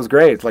goes, "Yeah, that was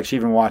great." It's like she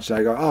even watched it.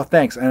 I go, "Oh,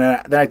 thanks." And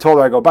then I told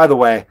her, I go, "By the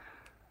way,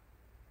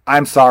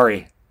 I'm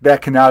sorry.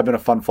 That cannot have been a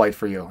fun flight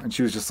for you." And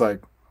she was just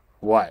like,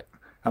 "What?"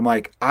 I'm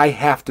like, "I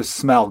have to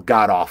smell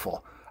god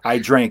awful. I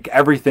drank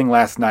everything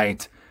last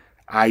night.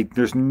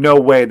 There's no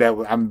way that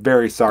I'm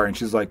very sorry." And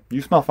she's like,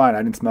 "You smell fine.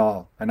 I didn't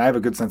smell, and I have a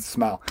good sense of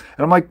smell."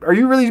 And I'm like, "Are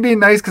you really being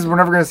nice? Because we're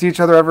never going to see each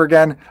other ever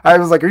again." I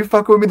was like, "Are you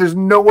fucking with me? There's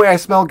no way I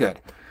smell good."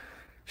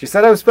 She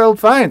said I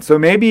smelled fine. So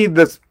maybe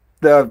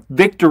the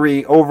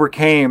victory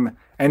overcame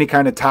any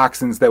kind of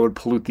toxins that would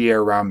pollute the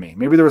air around me.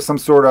 Maybe there was some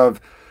sort of,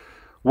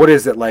 what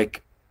is it,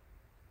 like,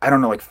 I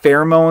don't know, like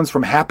pheromones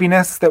from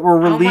happiness that were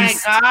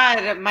released. Oh my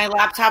God, my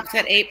laptop's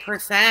at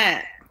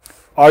 8%.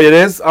 Oh, it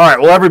is? All right.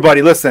 Well,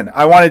 everybody, listen.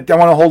 I want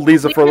to hold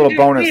Lisa for a little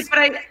bonus.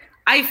 But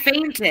I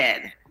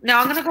fainted. No,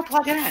 I'm gonna go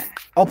plug it in.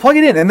 I'll plug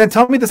it in, and then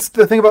tell me the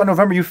thing about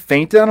November. You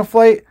fainted on a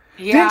flight.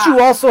 Yeah. Didn't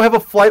you also have a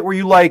flight where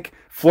you like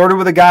flirted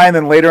with a guy and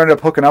then later ended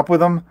up hooking up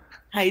with him?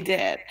 I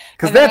did.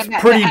 Because that's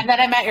pretty. And then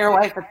I met your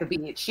wife at the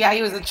beach. Yeah,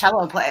 he was a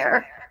cello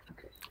player.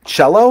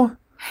 Cello?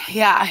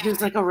 Yeah, he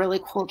was like a really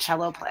cool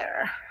cello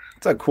player.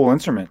 It's a cool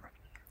instrument.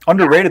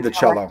 Underrated, the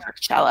cello.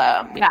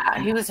 Cello. Yeah,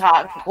 he was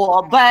hot,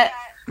 cool, but.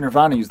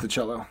 Nirvana used the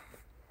cello.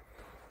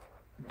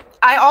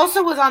 I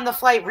also was on the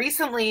flight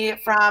recently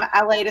from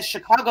LA to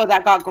Chicago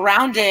that got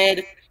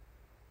grounded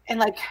in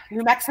like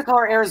New Mexico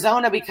or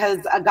Arizona because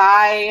a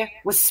guy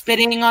was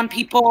spitting on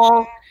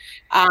people,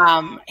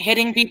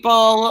 hitting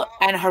people,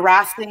 and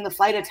harassing the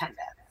flight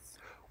attendants.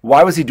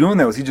 Why was he doing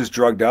that? Was he just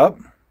drugged up?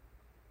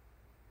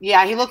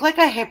 Yeah, he looked like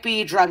a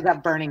hippie, drugged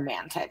up Burning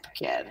Man type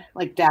kid.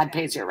 Like, dad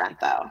pays your rent,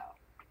 though.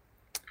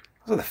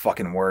 Those are the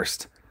fucking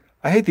worst.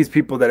 I hate these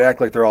people that act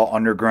like they're all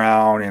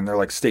underground and they're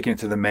like sticking it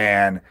to the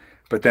man,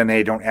 but then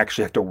they don't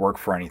actually have to work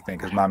for anything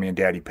because mommy and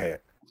daddy pay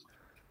it.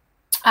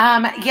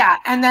 Yeah,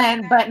 and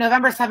then, but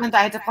November 7th,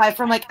 I had to fly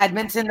from like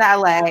Edmonton to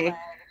LA,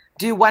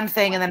 do one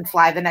thing, and then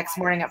fly the next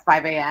morning at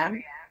 5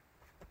 a.m.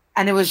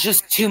 And it was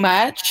just too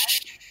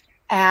much.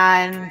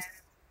 And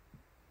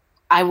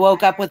I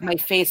woke up with my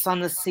face on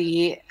the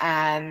seat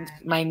and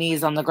my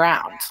knees on the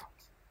ground.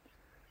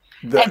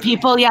 And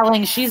people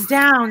yelling, "She's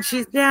down,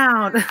 she's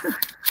down."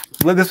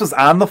 This was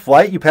on the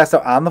flight? You passed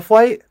out on the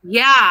flight?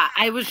 Yeah,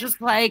 I was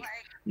just like,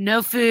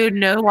 no food,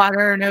 no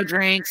water, no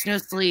drinks, no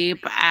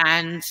sleep,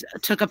 and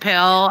took a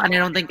pill. And I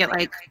don't think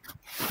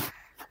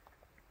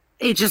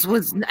it just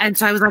was. And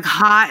so I was like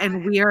hot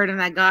and weird,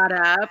 and I got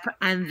up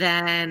and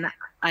then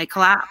I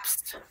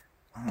collapsed.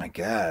 Oh my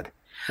God.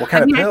 What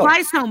kind of pill? I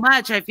fly so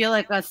much. I feel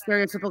like a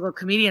stereotypical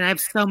comedian. I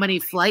have so many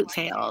flight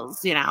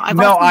tales, you know. I've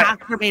also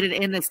masturbated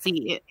in the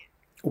seat.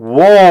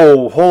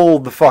 Whoa,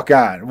 hold the fuck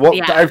on. Well,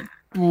 yeah. I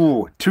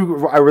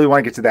really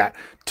want to get to that.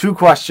 2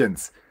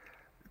 questions,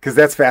 because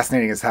that's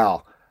fascinating as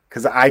hell.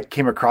 Because I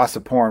came across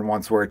a porn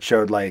once where it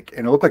showed like,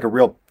 and it looked like a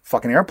real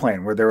fucking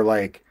airplane where they were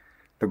like,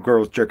 the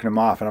girls jerking them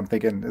off. And I'm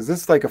thinking, is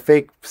this like a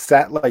fake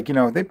set? Like, you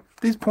know,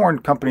 these porn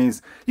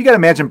companies, you got to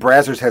imagine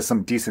Brazzers has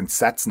some decent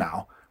sets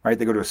now, right?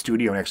 They go to a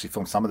studio and actually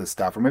film some of this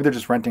stuff. Or maybe they're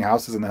just renting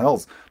houses in the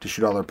hills to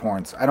shoot all their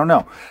porns. I don't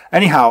know.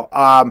 Anyhow,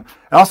 and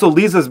also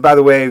Lisa's, by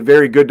the way,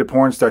 very good to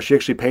porn stars. She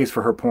actually pays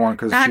for her porn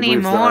because not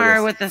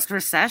anymore with this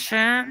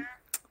recession.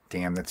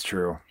 Damn, that's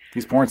true.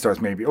 These porn stars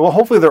maybe. Well,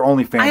 hopefully they're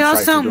OnlyFans. I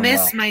also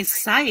miss my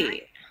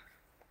site.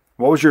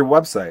 What was your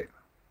website?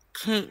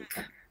 Kink.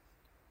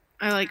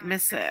 I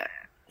miss it.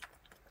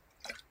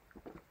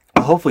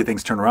 Well, hopefully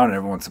things turn around and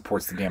everyone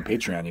supports the damn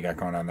Patreon you got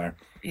going on there.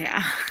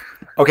 Yeah.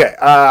 Okay.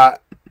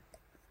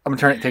 I'm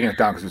taking it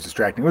down because it was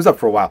distracting. It was up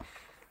for a while.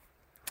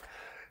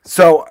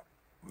 So,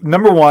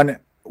 number one,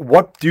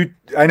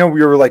 I know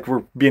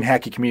we're being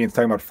hacky comedians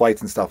talking about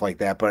flights and stuff like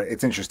that, but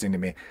it's interesting to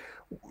me.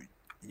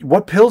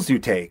 What pills do you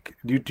take?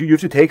 Do you have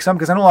to take some?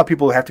 Because I know a lot of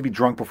people have to be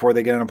drunk before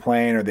they get on a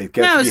plane or they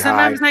get to be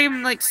sometimes high.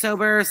 I'm like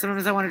sober.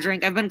 Sometimes I want to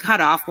drink. I've been cut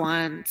off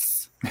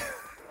once.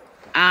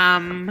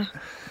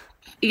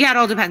 Yeah, it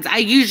all depends. I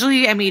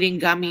usually am eating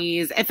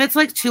gummies. If it's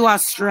like to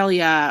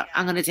Australia,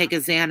 I'm going to take a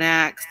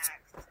Xanax.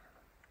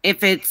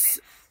 If it's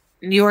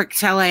New York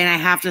to LA and I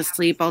have to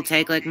sleep, I'll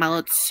take like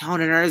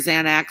melatonin or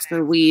Xanax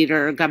or weed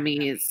or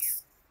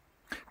gummies.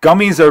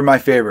 Gummies are my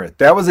favorite.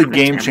 That was a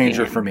game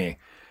changer for me.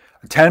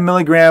 A 10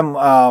 milligram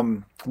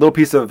little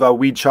piece of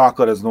weed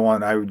chocolate is the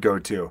one I would go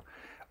to.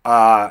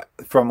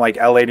 From like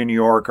LA to New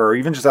York or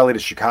even just LA to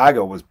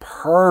Chicago was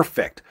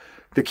perfect.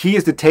 The key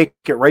is to take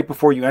it right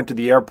before you enter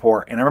the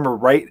airport. And I remember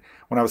right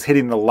when I was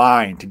hitting the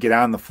line to get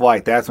on the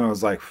flight, that's when it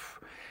was like,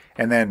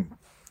 and then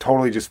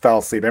totally just fell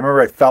asleep. I remember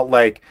I felt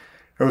like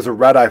it was a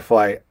red-eye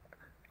flight.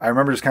 I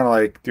remember just kind of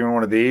like doing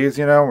one of these,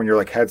 you know, when your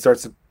like head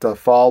starts to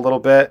fall a little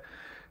bit.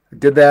 I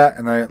did that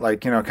and then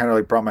kind of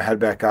like brought my head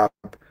back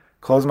up.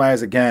 Closed my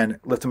eyes again,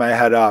 lifted my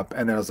head up,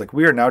 and then I was like,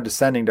 we are now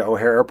descending to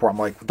O'Hare Airport. I'm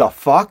like, the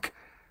fuck?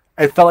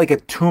 It felt like a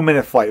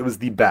 2-minute flight. It was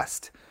the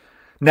best.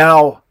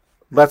 Now,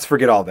 let's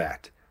forget all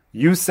that.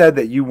 You said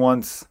that you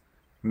once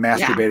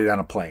masturbated on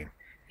a plane.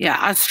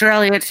 Yeah,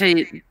 Australia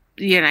to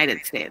the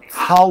United States.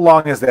 How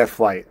long is that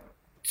flight?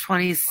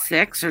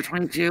 26 or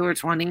 22 or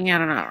 20, I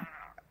don't know.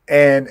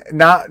 And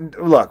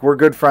look, we're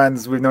good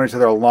friends. We've known each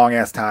other a long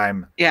ass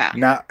time.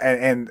 Yeah.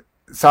 And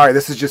sorry,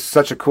 this is just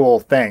such a cool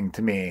thing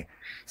to me.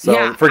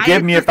 So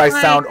forgive me if I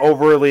sound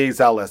overly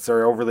zealous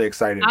or overly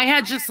excited. I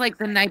had just like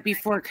the night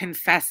before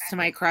confessed to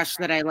my crush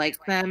that I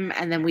liked them,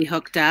 and then we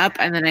hooked up,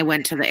 and then I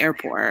went to the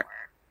airport.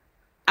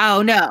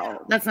 Oh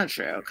no, that's not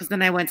true, because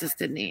then I went to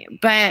Sydney.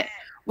 But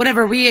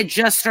whatever, we had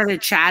just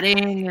started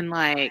chatting, and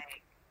like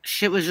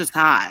shit was just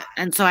hot,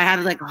 and so I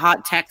had like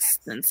hot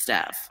texts and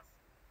stuff.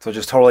 So it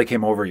just totally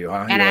came over you,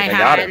 huh? And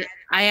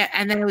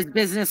and then it was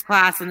business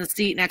class, and the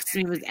seat next to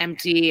me was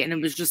empty, and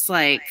it was just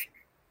like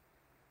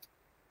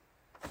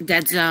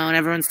dead zone,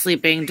 everyone's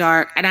sleeping,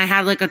 dark, and I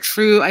had like I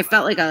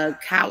felt like a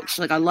couch,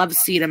 like a love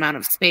seat amount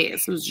of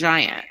space. It was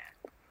giant.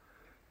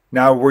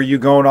 Now, were you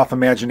going off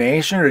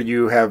imagination, or do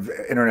you have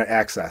internet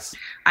access?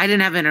 I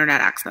didn't have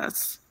internet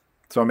access.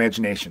 So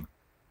imagination.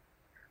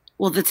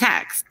 Well, the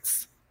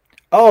texts.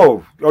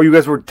 Oh, you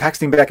guys were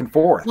texting back and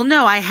forth. Well,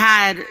 no, I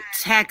had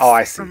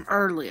texts from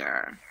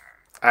earlier.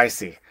 I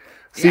see.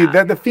 See,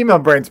 the female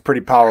brain's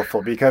pretty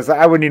powerful, because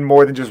I would need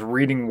more than just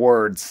reading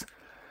words.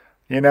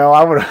 You know,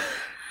 I would...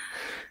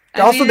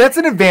 Also, that's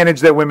an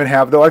advantage that women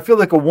have, though. I feel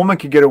like a woman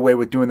could get away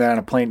with doing that on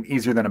a plane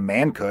easier than a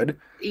man could.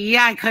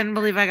 Yeah, I couldn't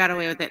believe I got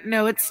away with it.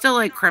 No, it's still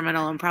like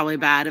criminal and probably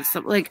bad.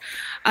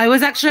 I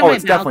was actually on my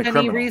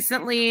balcony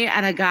recently,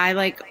 and a guy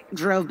like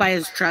drove by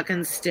his truck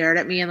and stared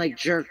at me and like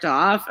jerked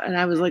off, and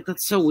I was like,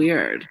 "That's so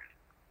weird."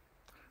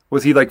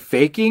 Was he like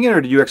faking it,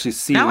 or did you actually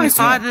see? No, I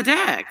saw the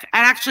dick.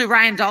 And actually,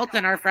 Ryan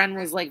Dalton, our friend,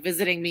 was like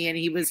visiting me, and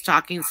he was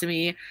talking to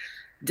me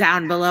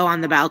down below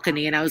on the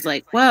balcony, and I was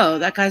like, "Whoa,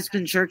 that guy's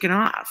been jerking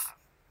off."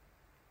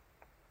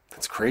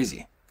 That's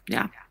crazy.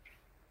 Yeah.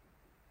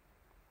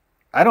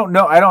 I don't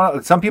know.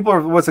 Some people are,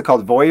 what's it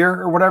called? Voyeur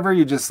or whatever.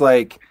 You just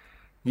like,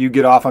 you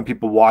get off on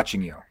people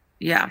watching you.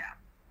 Yeah.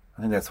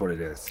 I think that's what it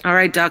is. All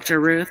right,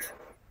 Dr. Ruth.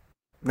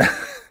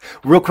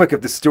 Real quick,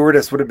 if the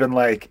stewardess would have been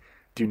like,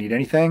 "Do you need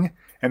anything?"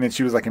 And then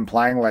she was like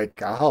implying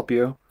like, "I'll help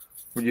you."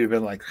 Would you have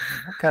been like,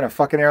 "What kind of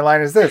fucking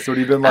airline is this?" Would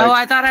you have been like, "Oh,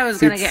 I thought I was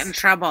going to get in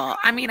trouble."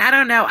 I mean, I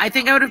don't know. I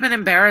think I would have been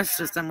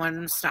embarrassed if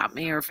someone stopped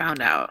me or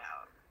found out.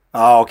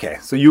 Oh, okay.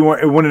 So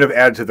it wouldn't have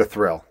added to the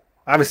thrill.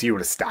 Obviously, you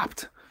would have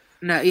stopped.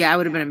 No, yeah, I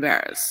would have been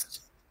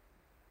embarrassed.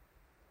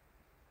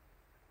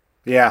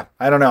 Yeah,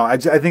 I don't know. I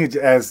think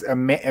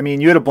I mean,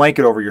 you had a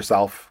blanket over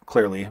yourself,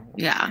 clearly.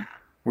 Yeah.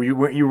 Were you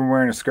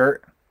wearing a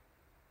skirt?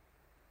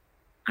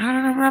 I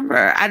don't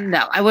remember. I don't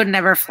know. I would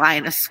never fly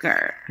in a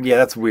skirt. Yeah,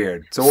 that's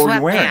weird. So what were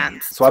you wearing?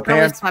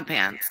 Sweatpants?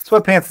 Sweatpants.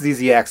 Sweatpants is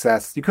easy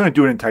access. You couldn't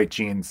do it in tight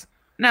jeans.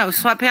 No,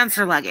 sweatpants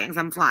or leggings.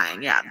 I'm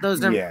flying. Yeah,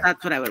 that's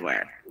what I would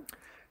wear.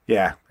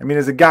 Yeah, I mean,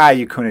 as a guy,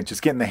 you couldn't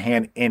just getting the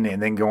hand in and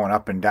then going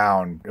up and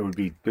down. It would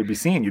be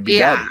seen. You'd be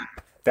dead.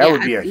 That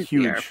would be a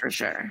huge for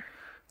sure.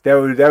 That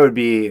would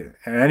be,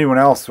 and anyone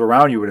else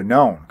around you would have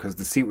known, because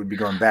the seat would be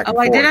going back and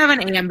forth. I did have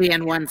an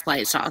Ambien one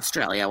flight to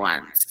Australia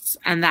once,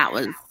 and that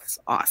was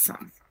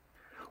awesome.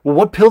 Well,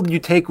 what pill did you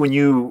take when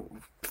you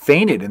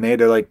fainted and they had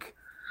to like?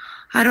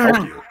 I don't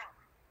know.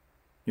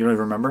 You don't even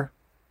remember?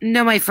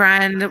 No, my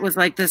friend was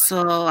like, "This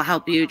will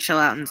help you chill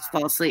out and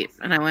fall asleep,"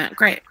 and I went,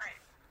 "Great."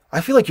 I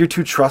feel like you're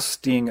too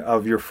trusting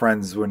of your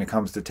friends when it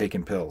comes to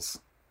taking pills.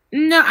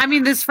 No, I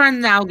mean, this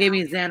friend now gave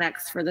me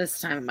Xanax for this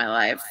time in my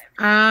life.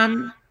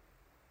 I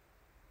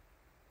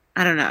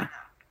don't know.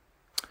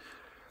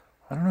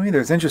 I don't know either.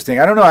 It's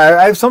interesting. I don't know.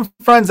 I have some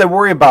friends I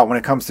worry about when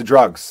it comes to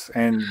drugs,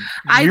 and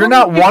you're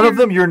not one of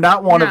them. You're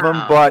not one of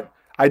them, but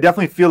I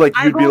definitely feel like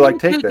you'd be like,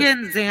 take this. I've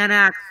taken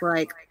Xanax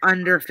like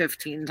under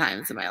 15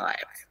 times in my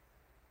life.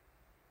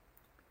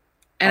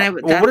 And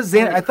what is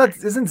Xanax? I thought,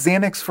 isn't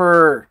Xanax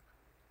for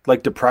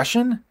like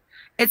depression?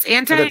 It's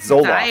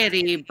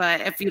anti-anxiety,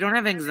 but if you don't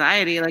have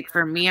anxiety, like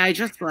for me, I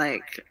just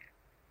like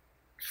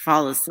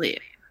fall asleep.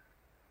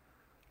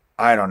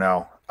 I don't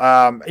know.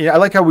 I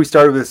like how we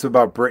started this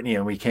about Britney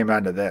and we came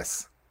onto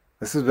this.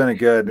 This has been a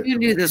good, you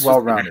knew this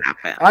was going to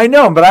happen. I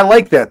know, but I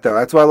like that though.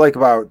 That's what I like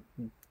about,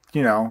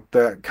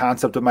 the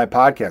concept of my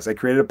podcast. I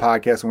created a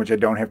podcast in which I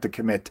don't have to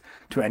commit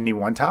to any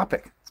one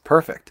topic. It's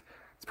perfect.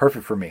 It's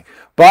perfect for me.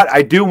 But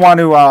I do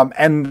want to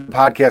end the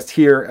podcast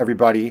here,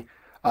 everybody.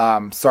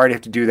 Sorry to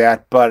have to do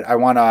that, but I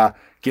want to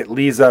get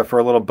Lisa for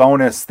a little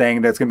bonus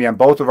thing that's going to be on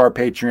both of our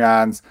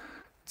Patreons.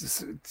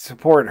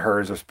 Support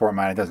hers or support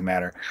mine. It doesn't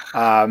matter.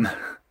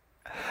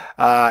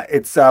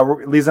 It's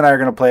Lisa and I are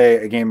going to play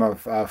a game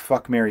of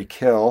Fuck, Marry,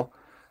 Kill.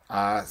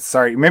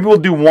 Sorry, maybe we'll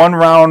do one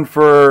round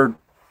for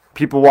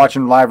people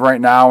watching live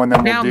right now, and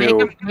then we'll do. Make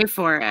them pay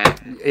for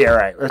it. Yeah,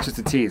 right. That's just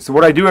a tease. So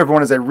what I do,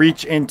 everyone, is I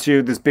reach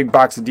into this big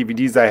box of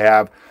DVDs I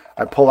have.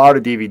 I pull out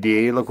a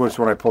DVD. Look which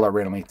one I pull out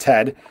randomly.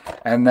 Ted.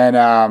 And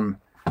then,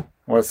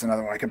 what's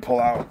another one I can pull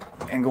out?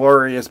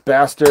 Inglourious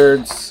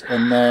Bastards.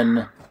 And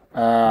then,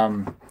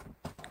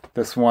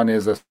 this one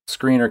is a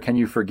screener, Can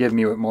You Forgive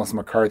Me, with Melissa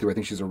McCarthy. I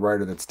think she's a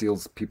writer that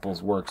steals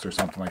people's works or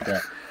something like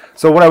that.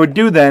 So what I would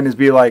do then is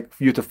be like,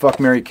 you have to fuck,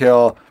 marry,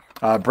 kill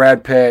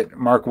Brad Pitt,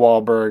 Mark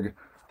Wahlberg,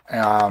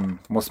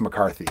 Melissa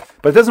McCarthy.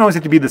 But it doesn't always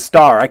have to be the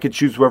star. I could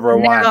choose whoever I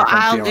want. No,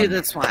 I'll do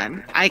this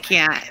one. I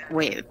can't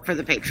wait for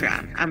the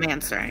Patreon. I'm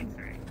answering.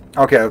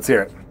 Okay, let's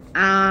hear it.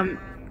 I'm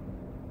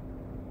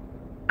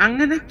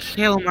gonna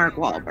kill Mark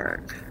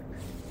Wahlberg.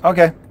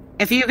 Okay.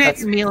 If you get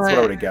Mila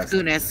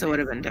Kunis, it would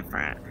have been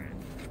different.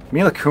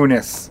 Mila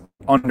Kunis,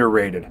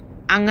 underrated.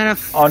 I'm gonna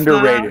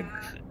underrated.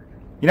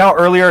 You know,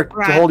 earlier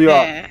Brad to hold Pitt. you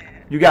up,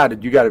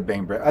 you got to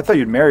bang Brad. I thought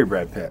you'd marry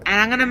Brad Pitt.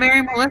 And I'm gonna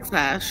marry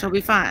Melissa. She'll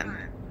be fun.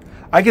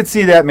 I could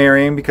see that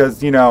marrying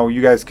because, you know,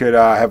 you guys could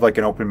have like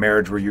an open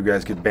marriage where you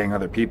guys could bang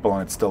other people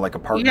and it's still like a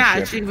partnership.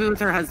 Yeah, she'd be with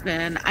her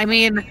husband. I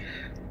mean,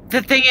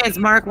 the thing is,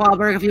 Mark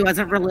Wahlberg, if he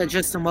wasn't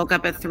religious and woke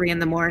up at 3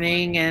 a.m.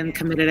 and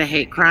committed a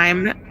hate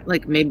crime,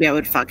 like maybe I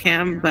would fuck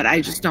him, but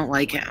I just don't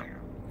like him.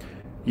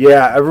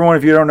 Yeah, everyone,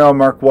 if you don't know,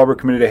 Mark Wahlberg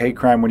committed a hate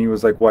crime when he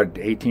was like, what,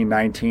 18,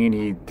 19?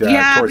 He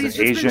towards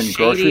an Asian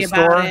grocery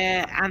store.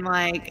 And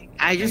like,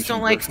 I just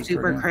don't like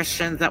super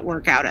Christians that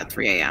work out at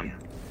 3 a.m.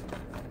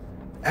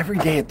 Every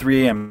day at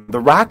 3 a.m. The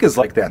Rock is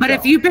like that, But though.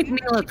 if you pick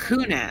Mila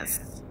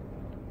Kunis,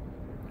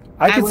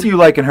 I could see you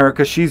liking her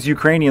because she's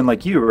Ukrainian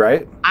like you,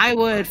 right? I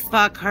would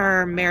fuck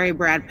her, marry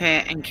Brad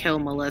Pitt, and kill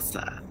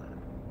Melissa.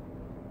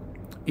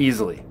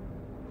 Easily.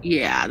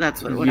 Yeah,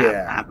 that's what would have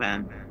to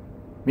happen.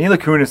 Mila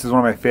Kunis is one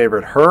of my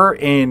favorite. Her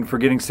in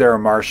Forgetting Sarah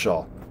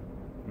Marshall.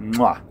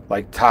 Mwah,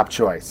 like top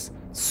choice.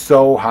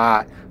 So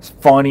hot,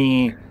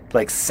 funny,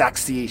 like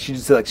sexy. She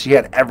just like she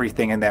had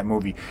everything in that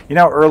movie. You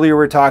know, earlier we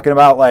were talking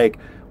about like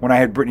when I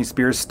had Britney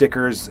Spears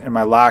stickers in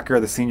my locker,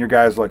 the senior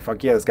guys were like,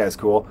 fuck yeah, this guy's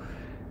cool.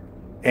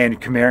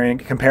 And comparing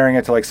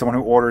it to like someone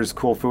who orders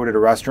cool food at a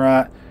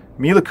restaurant.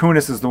 Mila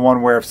Kunis is the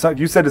one where if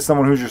you said to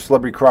someone who's your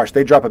celebrity crush,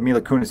 they drop a Mila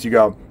Kunis, you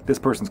go, this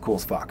person's cool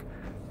as fuck.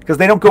 Because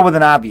they don't go with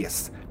an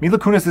obvious. Mila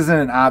Kunis isn't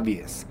an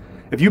obvious.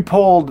 If you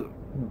polled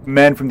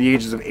men from the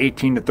ages of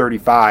 18 to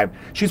 35,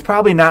 she's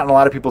probably not in a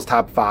lot of people's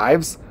top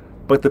fives,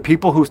 but the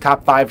people whose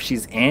top five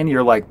she's in,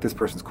 you're like, this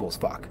person's cool as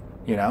fuck,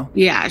 you know?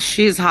 Yeah,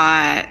 she's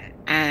hot,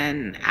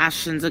 and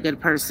Ashton's a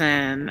good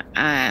person,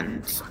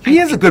 and... He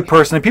is a good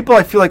person, and people,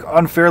 I feel like,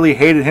 unfairly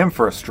hated him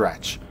for a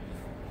stretch.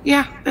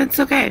 Yeah, it's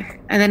okay.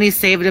 And then he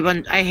saved a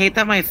bunch... I hate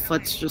that my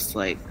foot's just,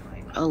 like,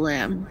 a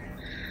limb.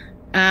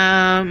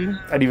 I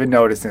didn't even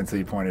notice it until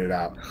you pointed it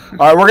out. All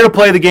right, we're gonna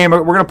play the game.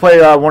 We're gonna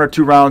play 1 or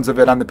 2 rounds of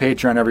it on the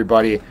Patreon,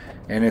 everybody,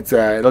 and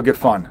it'll get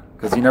fun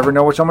because you never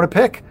know which I'm gonna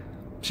pick.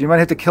 She might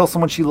have to kill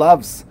someone she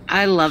loves.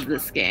 I love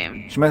this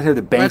game. She might have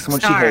to bang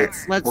someone she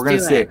hates. We're gonna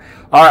see.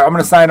 All right, I'm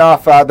gonna sign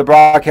off the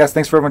broadcast.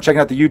 Thanks for everyone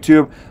checking out the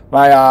YouTube.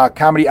 My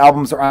comedy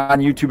albums are on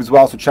YouTube as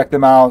well, so check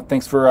them out.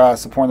 Thanks for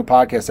supporting the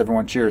podcast,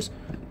 everyone. Cheers.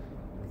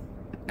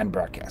 End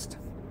broadcast.